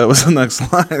 dude? Thought that was the next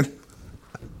line.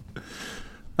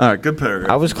 All right, good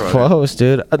paragraph. I was Friday. close,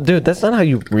 dude. Dude, that's not how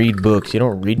you read books. You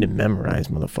don't read to memorize,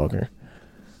 motherfucker.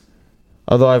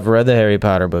 Although I've read the Harry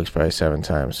Potter books probably 7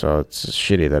 times, so it's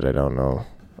shitty that I don't know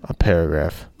a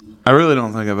paragraph. I really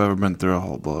don't think I've ever been through a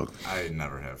whole book. I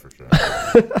never have for sure.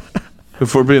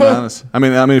 If we're being honest, I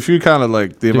mean, if you kind of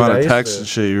like the amount I of used text to- and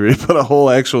shit you read, but a whole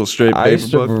actual straight I paper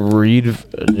used to book, read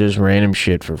just random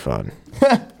shit for fun.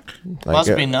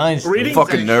 must be nice. dude. Reading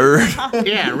fucking nerd.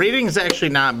 Yeah, reading's actually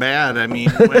not bad. I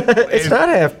mean, It's not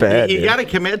half bad, You dude. got to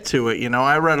commit to it. You know,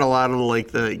 I read a lot of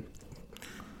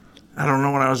I don't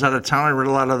know, when I was out of town, I read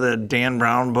a lot of the Dan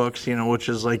Brown books, you know, which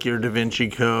is like your Da Vinci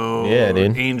Code, Yeah,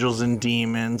 dude. Angels and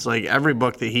Demons, like every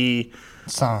book that he.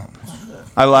 Sound.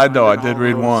 I lied though. I did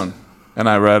read one, and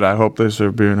I read "I Hope They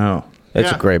Serve Beer in Hell." It's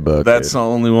Yeah. a great book. That's dude. the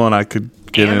only one I could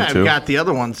get And into. I've got the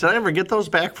other ones. Did I ever get those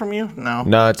back from you? No.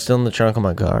 No, it's still in the trunk of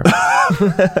my car.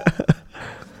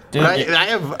 Dude, But I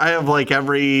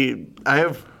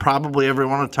have probably every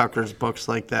one of Tucker's books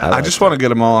like that. I just want to get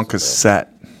them all on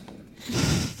cassette.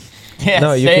 yeah,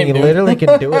 No, you same, can dude. literally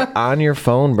can do it on your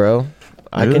phone, bro.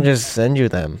 I can just send you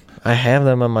them. I have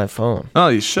them on my phone. Oh,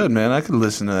 you should, man. I could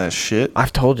listen to that shit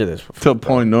I've told you this before. till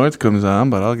Point North comes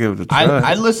on, but I'll give it a try.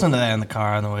 I listen to that in the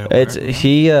car on the way to It's work.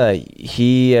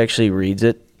 he actually reads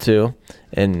it too,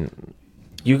 and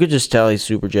you could just tell he's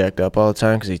super jacked up all the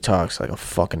time because he talks like a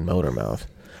fucking motor mouth.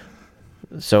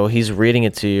 So he's reading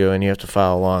it to you, and you have to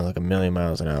follow along like a million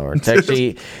miles an hour. It's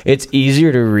actually it's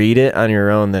easier to read it on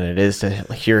your own than it is to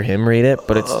hear him read it,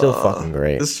 but it's still fucking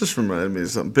great. This just reminded me of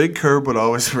something. Big Curb would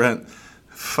always rent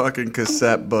fucking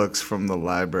cassette books from the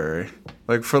library.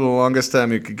 Like, for the longest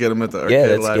time, you could get them at the arcade Yeah,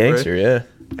 that's library. gangster. Yeah.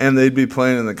 And they'd be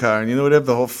playing in the car, and you know, we'd have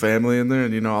the whole family in there,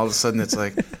 and you know, all of a sudden it's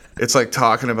like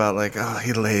talking about like, oh,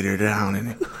 he laid her down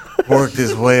and he worked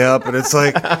his way up, and it's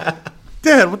like,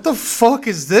 Dad, what the fuck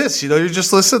is this? You know, you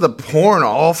just listen to porn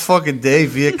all fucking day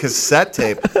via cassette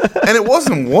tape, and it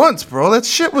wasn't once, bro. That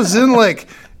shit was in like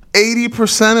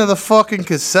 80% of the fucking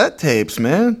cassette tapes,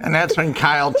 man. And that's when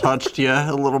Kyle touched you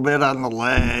a little bit on the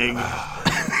leg.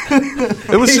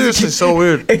 It was seriously so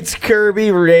weird. It's Kirby,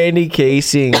 Randy,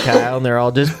 Casey, and Kyle, and they're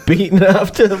all just beating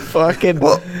up to the fucking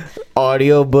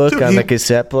audiobook Dude, on the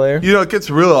cassette player. You know, it gets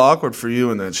real awkward for you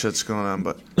when that shit's going on,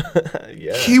 but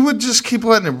he would just keep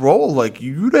letting it roll. Like,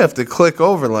 you'd have to click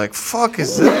over, like, fuck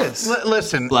is this?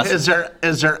 Listen, is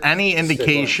there any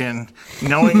indication,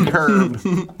 knowing Curb,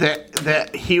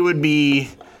 that he would be...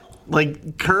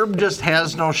 Like, Curb just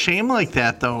has no shame like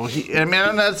that, though. I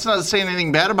mean, that's not saying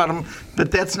anything bad about him,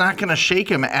 but that's not going to shake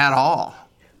him at all.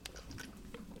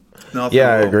 Nothing Yeah,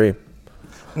 I will. agree.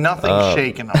 Nothing's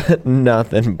shaking him.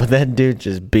 Nothing, but that dude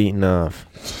just beating off.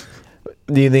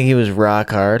 Do you think he was rock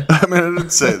hard? I mean, I didn't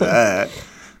say that.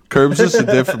 Curb's just a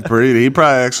different breed. He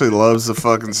probably actually loves the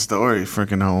fucking story.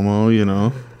 Freaking homo, you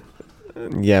know?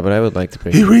 Yeah, but I would like to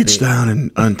be. He reached down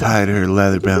and untied her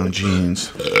leather-bound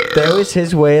jeans. That was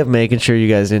his way of making sure you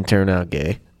guys didn't turn out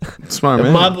gay. Smart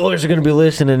man. My boys are going to be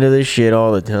listening to this shit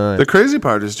all the time. The crazy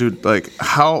part is, dude, like,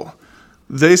 how...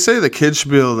 They say the kids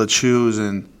should be able to choose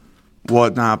and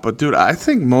whatnot, but, dude, I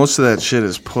think most of that shit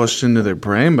is pushed into their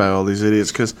brain by all these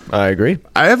idiots, because I agree.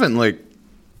 I haven't, like,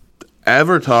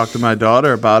 ever talked to my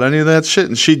daughter about any of that shit,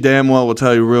 and she damn well will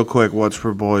tell you real quick what's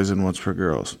for boys and what's for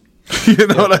girls. You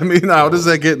know what I mean? How does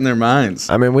that get in their minds?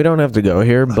 I mean, we don't have to go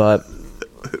here, but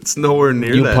It's nowhere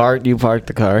near you that. parked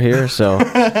the car here, so.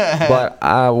 But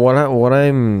what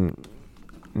I'm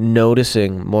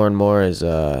noticing more and more is,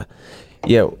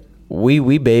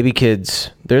 we baby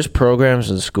kids. There's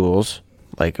programs in schools,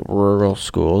 like rural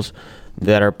schools,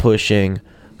 that are pushing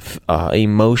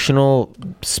emotional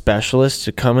specialists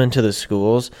to come into the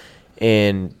schools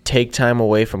and take time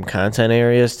away from content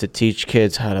areas to teach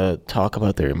kids how to talk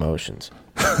about their emotions.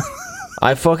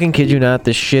 I fucking kid you not,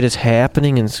 this shit is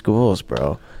happening in schools,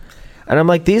 bro. And I'm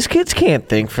like, these kids can't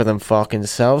think for them fucking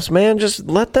selves, man. Just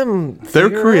let them. They're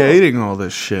creating all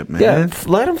this shit, man. Yeah,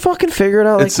 let them fucking figure it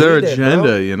out. It's like their we did, agenda,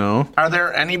 bro. you know? Are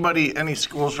there any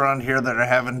schools around here that are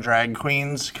having drag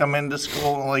queens come into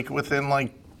school, like, within,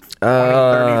 like, 20,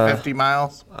 30, 50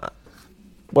 miles?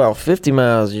 Well, 50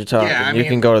 miles, you're talking. Yeah, I you mean-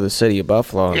 can go to the city of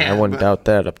Buffalo, and Yeah, I wouldn't but- doubt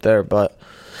that up there. But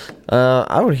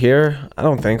I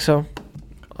don't think so.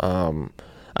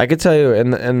 I could tell you,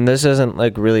 and this isn't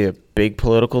like really a big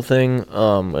political thing.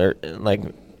 Or, like,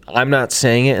 I'm not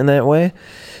saying it in that way.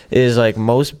 Is like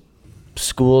most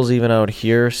schools, even out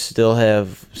here, still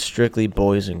have strictly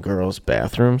boys and girls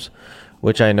bathrooms,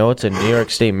 which I know it's a New York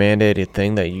State mandated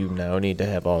thing that you now need to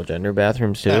have all gender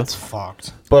bathrooms too. That's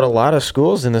fucked. But a lot of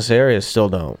schools in this area still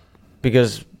don't.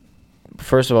 Because,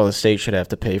 first of all, the state should have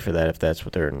to pay for that if that's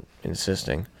what they're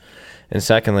insisting. And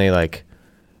secondly, like,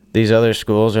 these other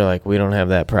schools are like, we don't have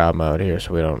that problem out here,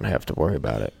 so we don't have to worry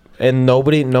about it. And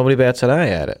nobody bats an eye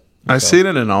at it. I seen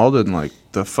it in Alden, like,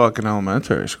 the fucking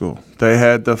elementary school. They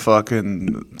had the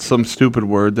fucking, some stupid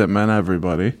word that meant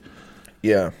everybody.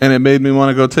 Yeah. And it made me want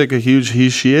to go take a huge he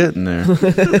shit in there.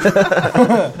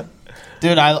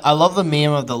 Dude, I love the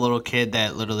meme of the little kid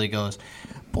that literally goes,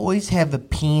 boys have a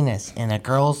penis and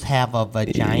girls have a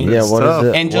vagina. Yeah, what tough. is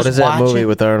it? And What just is that watch movie it-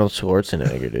 with Arnold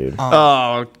Schwarzenegger, dude?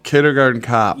 Oh, Kindergarten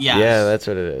Cop. Yes. Yeah, that's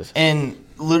what it is. And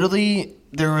literally,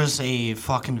 there was a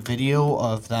fucking video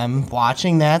of them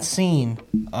watching that scene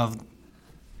of,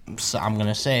 so I'm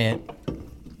gonna say it,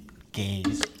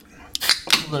 gays.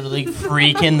 Literally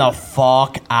freaking the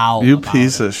fuck out. You about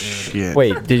piece it, of dude. shit.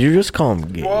 Wait, did you just call him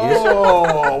gay?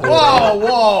 Whoa,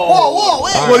 whoa,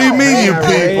 hey, What do you mean, you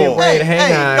people? Wait,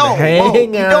 hang on.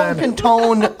 You don't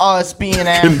condone us being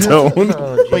assholes.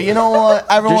 Condone? But you know what?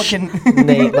 Everyone can.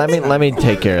 Nate, let me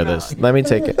take care of this. Let me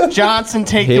take it. Johnson,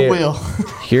 take Here. the wheel.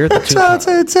 Here are the two.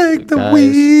 Johnson, take the Guys.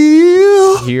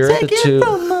 wheel. Here are the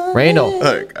two. Randall. All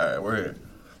right, we're here.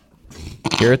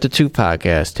 Here at the Two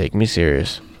Podcast, take me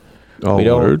serious. Oh, We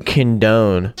don't word.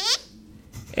 condone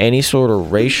any sort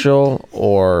of racial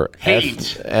or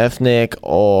ethnic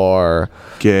or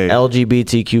Gay.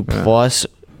 LGBTQ plus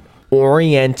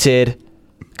oriented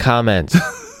comments.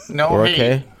 No, We're hate.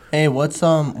 okay. Hey, what's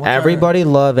Everybody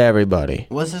love everybody.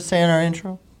 What's it say in our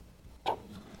intro?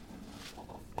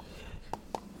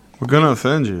 We're going to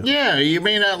offend you. Yeah, you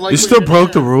may not like. You what still you're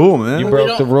broke the doing. rule, man. You We broke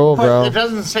don't- the rule, but bro. It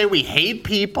doesn't say we hate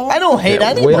people. I don't hate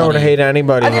anybody. We don't hate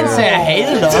anybody. I didn't here. say I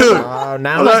hated them. Dude, Oh,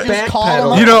 now Let's let's just call backpedal.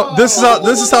 them you know, this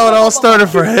is how it all started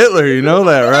for Hitler. You know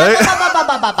that,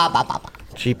 right?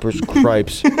 Jeepers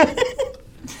cripes.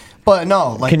 But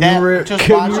no, like Can that. you Just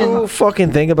can watching. you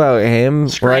fucking think about him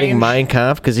writing Strange. Mein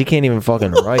Kampf? Because he can't even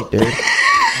fucking write, dude.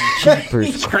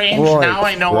 Jeepers Strange. Christ, Now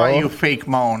I know why bro. you fake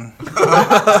moan.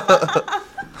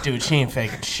 Dude, she ain't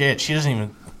faking shit. She doesn't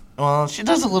even. Well, she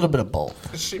does a little bit of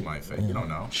both. She might fake. You don't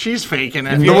know. She's faking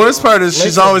it. The worst part is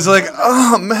she's always like,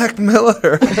 oh, Mac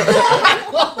Miller.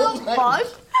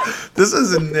 What? This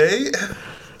isn't Nate.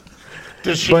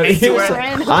 Does she But make you here's- wear?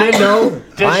 I know.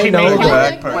 Does I she know make you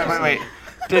that. wear? Wait.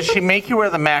 Did she make you wear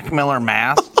the Mac Miller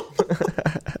mask?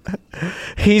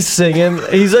 He's singing.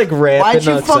 He's like rapping. Why'd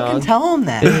you that fucking song. tell him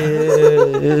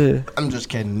that? I'm just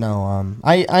kidding. No,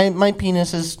 my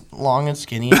penis is long and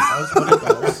skinny. That's what it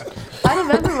does. I don't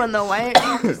remember one though. Why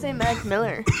did you say Mac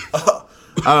Miller?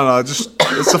 I don't know.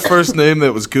 It's the first name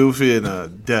that was goofy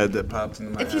and dead that popped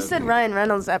into my head. If you said Ryan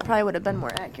Reynolds, that probably would have been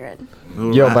more accurate.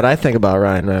 Yo, but I think about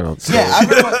Ryan Reynolds. Yeah,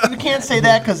 everyone, you can't say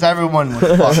that because everyone would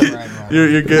fuck Ryan Reynolds.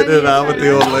 You're getting it out with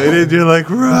the old lady, and you're like,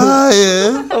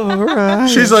 Ryan. Oh, Ryan.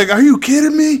 She's like, are you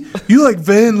kidding me? You like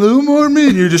Van Loo more than me?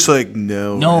 And you're just like,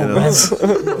 no.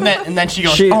 And then she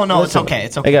goes, oh, no, listen, it's okay.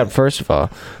 It's okay. I got, first of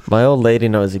all, my old lady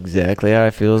knows exactly how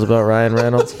I feels about Ryan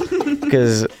Reynolds.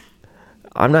 Because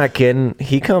I'm not kidding.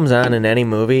 He comes on in any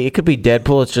movie. It could be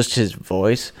Deadpool. It's just his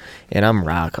voice. And I'm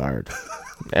rock hard.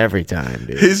 Every time,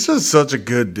 dude. He's just such a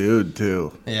good dude,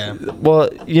 too. Yeah. Well,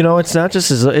 it's not just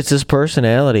it's his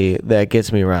personality that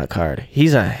gets me rock hard.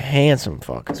 He's a handsome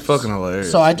fucker. It's fucking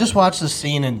hilarious. So I just watched the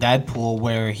scene in Deadpool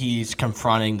where he's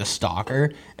confronting the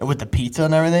stalker with the pizza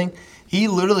and everything. He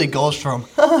literally goes from,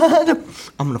 I'm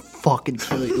going to fucking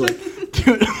kill you. Like,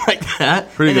 dude, like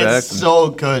that. Pretty good it's acting. so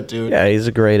good, dude. Yeah, he's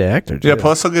a great actor, too. Yeah,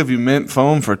 plus I'll give you mint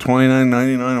foam for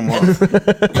 $29.99 a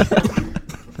month.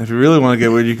 If you really want to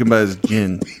get weird, you can buy his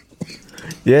gin.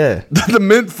 Yeah. The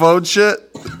mint foam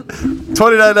shit,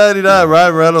 $29.99.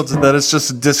 Ryan Reynolds, and then it's just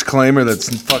a disclaimer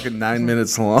that's fucking 9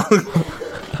 minutes long.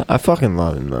 I fucking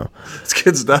love him, though. This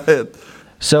kid's dying.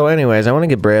 So, anyways, I want to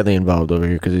get Bradley involved over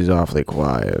here because he's awfully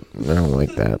quiet. I don't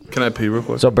like that. Can I pee real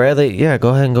quick? So, Bradley, yeah, go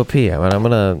ahead and go pee. But I'm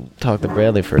going to talk to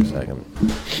Bradley for a second.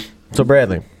 So,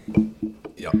 Bradley.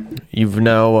 Yep. You've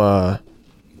now,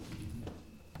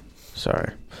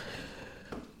 sorry.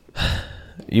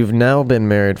 You've now been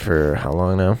married for how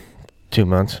long now? 2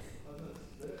 months?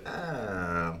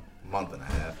 Month and a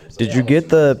half. Or so. Did you get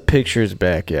the pictures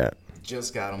back yet?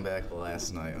 Just got them back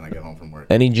last night when I got home from work.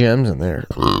 Any gems in there?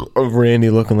 Of Randy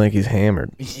looking like he's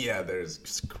hammered. Yeah,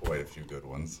 there's quite a few good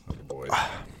ones of the boys.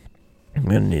 I'm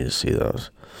going to need to see those.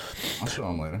 I'll show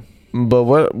them later. But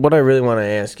what I really want to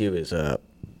ask you is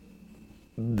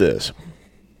this.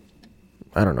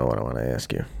 I don't know what I want to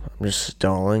ask you. I'm just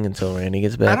stalling until Randy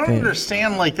gets back. I don't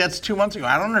understand. Like, that's 2 months ago.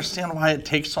 I don't understand why it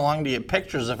takes so long to get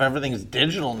pictures if everything's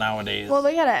digital nowadays. Well,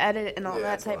 they gotta edit and all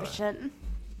that type of shit.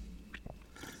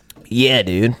 Yeah,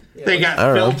 dude. They got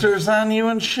filters on you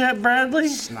and shit, Bradley?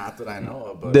 It's not that I know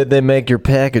of, but Did they make your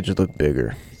package look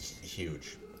bigger?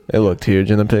 huge. It looked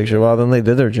huge in the picture. Well, then they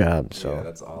did their job, so Yeah,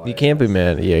 that's all you I can't be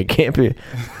mad. Yeah, you can't be.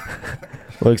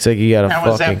 Looks like you got a Now,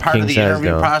 was fucking that part king of the size interview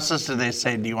dog. process? Did they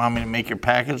say, do you want me to make your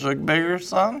package look bigger,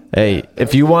 son? Hey,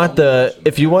 if you want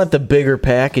the bigger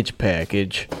package,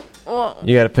 Well,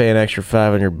 you got to pay an extra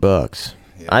 $500.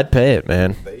 Yeah. I'd pay it,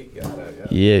 man. They got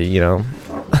that, yeah. Yeah,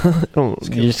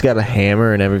 you just got a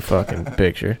hammer in every fucking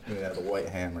picture. Yeah, the white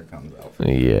hammer comes out.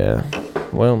 Yeah.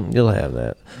 Well, you'll have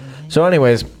that. So,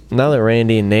 anyways, now that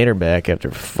Randy and Nate are back after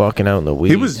fucking out in the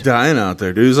weeds. He was dying out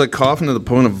there, dude. He was like coughing to the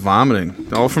point of vomiting.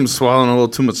 All from swallowing a little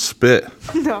too much spit.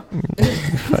 no.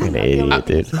 fucking idiot,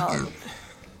 dude.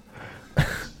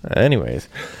 Anyways,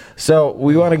 so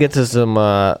we want to get to some.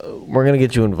 We're gonna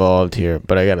get you involved here,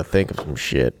 but I got to think of some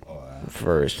shit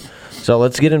first. So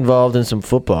let's get involved in some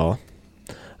football.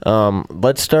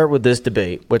 Let's start with this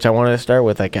debate, which I wanted to start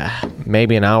with like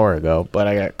maybe an hour ago, but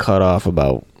I got cut off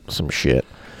about some shit.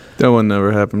 That one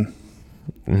never happened.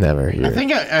 Never here.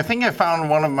 I think I found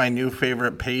one of my new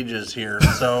favorite pages here.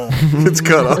 So It's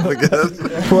cut off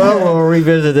again. Well, we'll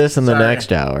revisit this in the Sorry.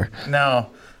 next hour. no,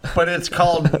 but it's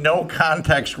called No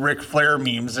Context Ric Flair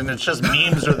memes, and it's just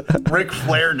memes with Ric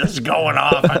Flair just going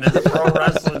off on his pro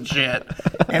wrestling shit,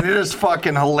 and it is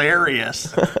fucking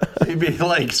hilarious. He'd be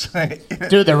like,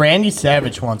 Dude, the Randy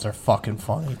Savage ones are fucking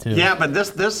funny, too. yeah, but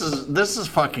this is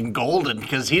fucking golden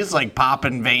because he's like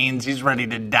popping veins. He's ready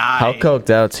to die. How coked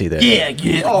out's he there?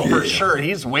 Yeah. Oh, for sure.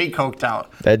 He's way coked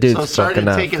out. That dude's so sorry fucking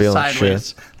to not take it feeling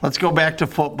sideways. Let's go back to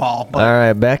football. But All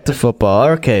right, back to football.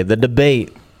 Okay, the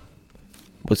debate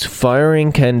was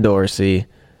firing Ken Dorsey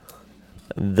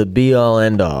the be-all,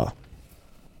 end-all?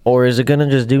 Or is it going to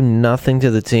just do nothing to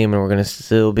the team and we're going to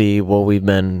still be what we've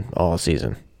been all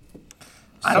season?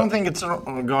 I don't think it's...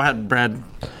 Go ahead, Brad.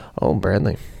 Oh,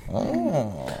 Bradley.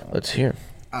 Oh. Let's hear.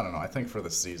 I don't know. I think for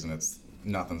the season,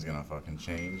 nothing's gonna fucking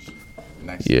change.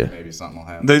 Next Yeah. year, maybe something will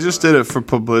happen. They just did it for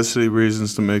publicity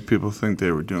reasons to make people think they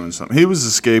were doing something. He was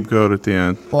the scapegoat at the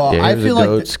end. Well, Yeah, I he was feel a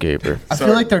goat like scaper. I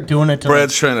feel like they're doing it to.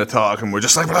 Brad's trying to talk, and we're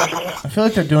just like, blah, blah, blah. I feel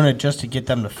like they're doing it just to get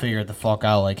them to figure the fuck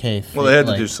out. Like, hey, Well, they had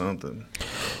to like, do something.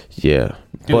 Yeah.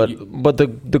 But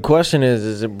the question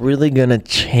is it really going to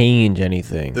change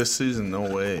anything? This season, no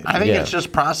way. I think it's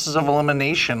just process of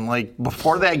elimination. Like,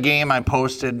 before that game, I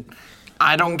posted,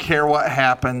 I don't care what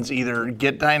happens. Either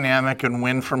get dynamic and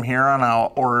win from here on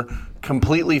out, or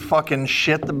completely fucking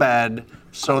shit the bed,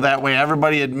 so that way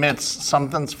everybody admits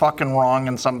something's fucking wrong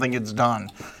and something gets done.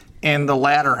 And the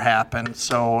latter happened.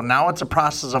 So now it's a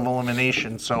process of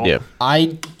elimination. So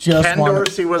I just Ken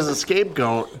Dorsey was the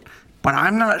scapegoat, but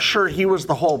I'm not sure he was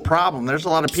the whole problem. There's a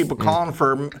lot of people calling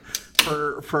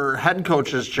for head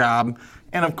coach's job.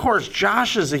 And of course,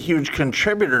 Josh is a huge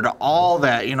contributor to all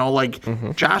that. You know, like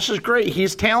Josh is great.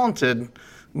 He's talented.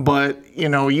 But, you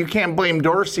know, you can't blame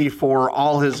Dorsey for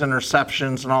all his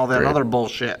interceptions and all that other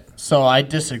bullshit. So I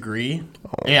disagree.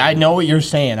 Yeah, I know what you're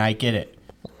saying. I get it.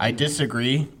 I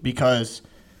disagree because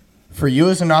for you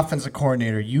as an offensive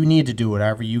coordinator, you need to do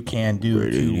whatever you can do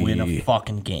to win a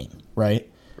fucking game,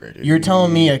 right? You're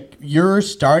telling me your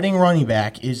starting running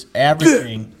back is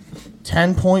averaging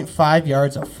 10.5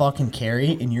 yards a fucking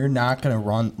carry, and you're not going to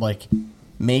run, like,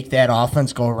 make that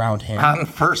offense go around him. On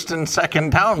first and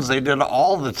second downs, they did it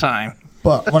all the time.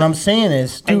 But what I'm saying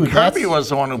is, dude, and Kirby was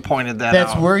the one who pointed that out.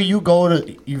 That's where you go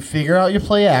to, you figure out your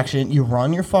play action, you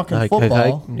run your fucking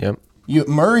football. Yep.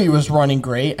 Murray was running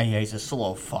great. Yeah, he's a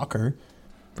slow fucker.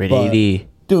 Brady.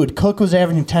 Dude, Cook was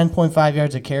averaging 10.5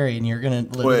 yards a carry, and you're going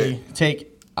to literally take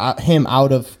him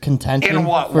out of contention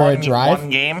for a drive. One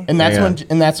game? And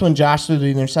that's when Josh threw the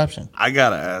interception. I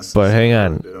got to ask. But hang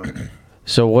on.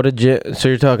 So what did so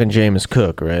you're talking Jameis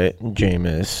Cook, right?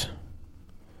 Jameis.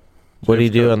 What did he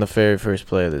do on the very first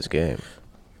play of this game?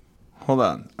 Hold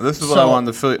on. This is what I wanted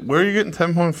to feel. Where are you getting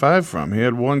 10.5 from? He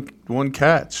had one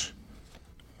catch.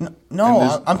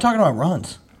 No, I'm talking about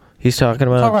runs. He's talking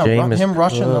about Jameis. Him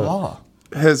rushing the ball.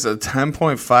 Has a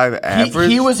 10.5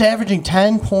 average? He was averaging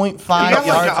 10.5 He got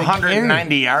yards like a 190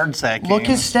 carry. yards that game. Look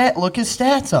his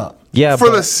stats up. Yeah, for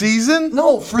the season?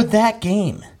 No, for that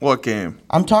game. What game?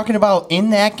 I'm talking about in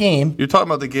that game. You're talking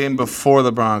about the game before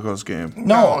the Broncos game.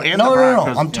 No.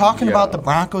 Broncos I'm talking game. about the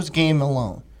Broncos game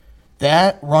alone.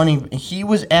 That running, he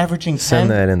was averaging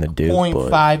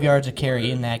 10.5 yards a carry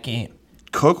in that game.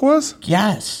 Cook was?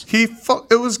 Yes.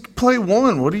 It was play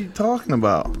one. What are you talking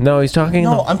about? No, he's talking.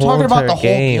 No, I'm talking about the whole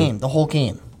game. The whole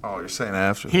game. Oh, you're saying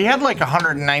after. He had like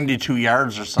 192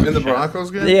 yards or something. In the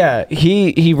Broncos game? Yeah,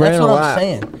 he ran That's a what lot. I'm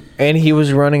saying. And he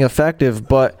was running effective,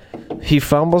 but he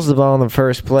fumbles the ball in the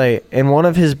first play. And one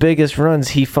of his biggest runs,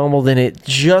 he fumbled, and it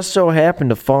just so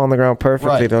happened to fall on the ground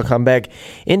perfectly to come back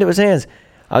into his hands.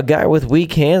 A guy with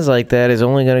weak hands like that is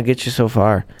only going to get you so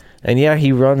far. And yeah,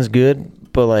 he runs good,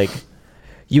 but like,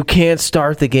 you can't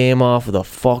start the game off with a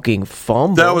fucking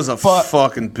fumble. That was a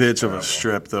fucking bitch of a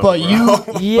strip, though. But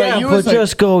but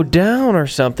just go down or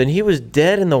something. He was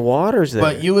dead in the waters there.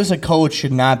 But you as a coach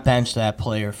should not bench that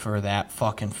player for that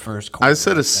fucking first quarter. I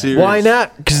said a series. Why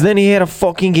not? Because then he had a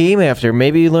fucking game after.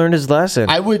 Maybe he learned his lesson.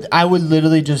 I would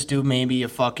literally just do maybe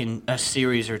a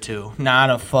series or two, not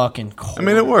a fucking quarter. I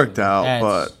mean, it worked out,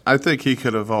 but I think he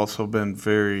could have also been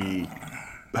very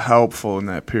helpful in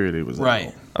that period he was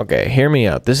out. Okay, hear me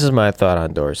out. This is my thought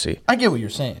on Dorsey. I get what you're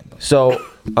saying. So,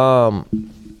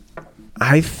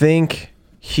 I think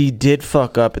he did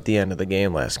fuck up at the end of the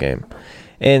game last game.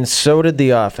 And so did the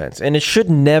offense. And it should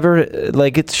never,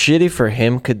 like, it's shitty for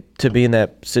him to be in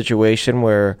that situation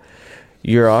where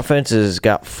your offense has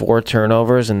got 4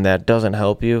 turnovers and that doesn't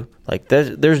help you. Like,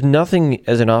 there's nothing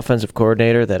as an offensive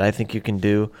coordinator that I think you can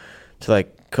do to,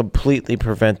 like, completely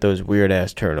prevent those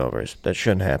weird-ass turnovers. That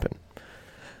shouldn't happen.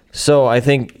 So I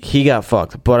think he got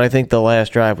fucked, but I think the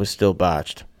last drive was still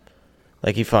botched.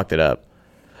 Like, he fucked it up.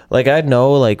 Like, I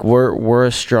know, like, we're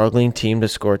a struggling team to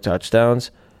score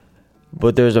touchdowns,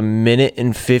 but there's a minute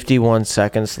and 51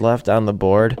 seconds left on the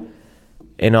board,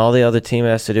 and all the other team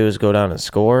has to do is go down and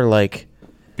score. Like,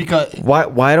 because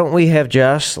why don't we have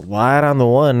Josh slide on the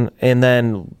one and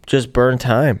then just burn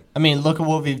time? I mean, look at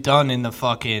what we've done in the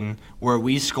fucking where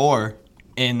we score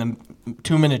in the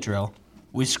 2-minute drill.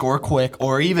 We score quick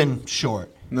or even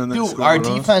short. Dude, our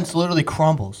defense literally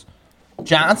crumbles.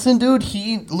 Johnson, dude,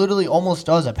 he literally almost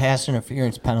does a pass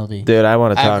interference penalty. Dude, I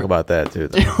want to talk about that, too.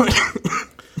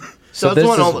 So that's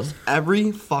one almost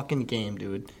every fucking game,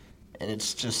 dude. And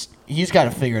it's just, he's got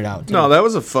to figure it out, dude. No, that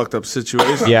was a fucked up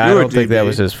situation. Yeah, I don't think that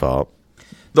was his fault.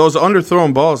 Those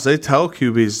underthrown balls, they tell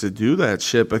QBs to do that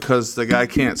shit because the guy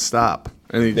can't stop.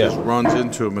 And he just runs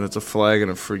into him, and it's a flag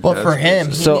and a free catch. But for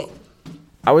him,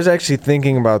 I was actually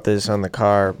thinking about this on the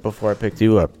car before I picked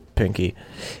you up, Pinky.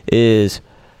 I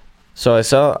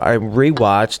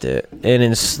rewatched it, and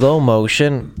in slow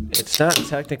motion, it's not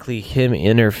technically him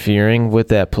interfering with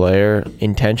that player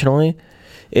intentionally.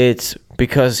 It's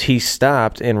because he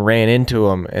stopped and ran into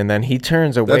him, and then he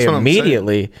turns away That's what I'm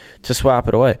immediately to swap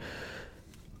it away.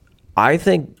 I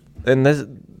think, and this,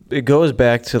 it goes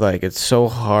back to, like, it's so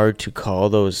hard to call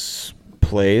those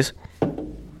plays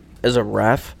as a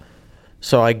ref.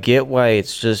 So I get why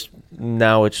it's just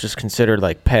considered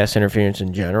like pass interference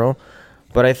in general.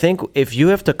 But I think if you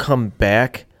have to come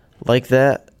back like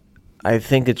that, I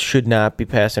think it should not be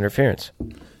pass interference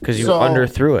because you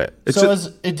underthrew it. As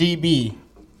a DB,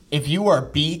 if you are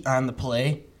beat on the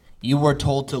play, you were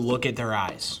told to look at their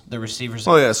eyes, the receiver's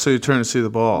eyes. Oh, yeah, so you turn to see the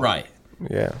ball. Right.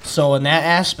 Yeah. So in that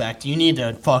aspect, you need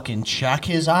to fucking check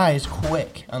his eyes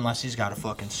quick, unless he's got a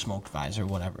fucking smoked visor or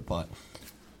whatever. But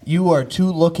you are to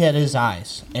look at his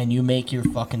eyes, and you make your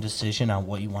fucking decision on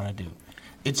what you want to do.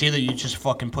 It's either you just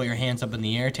fucking put your hands up in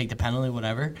the air, take the penalty,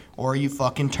 whatever, or you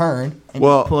fucking turn and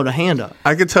just put a hand up.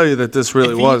 I could tell you that this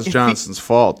really was Johnson's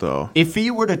fault, though. If he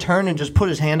were to turn and just put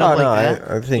his hand up that,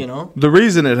 I think, you know? The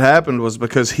reason it happened was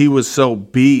because he was so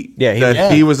beat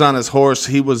he was on his horse.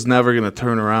 He was never going to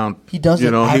turn around. He does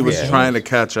it he was every trying to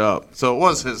catch up. So it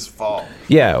was his fault.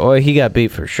 Yeah, well, he got beat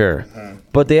for sure.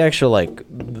 But the actual, like,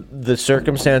 the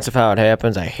circumstance of how it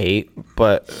happens, I hate.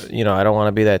 But, I don't want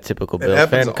to be that typical Bills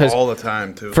fan. It happens all the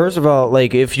time, too. First of all,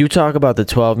 like, if you talk about the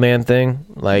 12-man thing,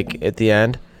 like, at the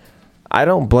end, I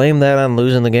don't blame that on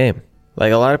losing the game.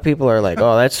 Like, a lot of people are like,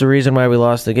 oh, that's the reason why we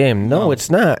lost the game. No, it's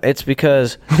not. It's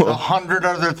because 100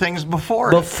 other things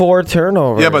before. Before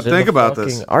turnovers. Yeah, but think about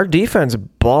this. Our defense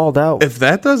balled out. If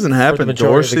that doesn't happen,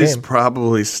 Dorsey's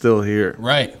probably still here.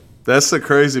 Right. That's the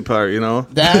crazy part,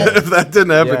 That, if that didn't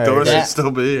happen, Yeah, Dorsey'd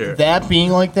still be here. That being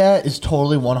like that is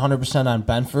totally 100% on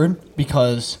Benford,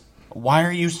 because why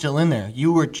are you still in there?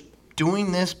 You were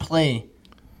doing this play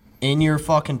in your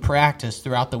fucking practice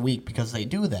throughout the week because they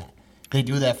do that. They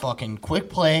do that fucking quick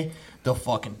play. They'll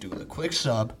fucking do the quick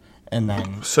sub, and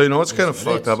then. So what's kind of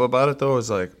fucked up about it though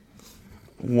is like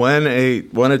when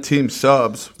a team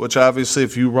subs, which obviously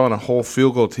if you run a whole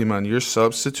field goal team on, you're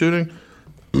substituting.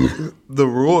 The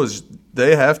rule is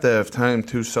they have to have time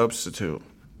to substitute,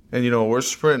 and we're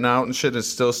sprinting out and shit. It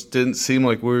still didn't seem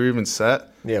like we were even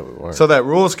set. Yeah, we weren't. So that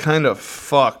rule is kind of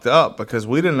fucked up because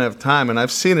we didn't have time, and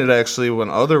I've seen it actually when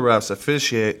other refs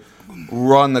officiate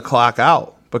run the clock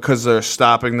out because they're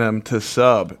stopping them to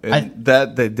sub, and they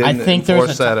didn't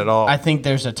enforce that at all. I think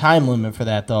there's a time limit for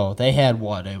that though. They had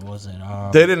what? They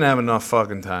didn't have enough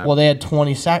fucking time. Well, they had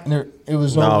 20 seconds. It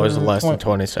was less than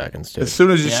 20 seconds, dude. As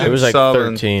soon as you it was like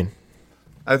 13.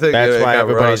 I think that's why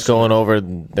everybody's rushed. going over.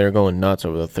 They're going nuts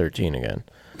over the 13 again.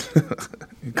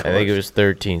 I think it was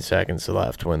 13 seconds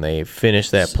left when they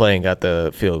finished that play and got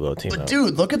the field goal team out.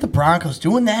 Dude, look at the Broncos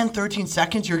doing that in 13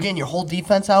 seconds. You're getting your whole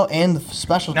defense out and the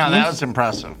special teams. No, that was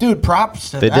impressive. Dude,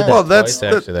 props to They them. did that. Well, that's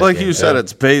twice after that like game. you said.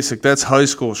 It's basic. That's high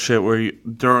school shit. Where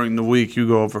during the week you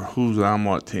go over who's on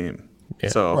what team. Yeah.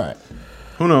 So Right.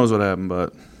 who knows what happened,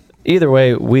 but Either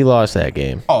way, we lost that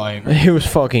game. Oh, I agree. It was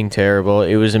fucking terrible.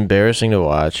 It was embarrassing to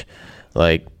watch.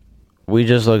 Like, we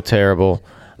just looked terrible.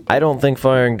 I don't think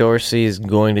firing Dorsey is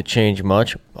going to change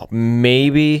much.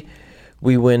 Maybe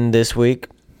we win this week.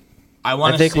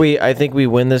 I think we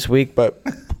win this week, but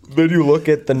then you look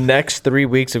at the next 3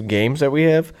 weeks of games that we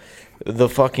have: the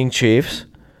fucking Chiefs,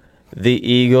 the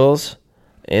Eagles,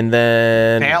 and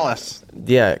then Dallas.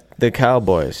 Yeah, the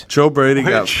Cowboys. Joe Brady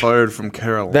got fired from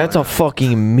Carolina. That's a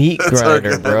fucking meat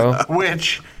grinder, bro.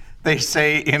 Which they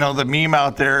say, the meme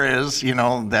out there is,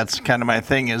 that's kind of my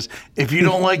thing is, if you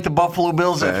don't like the Buffalo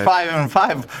Bills at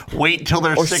 5-5, wait till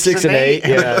they're 6-8.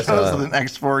 Yeah, those are the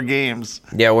next 4 games.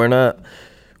 Yeah, we're not.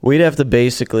 We'd have to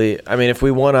basically. I mean, if we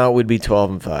won out, we'd be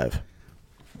 12-5.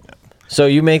 So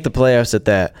you make the playoffs at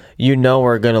that.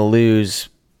 We're gonna lose.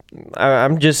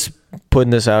 I'm just putting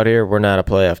this out here. We're not a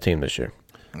playoff team this year.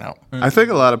 No. I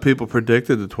think a lot of people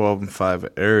predicted the 12-5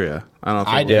 area. I don't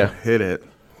think we hit it.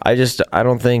 I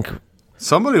don't think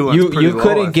somebody went you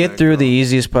couldn't get through the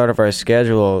easiest part of our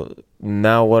schedule.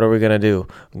 Now what are we gonna do?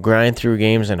 Grind through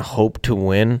games and hope to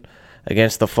win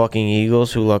against the fucking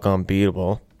Eagles, who look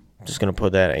unbeatable. Just gonna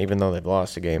put that, even though they've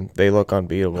lost the game, they look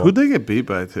unbeatable. Who'd they get beat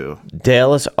by too?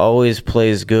 Dallas always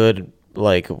plays good,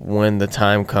 like when the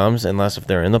time comes, unless if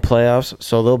they're in the playoffs.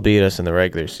 So they'll beat us in the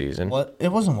regular season. What?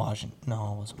 It wasn't Washington.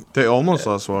 No, it wasn't. They almost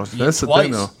lost Washington. Yeah, That's the twice.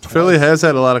 thing, though. Twice. Philly has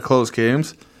had a lot of close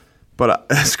games, but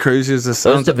as crazy as this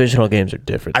Those sounds, divisional games are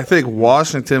different. I think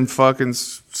Washington fucking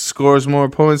scores more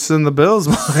points than the Bills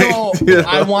might. So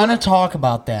I want to talk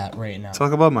about that right now.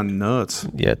 Talk about my nuts.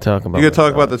 Yeah, talk about. You gonna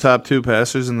talk about the top 2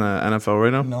 passers in the NFL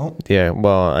right now? No. Yeah,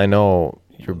 well, I know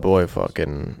your boy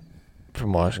fucking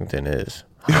from Washington is.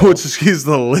 Which is he's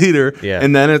the leader. Yeah.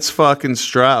 And then it's fucking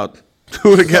Stroud.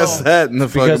 Who would have guessed that in the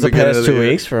fucking Because the beginning past of the 2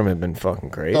 year? weeks for him have been fucking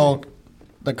crazy. So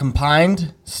the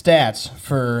combined stats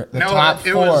for the top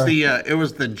it four. Was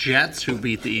the Jets who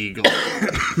beat the Eagles.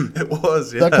 It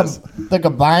was, yes. The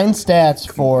combined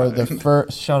stats for the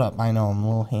first. Shut up! I know I'm a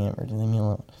little hammered. Leave me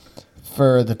alone.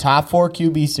 For the top 4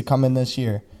 QBs to come in this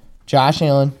year, Josh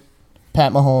Allen,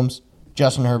 Pat Mahomes,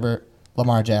 Justin Herbert,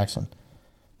 Lamar Jackson.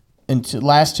 In the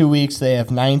last 2 weeks, they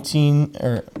have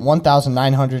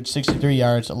 1,963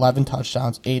 yards, 11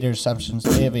 touchdowns, 8 interceptions.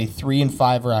 They have a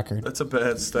 3-5 record. That's a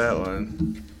bad stat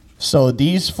line. So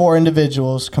these 4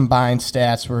 individuals' combined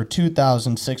stats were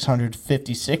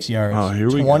 2,656 yards, Oh, here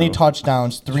we 20 go.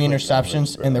 touchdowns, 3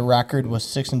 interceptions, and the record was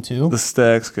 6-2. The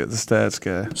stats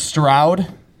guy. Stroud,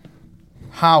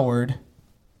 Howard,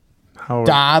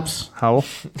 Dobbs, How?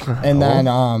 and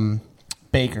then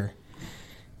Baker.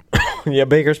 Yeah,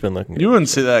 Baker's been looking good. You wouldn't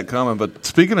see that coming. But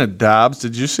speaking of Dobbs,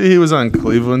 did you see he was on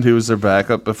Cleveland? He was their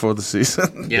backup before the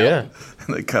season. Yeah.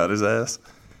 And they cut his ass.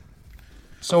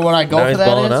 So when I go Now for he's that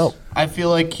balling is, out. I feel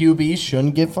like QBs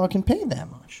shouldn't get fucking paid that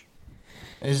much.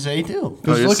 As they do. No,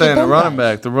 'Cause you're look at saying the them running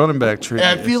guys. back. The running back tree.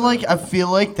 I feel like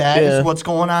that is Yeah. what's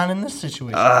going on in this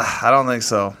situation. I don't think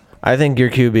so. I think your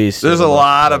QB's. There's a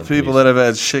lot of people that have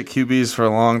had shit QBs for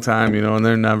a long time, and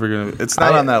they're never going to. It's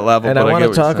not on that level. And but I want get to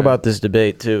what you're talk saying. about this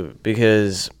debate, too,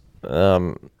 because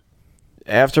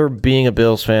after being a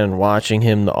Bills fan and watching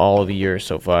him all of the year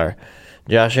so far,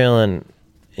 Josh Allen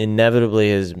inevitably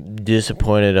has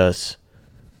disappointed us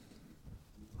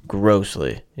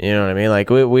grossly. You know what I mean? Like,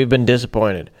 we've been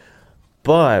disappointed.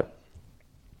 But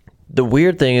the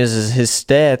weird thing is his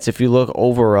stats, if you look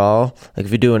overall, like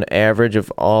if you do an average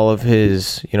of all of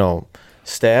his,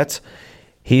 stats,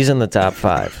 he's in the top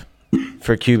 5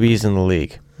 for QBs in the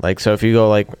league. Like, so if you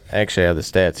go, actually I have the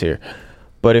stats here.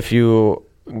 But if you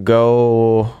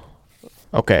go,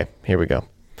 okay, here we go.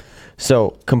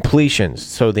 So completions,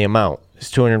 so the amount is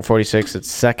 246. It's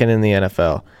second in the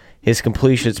NFL. His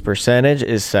completions percentage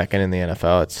is second in the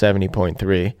NFL at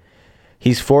 70.3.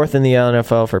 He's 4th in the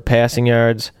NFL for passing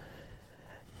yards.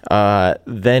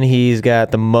 Then he's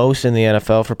got the most in the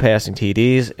NFL for passing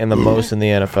TDs and the most in the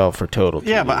NFL for total TDs.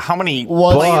 Yeah, but how many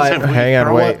What- plays But, have we hang on,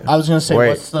 thrown? wait. I was gonna say, Wait,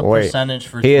 what's the wait. percentage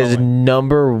for He is throwing?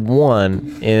 number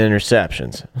 1 in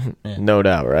interceptions, no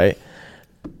doubt, right?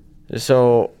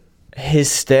 So his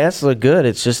stats look good.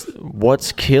 It's just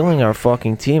what's killing our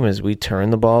fucking team is we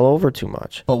turn the ball over too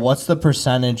much. But what's the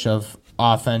percentage of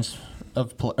offense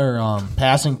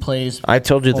passing plays? I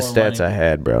told you the for stats running? I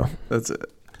had, bro. That's it.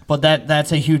 But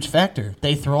that's a huge factor.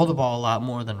 They throw the ball a lot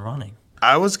more than running.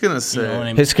 I was going to say. You know what I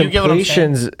mean? His You get what I'm saying?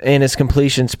 completions and his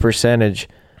completions percentage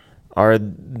are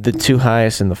the 2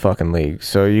 highest in the fucking league.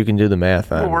 So you can do the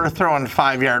math on. We're throwing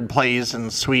 5-yard plays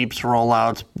and sweeps,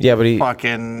 rollouts. Yeah, but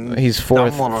Fucking he's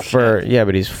fourth dumb little for shit. yeah,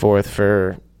 but he's 4th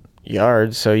for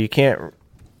yards. So you can't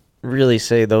really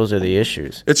say those are the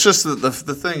issues. It's just that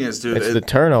the thing is, dude. It's the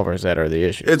turnovers that are the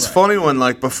issue. It's funny when,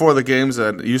 before the games,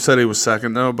 that you said he was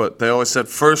second, though, but they always said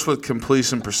first with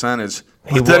completion percentage.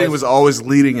 But then he was always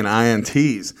leading in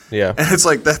INTs. Yeah. And it's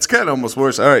that's kind of almost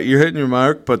worse. All right, you're hitting your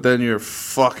mark, but then you're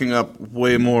fucking up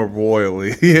way more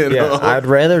royally. You know? Yeah, I'd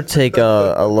rather take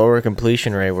a lower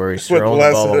completion rate where he's With throwing the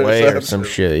less ball away or interceptions. some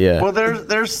shit. Yeah. Well, there's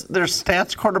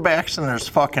stats quarterbacks and there's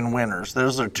fucking winners.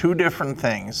 Those are 2 different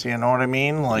things. You know what I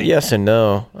mean? Yes and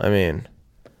no. I mean,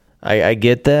 I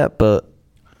get that, but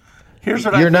Here's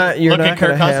what you're I think. not Look at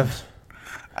gonna Kirk have. Cousins.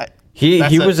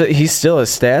 He's still a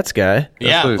stats guy.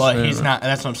 Yeah, what he's but saying, he's though. not.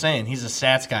 That's what I'm saying. He's a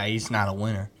stats guy. He's not a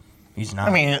winner. He's not.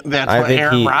 I mean, that's I what think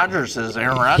Aaron he- Rodgers is.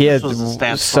 Aaron He Rodgers had was a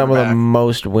stats some of the quarterback.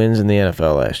 most wins in the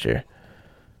NFL last year.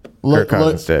 Kirk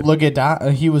Cousins did. Look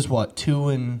at he was 2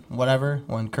 and whatever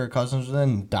when Kirk Cousins was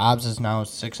in. Dobbs is now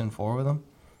 6-4 with him.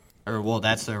 Or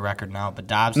that's their record now. But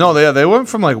Dobbs. No, they went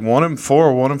from 1-4,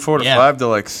 1-4 to Yeah. 5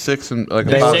 to 6 and They-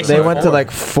 about six They and went four.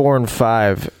 to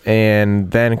 4-5,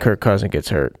 and then Kirk Cousins gets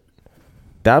hurt.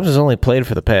 Dobbs has only played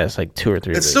for the past 2 or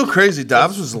 3 It's weeks. still crazy.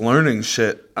 Dobbs was learning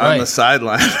shit on Right. the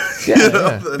sideline.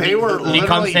 Yeah. They were He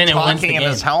comes literally in and wins the talking in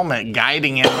his game. helmet,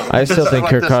 guiding him. I still This is think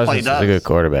what Kirk this play Cousins is a does. good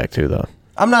quarterback too, though.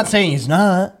 I'm not saying he's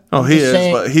not. Oh, I'm he just is,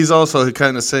 saying- but he's also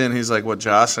kind of saying he's like what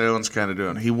Josh Allen's kind of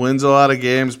doing. He wins a lot of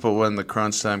games, but when the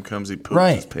crunch time comes, he poops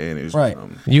Right. his panties. Right.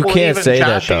 You Well, can't even say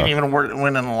Josh that though. ain't even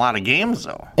winning a lot of games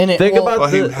though. And Think about Well,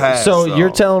 he has, so though.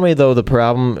 you're telling me though the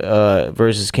problem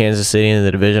versus Kansas City in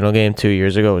the divisional game 2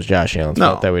 years ago was Josh Allen's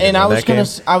No. fault that we didn't And I win was that gonna game.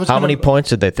 s- I was How gonna- many points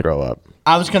did they throw up?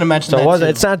 I was going to mention So that it wasn't.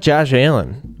 too. It's not Josh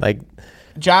Allen.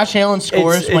 Josh Allen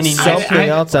scores when he it's needs something to.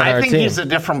 else on I our think team. he's a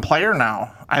different player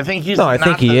now. I think he's. No, I not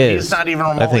think he the- is. He's not even I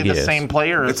remotely think he the is. same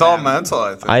player. It's as all him. mental, I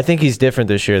think. I think he's different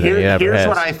this year than he ever Here's has.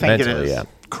 what I think mentally, it is. Yeah.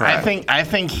 Correct. I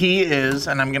think he is,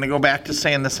 and I'm going to go back to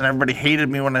saying this, and everybody hated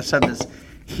me when I said this.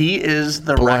 He is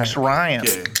the Rex Ryan.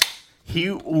 Yeah. He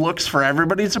looks for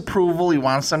everybody's approval. He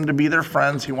wants them to be their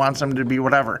friends. He wants them to be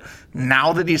whatever.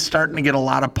 Now that he's starting to get a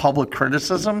lot of public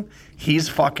criticism, he's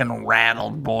fucking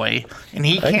rattled, boy. And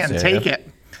he can't take it.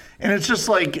 And it's just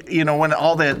like, you know, when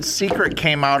all that secret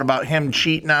came out about him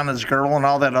cheating on his girl and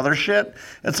all that other shit,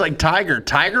 it's like Tiger.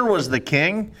 Tiger was the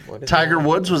king. Tiger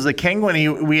Woods was the king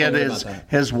when we had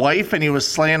his wife and he was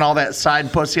slaying all that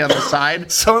side pussy on the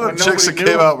side. Some of the chicks that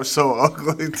came out were so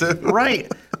ugly, too.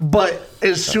 Right. But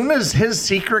as soon as his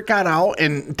secret got out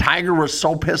and Tiger was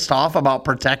so pissed off about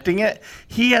protecting it,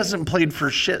 he hasn't played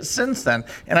for shit since then.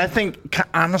 And I think,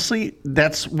 honestly,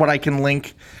 that's what I can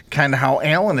link kind of how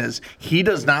Allen is. He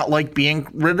does not like being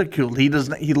ridiculed.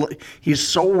 He's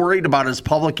so worried about his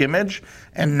public image.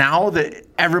 And now that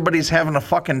everybody's having a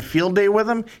fucking field day with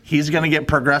him, he's going to get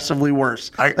progressively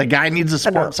worse. The guy needs a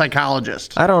sports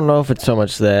psychologist. I don't know if it's so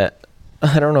much that.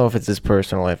 I don't know if it's his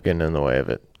personal life getting in the way of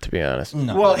it, to be honest.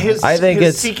 No. Well, his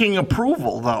seeking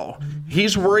approval, though.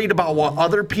 He's worried about what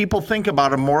other people think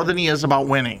about him more than he is about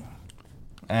winning.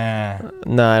 No,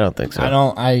 I don't think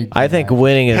so. I think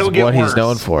winning is what he's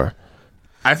known for.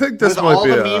 I think this with might all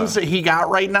be the memes that he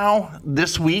got right now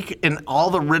this week and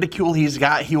all the ridicule he's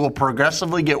got, he will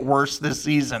progressively get worse this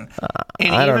season.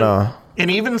 I don't know. And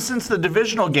even since the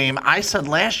divisional game, I said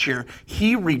last year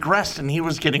he regressed and he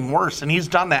was getting worse, and he's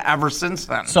done that ever since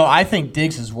then. So I think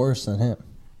Diggs is worse than him.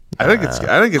 I think it's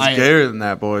gayer than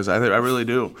that, boys. I really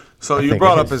do. So you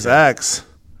brought up his ex.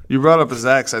 I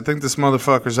think this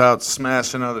motherfucker's out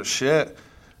smashing other shit,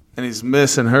 and he's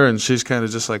missing her, and she's kind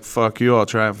of just like, fuck you, I'll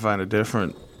try and find a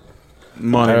different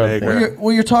moneymaker.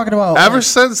 Well, you're talking about... Ever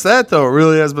since that, though, it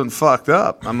really has been fucked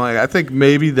up. I'm like, I think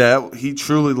maybe that he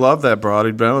truly loved that broad.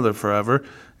 He'd been with her forever,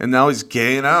 and now he's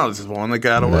gaying out. He's the one that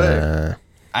got away.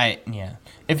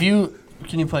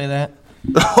 Can you play that?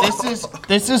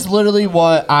 This is literally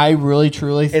what I really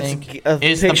truly think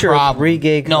is the problem. Of 3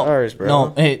 gay cars, bro.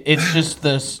 No, it's just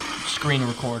the screen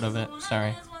record of it.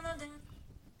 Sorry.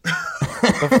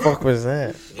 What the fuck was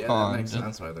that? Yeah, that makes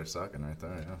sense why they're sucking right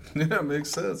there. Yeah, it makes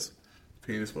sense.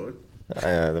 Penis boy.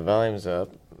 The volume's up.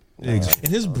 And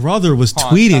his brother was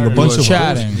tweeting a bunch of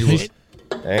chatting.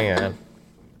 Hang on.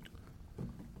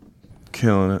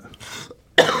 Killing it.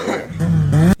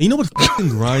 You know what fucking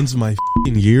grinds my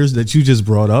fucking gears that you just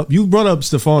brought up? You brought up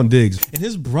Stephon Diggs, and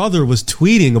his brother was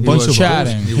tweeting a bunch of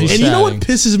chatting. And you know what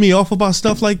pisses me off about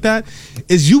stuff like that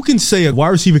is you can say a wide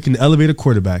receiver can elevate a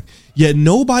quarterback, yet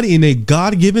nobody in a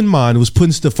God-given mind was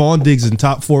putting Stephon Diggs in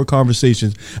top 4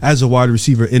 conversations as a wide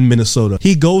receiver in Minnesota.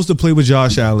 He goes to play with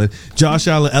Josh Allen. Josh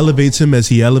Allen elevates him as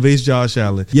he elevates Josh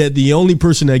Allen. Yet the only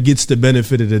person that gets the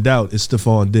benefit of the doubt is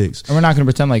Stephon Diggs. And we're not going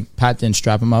to pretend like Pat didn't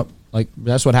strap him up. Like,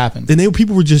 that's what happened. And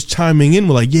people were just chiming in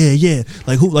with like, yeah.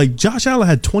 Like Josh Allen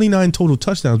had 29 total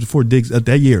touchdowns before Diggs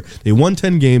that year. They won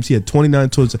 10 games. He had 29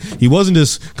 total. He wasn't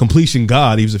this completion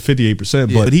god. He was at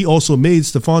 58%. But he also made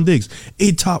Stephon Diggs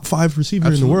a top 5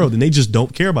 receiver in the world. And they just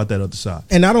don't care about that other side.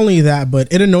 And not only that, but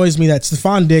it annoys me that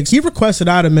Stephon Diggs, he requested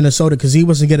out of Minnesota because he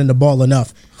wasn't getting the ball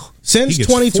enough. Since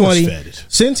 2020,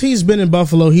 since he's been in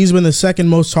Buffalo, he's been the second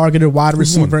most targeted wide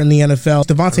receiver in the NFL.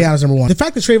 Devontae Adams number 1. The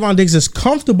fact that Trayvon Diggs is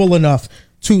comfortable enough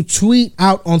to tweet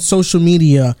out on social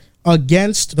media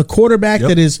against the quarterback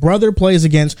that his brother plays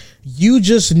against, you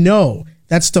just know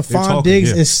that Stephon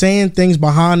Diggs is saying things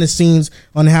behind the scenes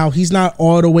on how he's not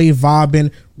all the way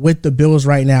vibing with the Bills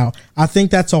right now. I think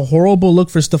that's a horrible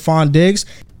look for Stephon Diggs.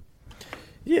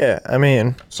 Yeah, I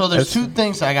mean... So there's 2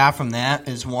 things I got from that.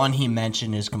 Is one, he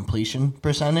mentioned his completion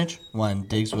percentage when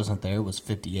Diggs wasn't there was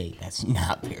 58. That's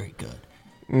not very good.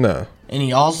 No. And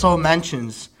he also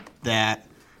mentions that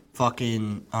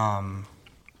fucking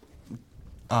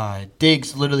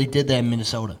Diggs literally did that in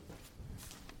Minnesota.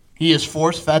 He is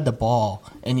force-fed the ball,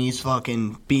 and he's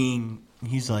fucking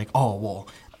he's like, I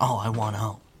want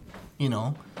out. You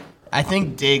know? I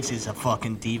think Diggs is a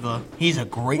fucking diva. He's a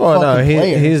great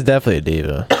player. He's definitely a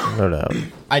diva, no doubt.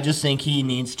 I just think he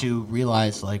needs to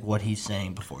realize like what he's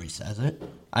saying before he says it.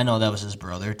 I know that was his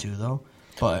brother too, though.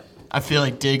 But I feel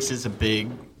like Diggs is a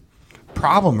big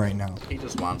problem right now. He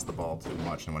just wants the ball too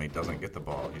much, and when he doesn't get the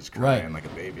ball, he's crying like a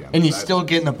baby. And he's still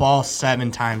getting the ball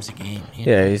 7 times a game.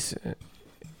 Yeah, he's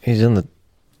in the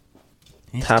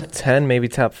top 10, maybe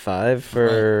top 5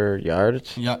 for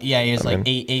yards. Yeah, he has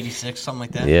 886, something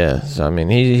like that. Yeah, so I mean,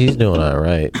 he's doing all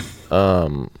right.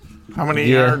 How many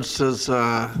yards does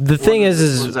the thing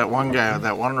is that one guy,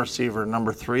 that one receiver,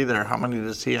 number 3 there? How many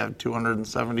does he have?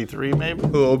 273, maybe.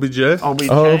 OBJ.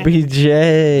 OBJ.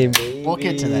 Baby. We'll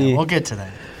get to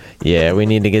that. Yeah, we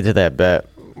need to get to that bet.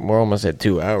 We're almost at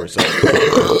 2 hours. So.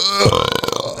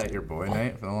 You're your boy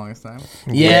Nate for the longest time?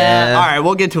 Yeah. All right,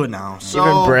 we'll get to it now. So,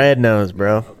 Even Brad knows,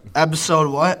 bro.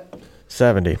 Episode what?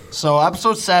 70. So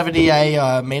episode 70,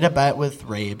 I made a bet with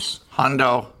Rabes.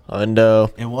 Hundo.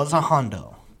 It was a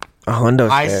hundo. A hundo.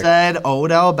 I said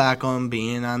Odell Beckham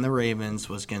being on the Ravens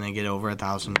was gonna get over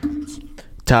 1,000 yards.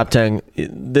 Top 10.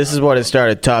 This is what it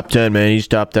started. Top 10, man. He's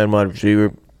top 10 wide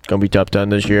receiver. Gonna be top 10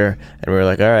 this year. And we were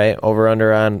like, all right, over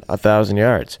under on 1,000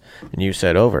 yards. And you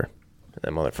said over. And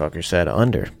that motherfucker said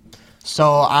under.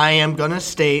 So I am gonna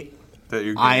state that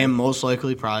you're I am most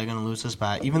likely probably gonna lose this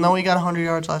bet, even though he got 100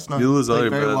 yards last night. You lose all Played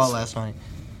your very bets. well last night.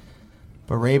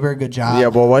 But Raber, good job. Yeah,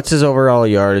 well, what's his overall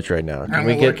yardage right now? I'm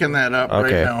looking that up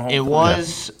right now. It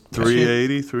was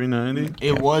 380, 390.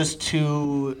 It was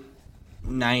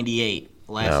 298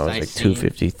 last No, it was I like seen.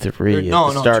 253 at No,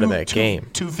 the no, start of two- that two- game.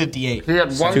 258. He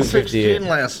had 258. 116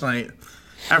 last night.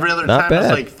 Every other Not time bad.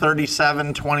 it's like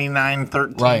 37, 29,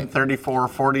 13, Right. 34,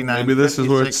 49, Maybe this is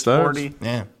where it 56, starts. 40.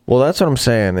 Yeah. Well, that's what I'm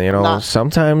saying. You know, Nah.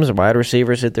 sometimes wide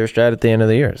receivers hit their stride at the end of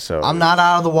the year. So I'm not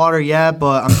out of the water yet,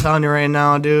 but I'm telling you right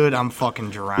now, dude, I'm fucking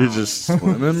drowning. You're just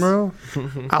swimming, bro.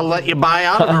 I'll let you buy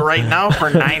out of it right now for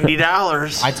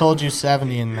 $90. I told you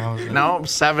 70, and that was it. No,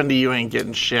 70 you ain't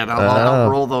getting shit. I'll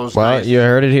roll those Well, dice. you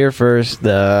heard it here first.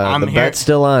 The here. bet's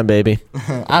still on, baby.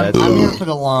 I'm here for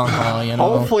the long haul, you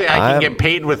know. Hopefully I can I'm- get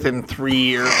paid within 3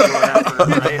 years or whatever,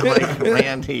 right? Like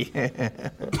Randy.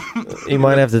 You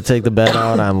might have to take the bet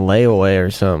out on layaway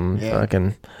or something.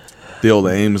 Fucking The old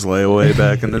Ames layaway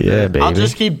back in the yeah, day. baby. I'll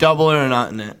just keep doubling or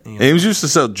nutting it. You know? Ames used to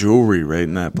sell jewelry right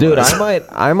in that place. Dude,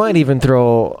 I might even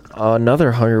throw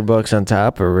another $100 on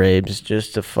top of Rabes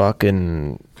just to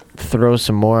fucking throw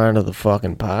some more onto the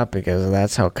fucking pot because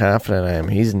that's how confident I am.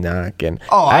 He's not getting.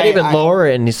 Oh, I'd even I- lower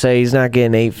it and say he's not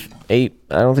getting eight.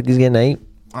 I don't think he's getting 8.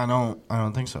 I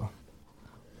don't think so.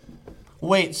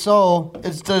 Wait, so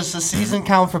does the season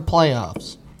count for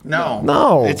playoffs? No.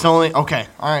 No, It's only okay.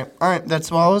 All right.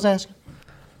 That's what I was asking.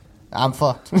 I'm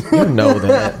fucked. you know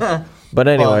that. But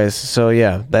anyways, so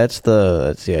yeah, that's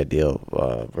the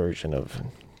ideal version of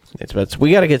it's. But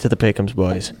we got to get to the pick'ems,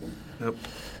 boys. Yep.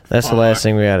 That's the last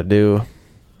thing we got to do.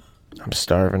 I'm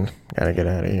starving. Gotta get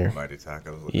out of here. Mighty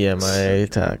Tacos. Yeah, my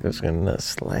taco's gonna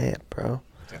slap, bro.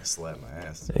 Gonna slap my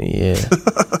ass. Yeah.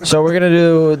 So we're gonna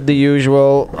do the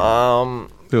usual.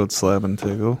 The old slap and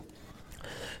tickle.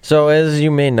 So as you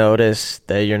may notice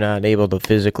that you're not able to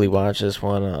physically watch this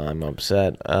one, I'm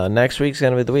upset. Next week's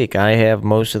gonna be the week. I have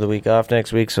most of the week off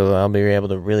next week, so I'll be able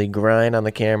to really grind on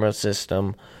the camera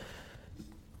system.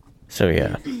 So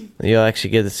yeah, you'll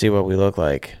actually get to see what we look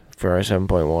like for our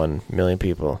 7.1 million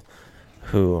people.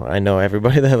 Who I know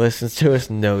everybody that listens to us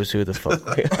knows who the fuck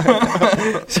we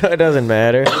are. So it doesn't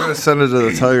matter. We're gonna send it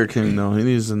to the Tiger King though. He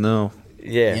needs to know.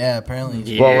 Yeah. Yeah,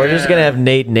 apparently. Well, we're just gonna have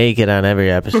Nate naked on every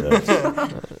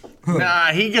episode. Nah,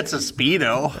 he gets a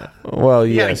Speedo. Well,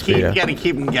 You yeah, gotta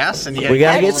keep him guessing. we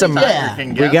gotta get some. yeah.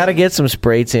 We gotta get some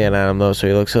spray tan on him though, so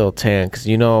he looks a little tan. Cause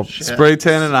you know Spray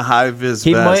tan and a high vis.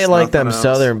 he vest, might like them nothing else.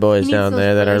 Southern boys He needs down those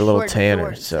there that are a really little short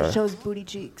tanner. jorts that So shows booty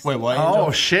cheeks. Wait, what?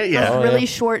 Oh shit, yeah. Those really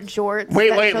short jorts. Wait,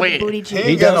 that wait, show the wait. Booty cheeks.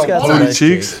 he does got some Booty nice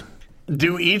cheeks.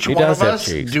 Do each He one does of have us?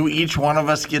 cheeks. Do each one of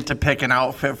us get to pick an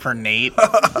outfit for Nate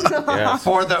Yeah.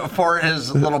 for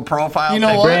his little profile? You know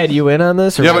thing? what? Brad, you in on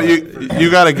this? Or Yeah, what? but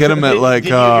you got to get him at like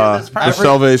Did you hear this the part?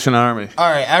 Salvation Army. All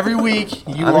right, every week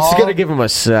you I'm all. just gonna give him a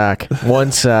sock.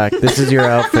 One sock. This is your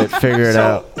outfit. Figure it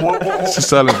out. It's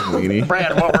just out of weenie.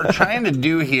 Brad, what we're trying to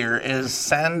do here is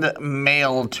send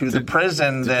mail to the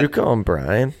prison You that. call him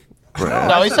Brian?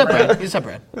 No, he said Brad. He said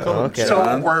Brad. Okay.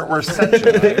 So we're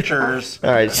sending pictures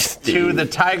All right. to the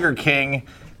Tiger King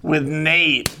with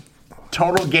Nate,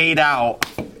 total gate out,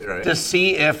 Right. to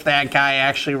see if that guy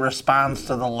actually responds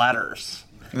to the letters.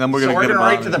 And then we're So gonna we're get him gonna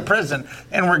write on. to the prison,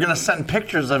 and we're gonna send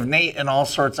pictures of Nate in all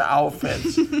sorts of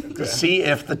outfits to see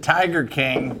if the Tiger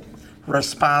King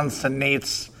responds to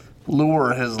Nate's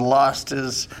lure, his lust,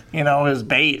 his his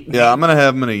bait. Yeah, I'm gonna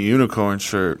have him in a unicorn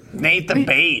shirt. Nate the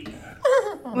bait.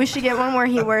 We should get one where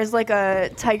he wears like a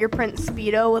tiger print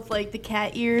Speedo with like the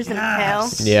cat ears and a tail.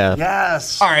 Yeah.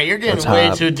 Yes. All right, you're getting That's way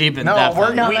hot. too deep in No, depth.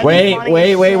 we're- No, we- that'd be Wait, funny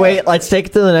wait, as wait, shit. wait. Let's take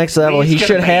it to the next level. He's He gonna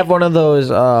should have be- one of those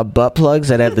butt plugs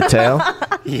that have the tail.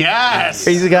 Yes.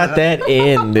 He's got that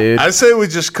in, dude. I say we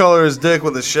just color his dick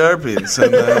with a Sharpie and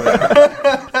send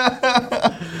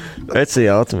that. That's the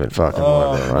ultimate fucking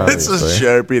one, though, It's just obviously.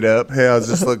 Sharpied up. Hey, I'll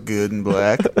just look good in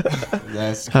black. How's my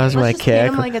Let's just paint him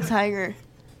cack? like a tiger.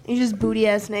 He's just booty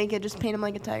ass naked. Just paint him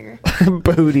like a tiger.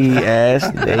 Booty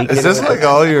ass naked. Is this like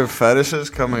all your fetishes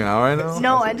coming out right now?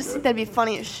 No, I just think that'd be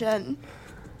funny as shit.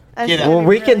 Well,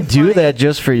 we can do that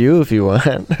just for you if you want.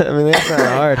 I mean, that's not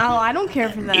hard. Oh, I don't care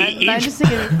for that. I just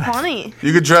think it'd be funny.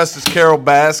 You could dress as Carol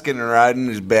Baskin and ride in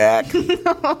his back.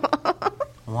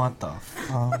 What the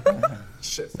fuck?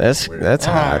 That's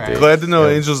hot, dude. Glad to know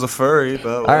Angel's a furry.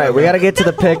 But all right, we got to get to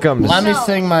the pick'ems. Let me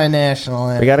sing my national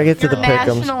anthem. We got to get to the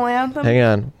pick'ems. National anthem? Hang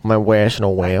on. My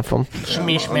national anthem.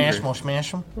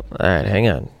 Smash 'em. All right, hang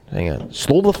on.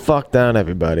 Slow the fuck down,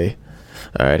 everybody.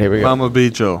 All right, here we go. Mama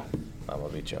Bicho.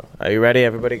 Are you ready,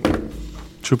 everybody?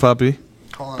 True Poppy.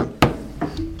 Hold on.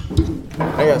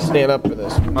 I gotta stand up for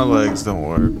this. My legs don't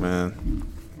work, man.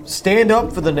 Stand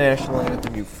up for the national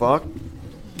anthem, you fuck.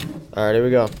 All right, here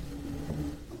we go.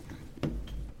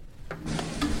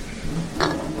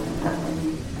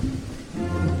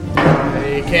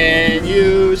 Can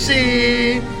you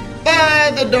see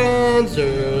by the dawn's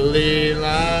early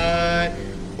light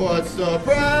what so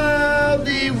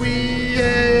proudly we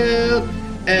hailed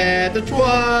at the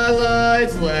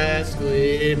twilight's last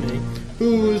gleaming,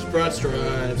 whose broad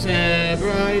stripes and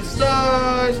bright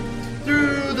stars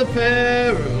through the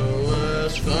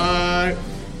perilous fight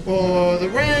o'er the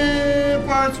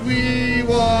ramparts we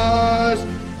watched,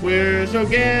 where so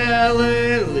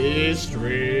gallantly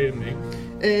streaming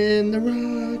in the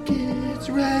rocket's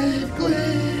red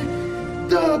glare,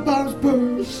 the bombs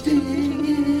bursting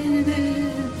in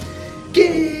and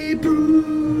gave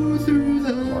proof through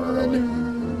the night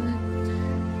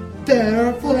that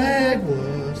our flag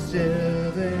was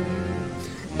still there.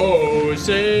 Oh,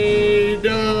 say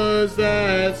does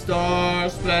that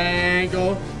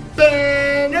star-spangled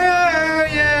banner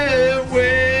yet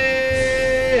wave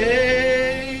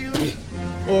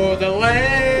o'er the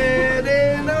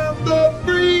land of the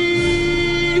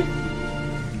free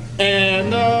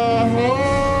and the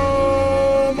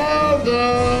home of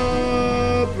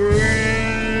the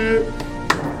brave.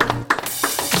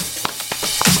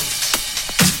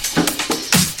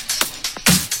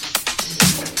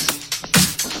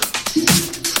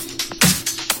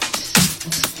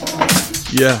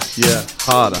 Yeah,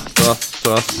 harder.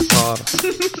 Thrust, harder.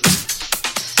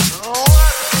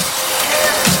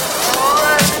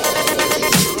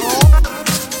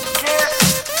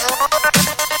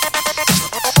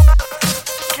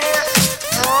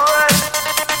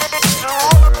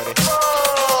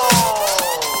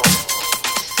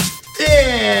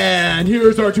 And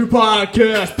here's our 2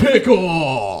 podcast pickle.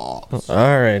 All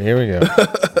right, here we go.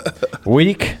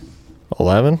 Week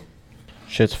 11.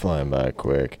 Shit's flying by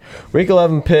quick. Week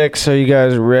 11 picks. Are you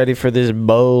guys ready for this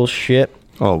bullshit?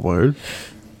 Oh, word.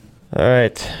 All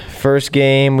right. First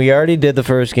game. We already did the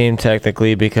first game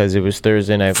technically because it was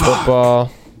Thursday Night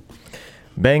Football.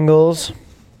 Bengals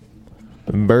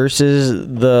versus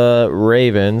the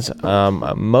Ravens.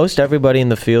 Most everybody in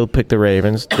the field picked the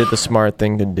Ravens. Did the smart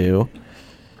thing to do.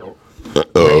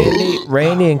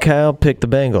 Randy and Kyle picked the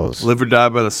Bengals. Live or die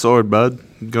by the sword, bud.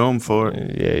 Going for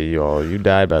it. Yeah, you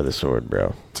died by the sword,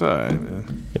 bro. It's all right,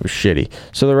 man. It was shitty.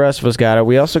 So the rest of us got it.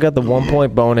 We also got the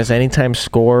 1-point bonus, anytime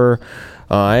scorer.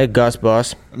 I had Gus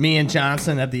Bus. Me and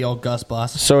Johnson had the old Gus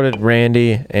Bus. So did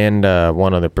Randy and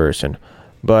one other person.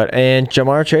 And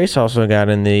Jamar Chase also got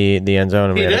in the end zone.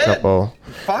 And we had a couple.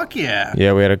 Fuck yeah.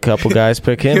 Yeah, we had a couple guys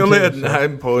pick him. He only too, had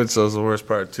 9 points. That was the worst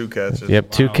part. 2 catches. Yep,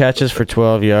 2 catches for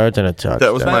 12 yards and a touchdown.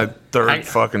 That was my third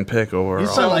fucking pick overall.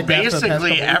 So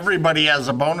basically, everybody has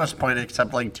a bonus point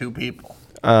except like 2 people.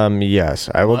 Yes,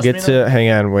 I will get to. Hang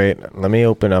on, wait. Let me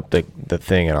open up the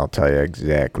thing and I'll tell you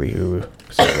exactly who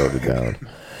slowed it down.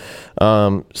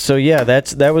 So yeah,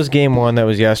 that was game 1. That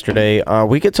was yesterday.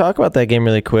 We could talk about that game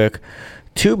really quick.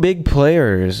 2 big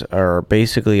players are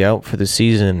basically out for the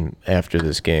season after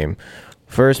this game.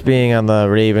 First being on the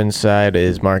Ravens side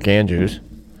is Mark Andrews,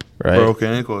 right? Broke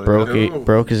ankle.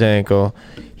 Broke his ankle.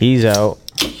 He's out.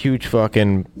 Huge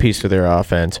fucking piece of their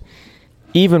offense.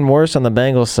 Even worse on the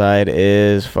Bengals side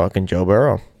is fucking Joe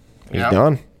Burrow. He's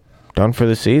done. Done for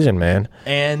the season, man.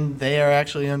 And they are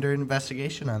actually under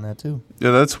investigation on that, too.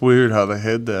 Yeah, that's weird how they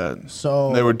hid that.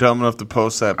 So they were dumb enough to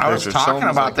post that picture. I was talking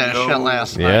about that shit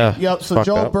last night. Yeah. Yep, so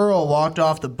Joe Burrow walked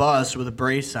off the bus with a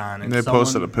brace on. And they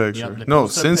posted a picture. No,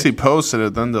 since he posted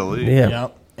it, then delete. Yeah.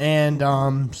 Yep. And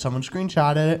someone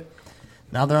screenshotted it.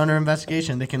 Now they're under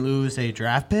investigation. They can lose a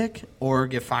draft pick or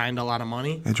get fined a lot of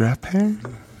money. A draft pick?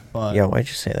 But Yeah, why'd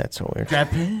you say that so weird?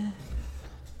 draft pick?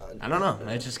 I don't know.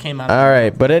 It just came out. All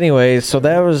right, but anyways, so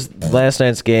that was last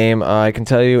night's game. I can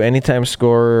tell you, anytime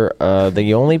scorer,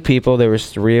 the only people, there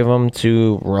was 3 of them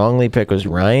to wrongly pick was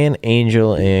Ryan,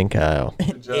 Angel, and Kyle.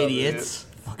 Idiots.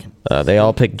 Fucking They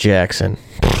all picked Jackson.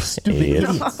 stupid Idiots.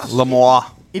 idiots. Lamois.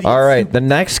 All right, the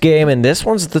next game, and this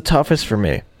one's the toughest for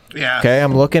me. Yeah. Okay,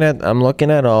 I'm looking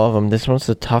at all of them. This one's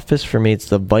the toughest for me. It's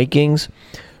the Vikings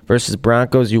versus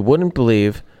Broncos. You wouldn't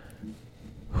believe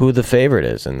who the favorite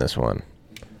is in this one.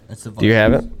 Do you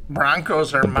have it?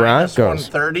 Broncos are minus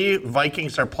 130.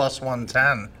 Vikings are plus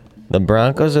 110. The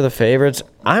Broncos are the favorites.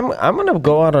 I'm going to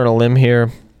go out on a limb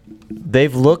here.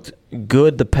 They've looked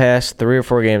good the past 3 or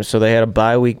 4 games, so they had a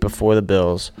bye week before the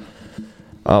Bills.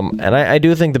 And I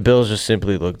do think the Bills just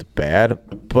simply looked bad,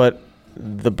 but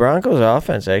the Broncos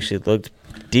offense actually looked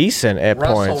decent at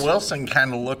points. Russell Wilson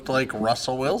kind of looked like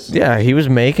Russell Wilson. Yeah, he was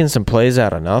making some plays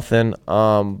out of nothing.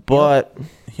 But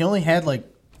he only had like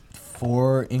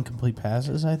 4 incomplete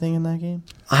passes, I think, in that game.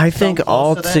 I think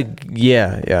I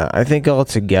think all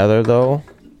together though,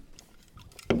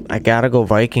 I gotta go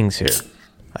Vikings here.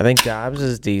 I think Dobbs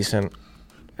is decent,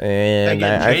 and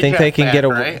I think they can get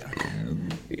a.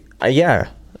 Yeah,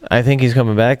 I think he's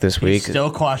coming back this week. Still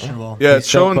questionable. Yeah, it's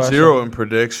showing 0 in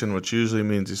prediction, which usually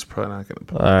means he's probably not going to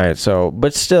play. All right,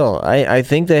 but still, I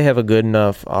think they have a good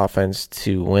enough offense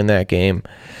to win that game,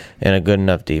 and a good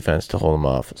enough defense to hold them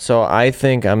off. So I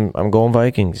think I'm going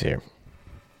Vikings here.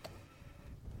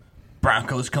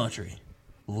 Broncos country,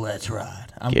 let's ride.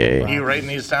 Are you writing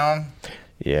these down?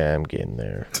 Yeah, I'm getting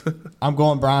there. I'm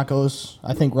going Broncos.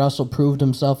 I think Russell proved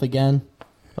himself again.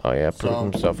 Oh yeah,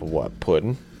 proved himself a what?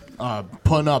 Pudding.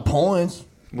 Putting up points.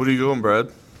 What are you going,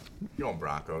 Brad? Going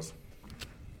Broncos.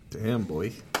 Damn,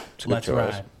 boy. Let's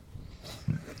ride.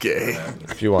 Gay.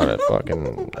 If you want to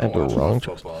fucking have a wrong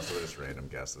football, so just random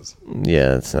guesses.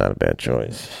 Yeah, it's not a bad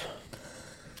choice.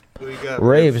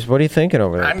 Raves, what are you thinking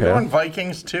over there, I'm going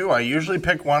Vikings, too. I usually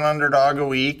pick one underdog a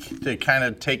week to kind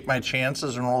of take my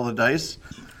chances and roll the dice.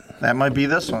 That might be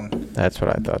this one. That's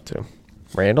what I thought, too.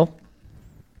 Randall?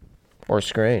 Or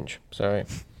Strange? Sorry.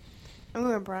 I'm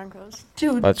going Broncos.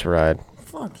 Dude. Let's ride.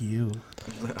 Fuck you.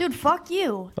 Dude, fuck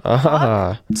you.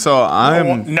 So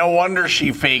I'm... No wonder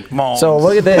she fake moans. So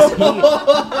look at this.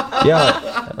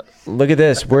 Yeah. Look at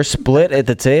this. We're split at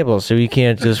the table, so you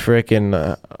can't just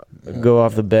freaking... go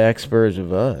off the back spurs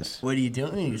of us. What are you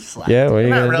doing? You slap. Yeah, what are you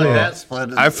not gonna really do? that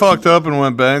split. I fucked up and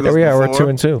went Bengals. There we are. before,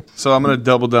 We're 2-2. So I'm gonna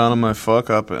double down on my fuck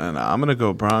up, and I'm gonna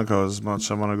go Broncos as much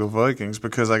as I'm gonna go Vikings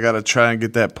because I gotta try and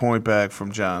get that point back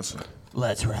from Johnson.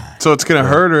 Let's ride. So it's gonna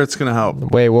hurt or it's gonna help.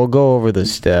 Wait, we'll go over the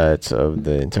stats of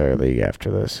the entire league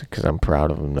after this because I'm proud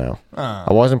of them now.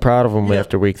 I wasn't proud of them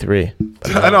after week 3.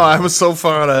 I know. I was so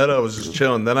far ahead. I was just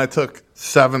chilling. Then I took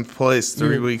 7th place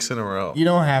 3 weeks in a row. You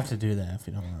don't have to do that if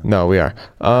you don't want. No, we are.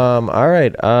 All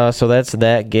right. So that's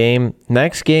that game.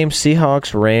 Next game,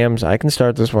 Seahawks, Rams. I can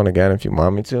start this one again if you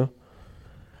want me to.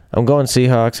 I'm going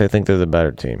Seahawks. I think they're the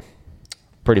better team.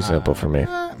 Pretty simple for me.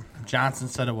 Johnson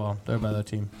said it well. They're a better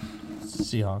team.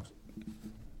 Seahawks.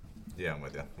 Yeah, I'm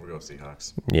with you. We'll go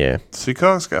Seahawks. Yeah.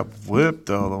 Seahawks got whipped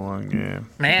though the one game.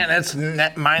 Man, it's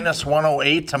net minus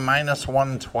 108 to minus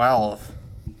 112.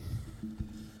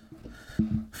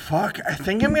 Fuck, I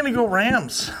think I'm going to go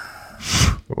Rams.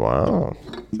 Wow.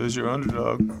 There's your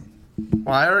underdog.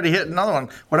 Well, I already hit another one.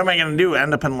 What am I going to do?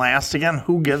 End up in last again?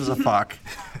 Who gives a fuck?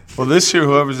 Well, this year,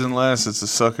 whoever's in last, it's to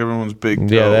suck everyone's big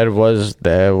toe. Yeah, that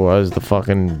was the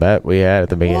fucking bet we had at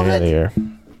the beginning of the year.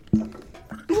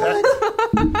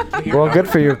 Well, good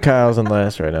for you. Kyle's in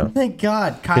last right now. Thank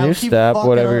God. Kyle, can you keep stop fucking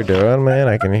whatever up. you're doing, man?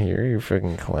 I can hear you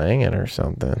freaking clanging or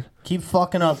something. Keep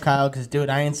fucking up, Kyle, because, dude,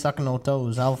 I ain't sucking no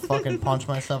toes. I'll fucking punch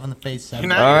myself in the face. All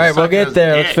right, we'll get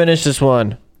there. Let's finish this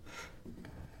one.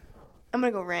 I'm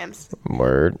going to go Rams.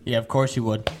 Word. Yeah, of course you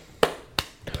would.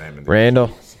 Randall.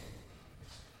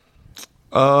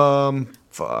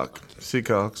 Fuck.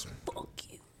 Seahawks.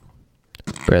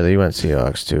 Brother, you went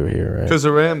Seahawks too here, right? Because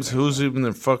the Rams, who's even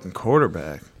their fucking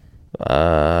quarterback?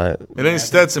 It ain't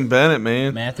Stetson Bennett,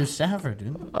 man. Matthew Stafford,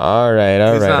 dude. All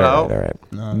right. He's not out? All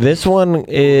right. This one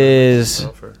is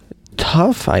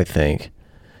tough, I think.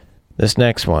 This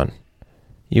next one.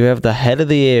 You have the head of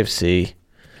the AFC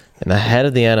and the head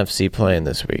of the NFC playing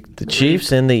this week. The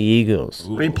Chiefs and the Eagles.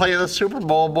 Replay of the Super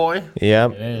Bowl, boy.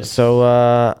 Yep.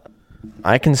 So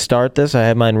I can start this. I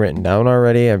have mine written down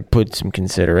already. I put some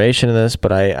consideration in this,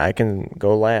 but I can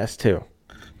go last too.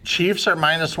 Chiefs are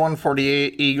minus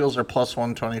 148. Eagles are plus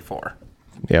 124.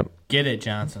 Yep. Get it,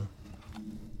 Johnson.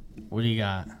 What do you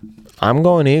got? I'm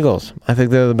going Eagles. I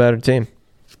think they're the better team.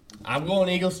 I'm going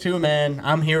Eagles too, man.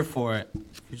 I'm here for it.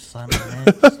 You just slapped my man.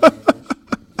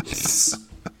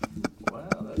 Wow,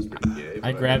 that's pretty gay.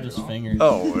 I grabbed his fingers.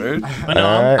 Oh, weird. But no,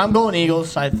 I'm going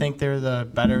Eagles. I think they're the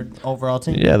better overall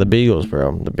team. Yeah, the Beagles,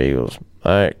 bro. The Beagles.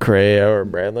 All right, Cray or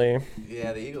Bradley?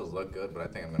 Yeah, the Eagles look good, but I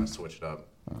think I'm going to switch it up.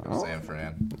 San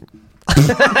Fran.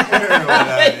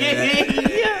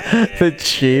 The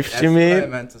Chiefs, That's you what I mean?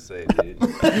 meant to say, dude.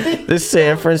 The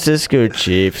San Francisco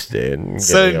Chiefs, dude.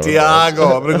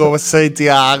 Santiago. I'm gonna go with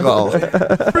Santiago.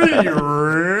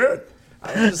 I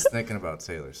was just thinking about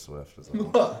Taylor Swift as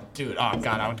well. Dude, oh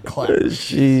god, I would clap.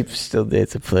 She still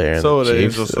dates a player. So on the would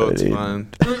Chiefs, Angel, so it's dude. fine.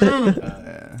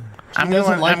 I'm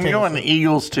doesn't like I'm Taylor going the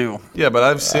Eagles too. Yeah, but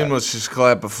I've seen what she's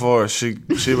clapped before. She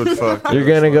would fuck. You're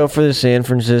gonna go for the San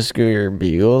Francisco or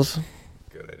Beagles?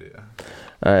 Good idea.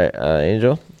 All right,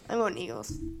 Angel. I'm going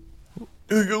Eagles.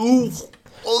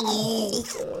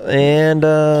 And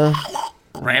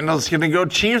Randall's gonna go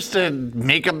Chiefs to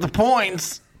make up the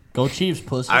points. Go Chiefs,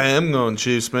 pussy. I am going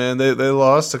Chiefs, man. They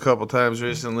lost a couple times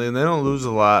recently, and they don't lose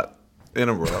a lot in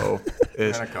a row.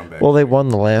 Gonna come back. well, they won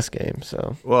the last game,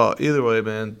 so Well, either way,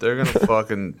 man, they're gonna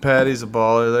fucking. Patty's a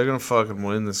baller. They're gonna fucking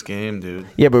win this game, dude.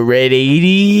 yeah. But Red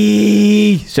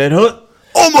 80 said, "Huh."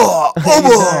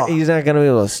 He's not gonna be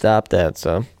able to stop that.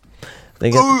 So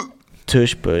they got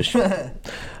tush push. All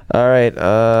right.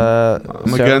 So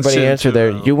against everybody you answer too,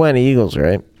 there. though. You went Eagles,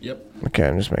 right? Yep. Okay,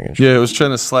 I'm just making sure. Yeah, I was trying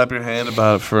to slap your hand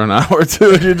about it for an hour or two,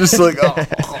 and you're just like,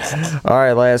 oh. All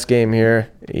right, last game here.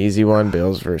 Easy one,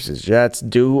 Bills versus Jets.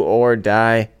 Do or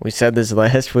die. We said this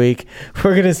last week.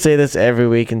 We're going to say this every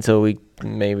week until week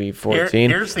maybe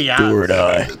 14. Here's the Do or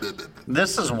die. odds.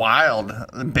 This is wild.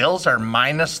 The Bills are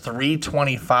minus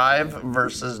 325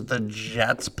 versus the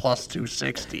Jets plus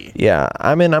 260. Yeah,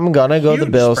 I mean, I'm going to go the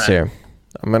Huge Bills spread. here.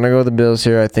 I'm going to go the Bills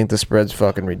here. I think the spread's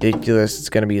fucking ridiculous. It's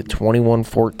going to be a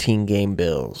 21-14 game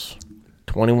Bills.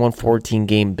 21-14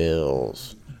 game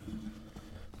Bills.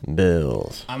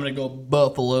 Bills. I'm gonna go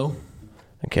Buffalo.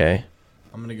 Okay.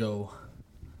 I'm gonna go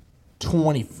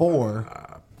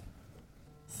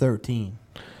 24-13.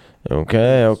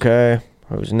 Okay.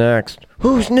 Who's next?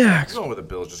 I'm going with the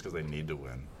Bills just because they need to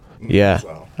win. Yeah.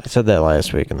 So, I said that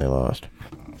last week and they lost.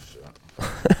 oh,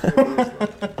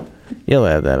 shit. You'll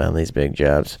have that on these big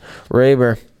jobs.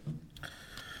 Raber.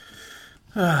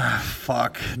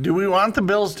 Fuck. Do we want the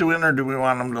Bills to win or do we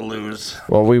want them to lose?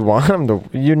 Well, we want them to.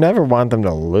 You never want them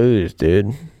to lose,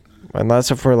 dude.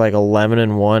 Unless if we're like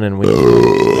 11-1 and we.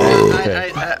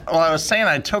 I was saying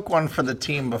I took one for the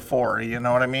team before. You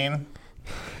know what I mean?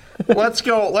 Let's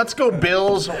go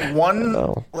Bills one.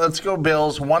 No. Let's go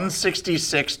Bills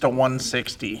 166 to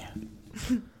 160.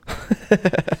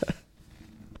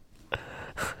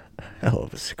 Hell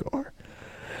of a score.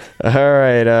 All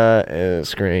right,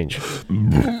 Scrange.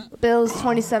 Bills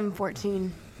 27-14.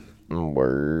 Word.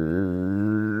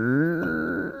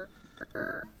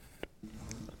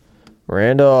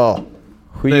 Randall.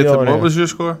 Who you Nathan, going what in? was your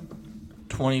score?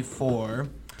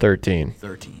 24-13.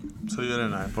 13. So you had a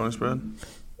 9-point spread?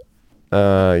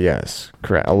 Yes.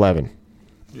 Correct. 11.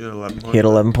 You had 11 points. He had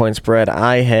 11-point spread.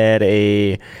 I had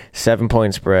a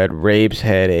 7-point spread. Rabes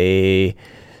had a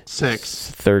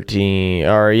 6. 13.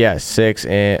 Or, yeah, 6.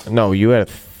 And no, you had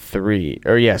a 3.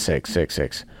 Or, yeah, 6.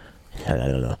 And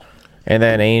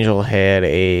then Angel had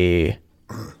a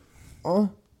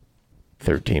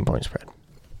 13-point spread.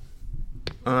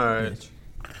 All right.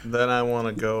 Then I want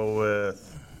to go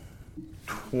with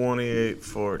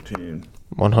 28-14.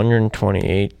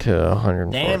 128 to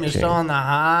 114. Damn, you're still on the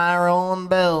high rolling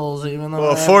Bills, even though.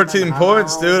 Well, they 14 haven't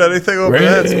points, been high dude. Anything over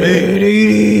that's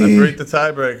me. I break the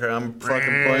tiebreaker. I'm fucking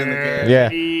playing the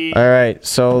game. Yeah. All right.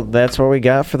 So that's what we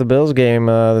got for the Bills game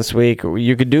this week.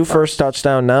 You could do first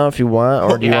touchdown now if you want,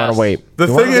 or do you want to wait? The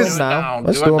You wanna thing do is- it now? Do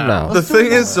Let's it do them now. now. The thing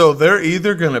is, though, they're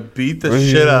either going to beat the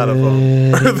shit out of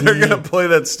them or they're going to play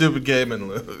that stupid game and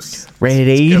lose. Rated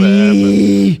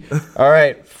 80. All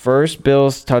right. First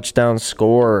Bills touchdown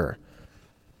scorer.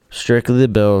 Strictly the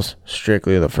Bills.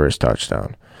 Strictly the first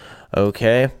touchdown.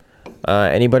 Okay.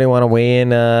 Anybody want to weigh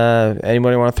in?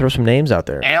 Anybody want to throw some names out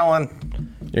there?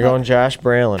 Allen. You're going Josh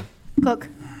Bralin. Cook.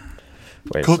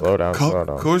 Wait, Cook, slow down.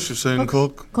 Of course you're saying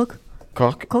cook. Cook.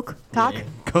 Cook. Cook. Cock.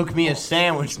 Cook me a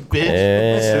sandwich,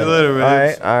 bitch. See you later,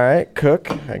 Rabes. All right.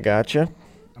 Cook. I got you.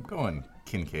 I'm going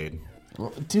Kincaid.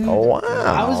 Dude, Oh, wow.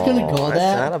 I was gonna go That's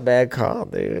that, not a bad call,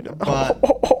 dude. but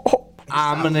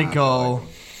I'm gonna go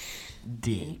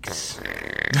Deeks.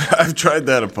 I've tried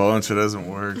that a bunch. It doesn't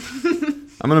work.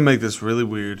 I'm going to make this really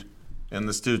weird. And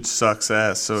this dude sucks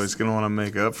ass, so he's going to want to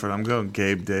make up for it. I'm going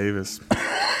Gabe Davis.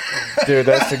 Dude,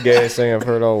 that's the gayest thing I've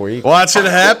heard all week. Watch it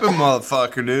happen,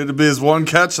 motherfucker, dude. It'll be his one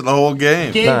catch of the whole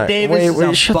game. Gabe Nah, Davis is wait,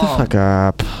 a shut bum. the fuck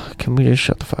up. Can we just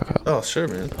shut the fuck up? Oh, sure,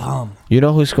 man. You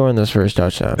know who's scoring this first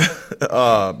touchdown?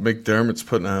 McDermott's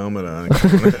putting a helmet on.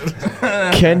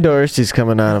 Ken Dorsey's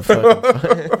coming out of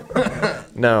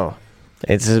fucking... No.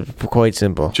 It's quite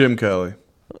simple. Jim Kelly.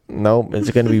 Nope.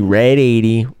 It's going to be red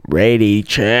 80. Red 80.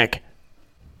 Check.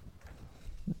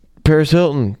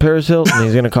 Paris Hilton.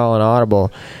 He's gonna call an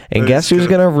audible, and guess who's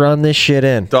gonna run this shit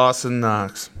in? Dawson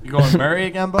Knox. You going Murray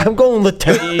again, bud? I'm going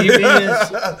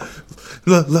Latavius.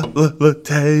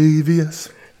 Latavius.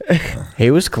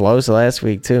 He was close last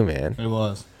week too, man. It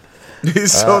was.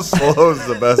 He's so slow is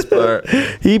the best part.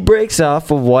 He breaks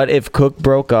off of what if Cook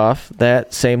broke off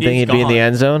that same thing, he'd be in the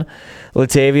end zone.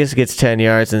 Latavius gets 10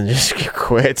 yards and just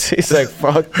quits. He's like,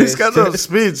 fuck this. He's got no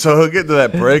speed, so he'll get to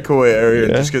that breakaway area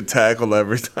and just get tackled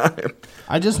every time.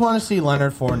 I just want to see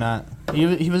Leonard Fournette.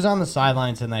 He was on the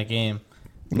sidelines in that game.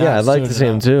 Yeah, I'd like to see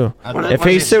him too. If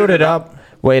he he suited up,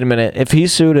 wait a minute. If he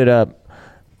suited up,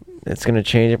 it's going to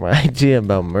change my idea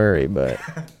about Murray, but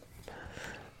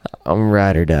I'm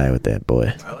ride or die with that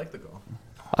boy. I like the goal.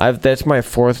 That's my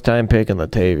 4th time picking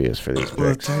Latavius for these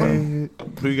picks. Who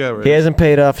you got, Ray? He hasn't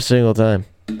paid off a single time.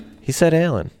 He said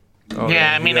Allen. Oh,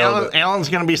 Yeah, I mean, Allen's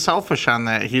going to be selfish on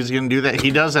that. He's going to do that. He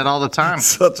does that all the time.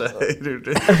 Such a hater,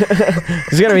 dude.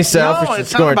 He's going to be selfish No, and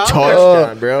it's score a not about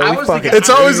touchdown, bro. It's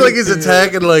always like he's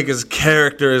attacking like his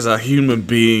character as a human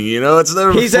being. You know, it's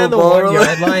never. He's on the football 1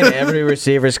 yard line. Every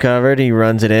receiver's covered. He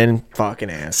runs it in. Fucking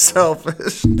ass.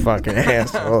 Selfish. Fucking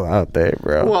asshole out there,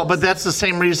 bro. Well, but that's the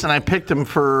same reason I picked him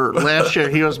for last year.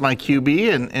 He was my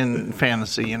QB in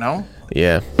fantasy, you know?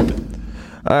 Yeah.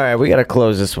 All right, we got to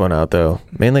close this one out, though.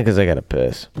 Mainly because I got to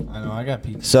piss. I know, I got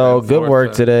pizza. So, good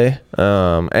work today.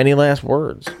 Any last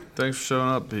words? Thanks for showing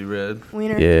up, B-Red.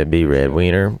 Wiener. Yeah, B-Red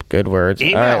Wiener. Good words.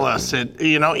 Email us.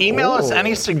 Email us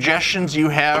any suggestions you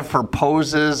have for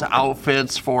poses,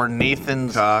 outfits for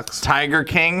Nathan's Tiger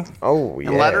King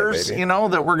letters, baby.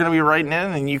 that we're going to be writing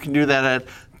in. And you can do that at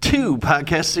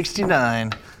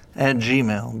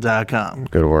 2podcast69@gmail.com.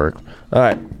 Good work. All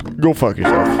right, go fuck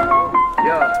yourself.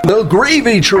 The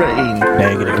Gravy Train.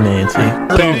 Negative Nancy.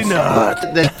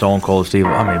 Stone Cold Steve.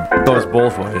 I mean, those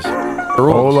both ways.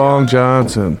 Long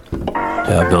Johnson.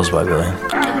 Yeah, Bills by Billy.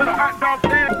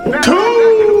 Two.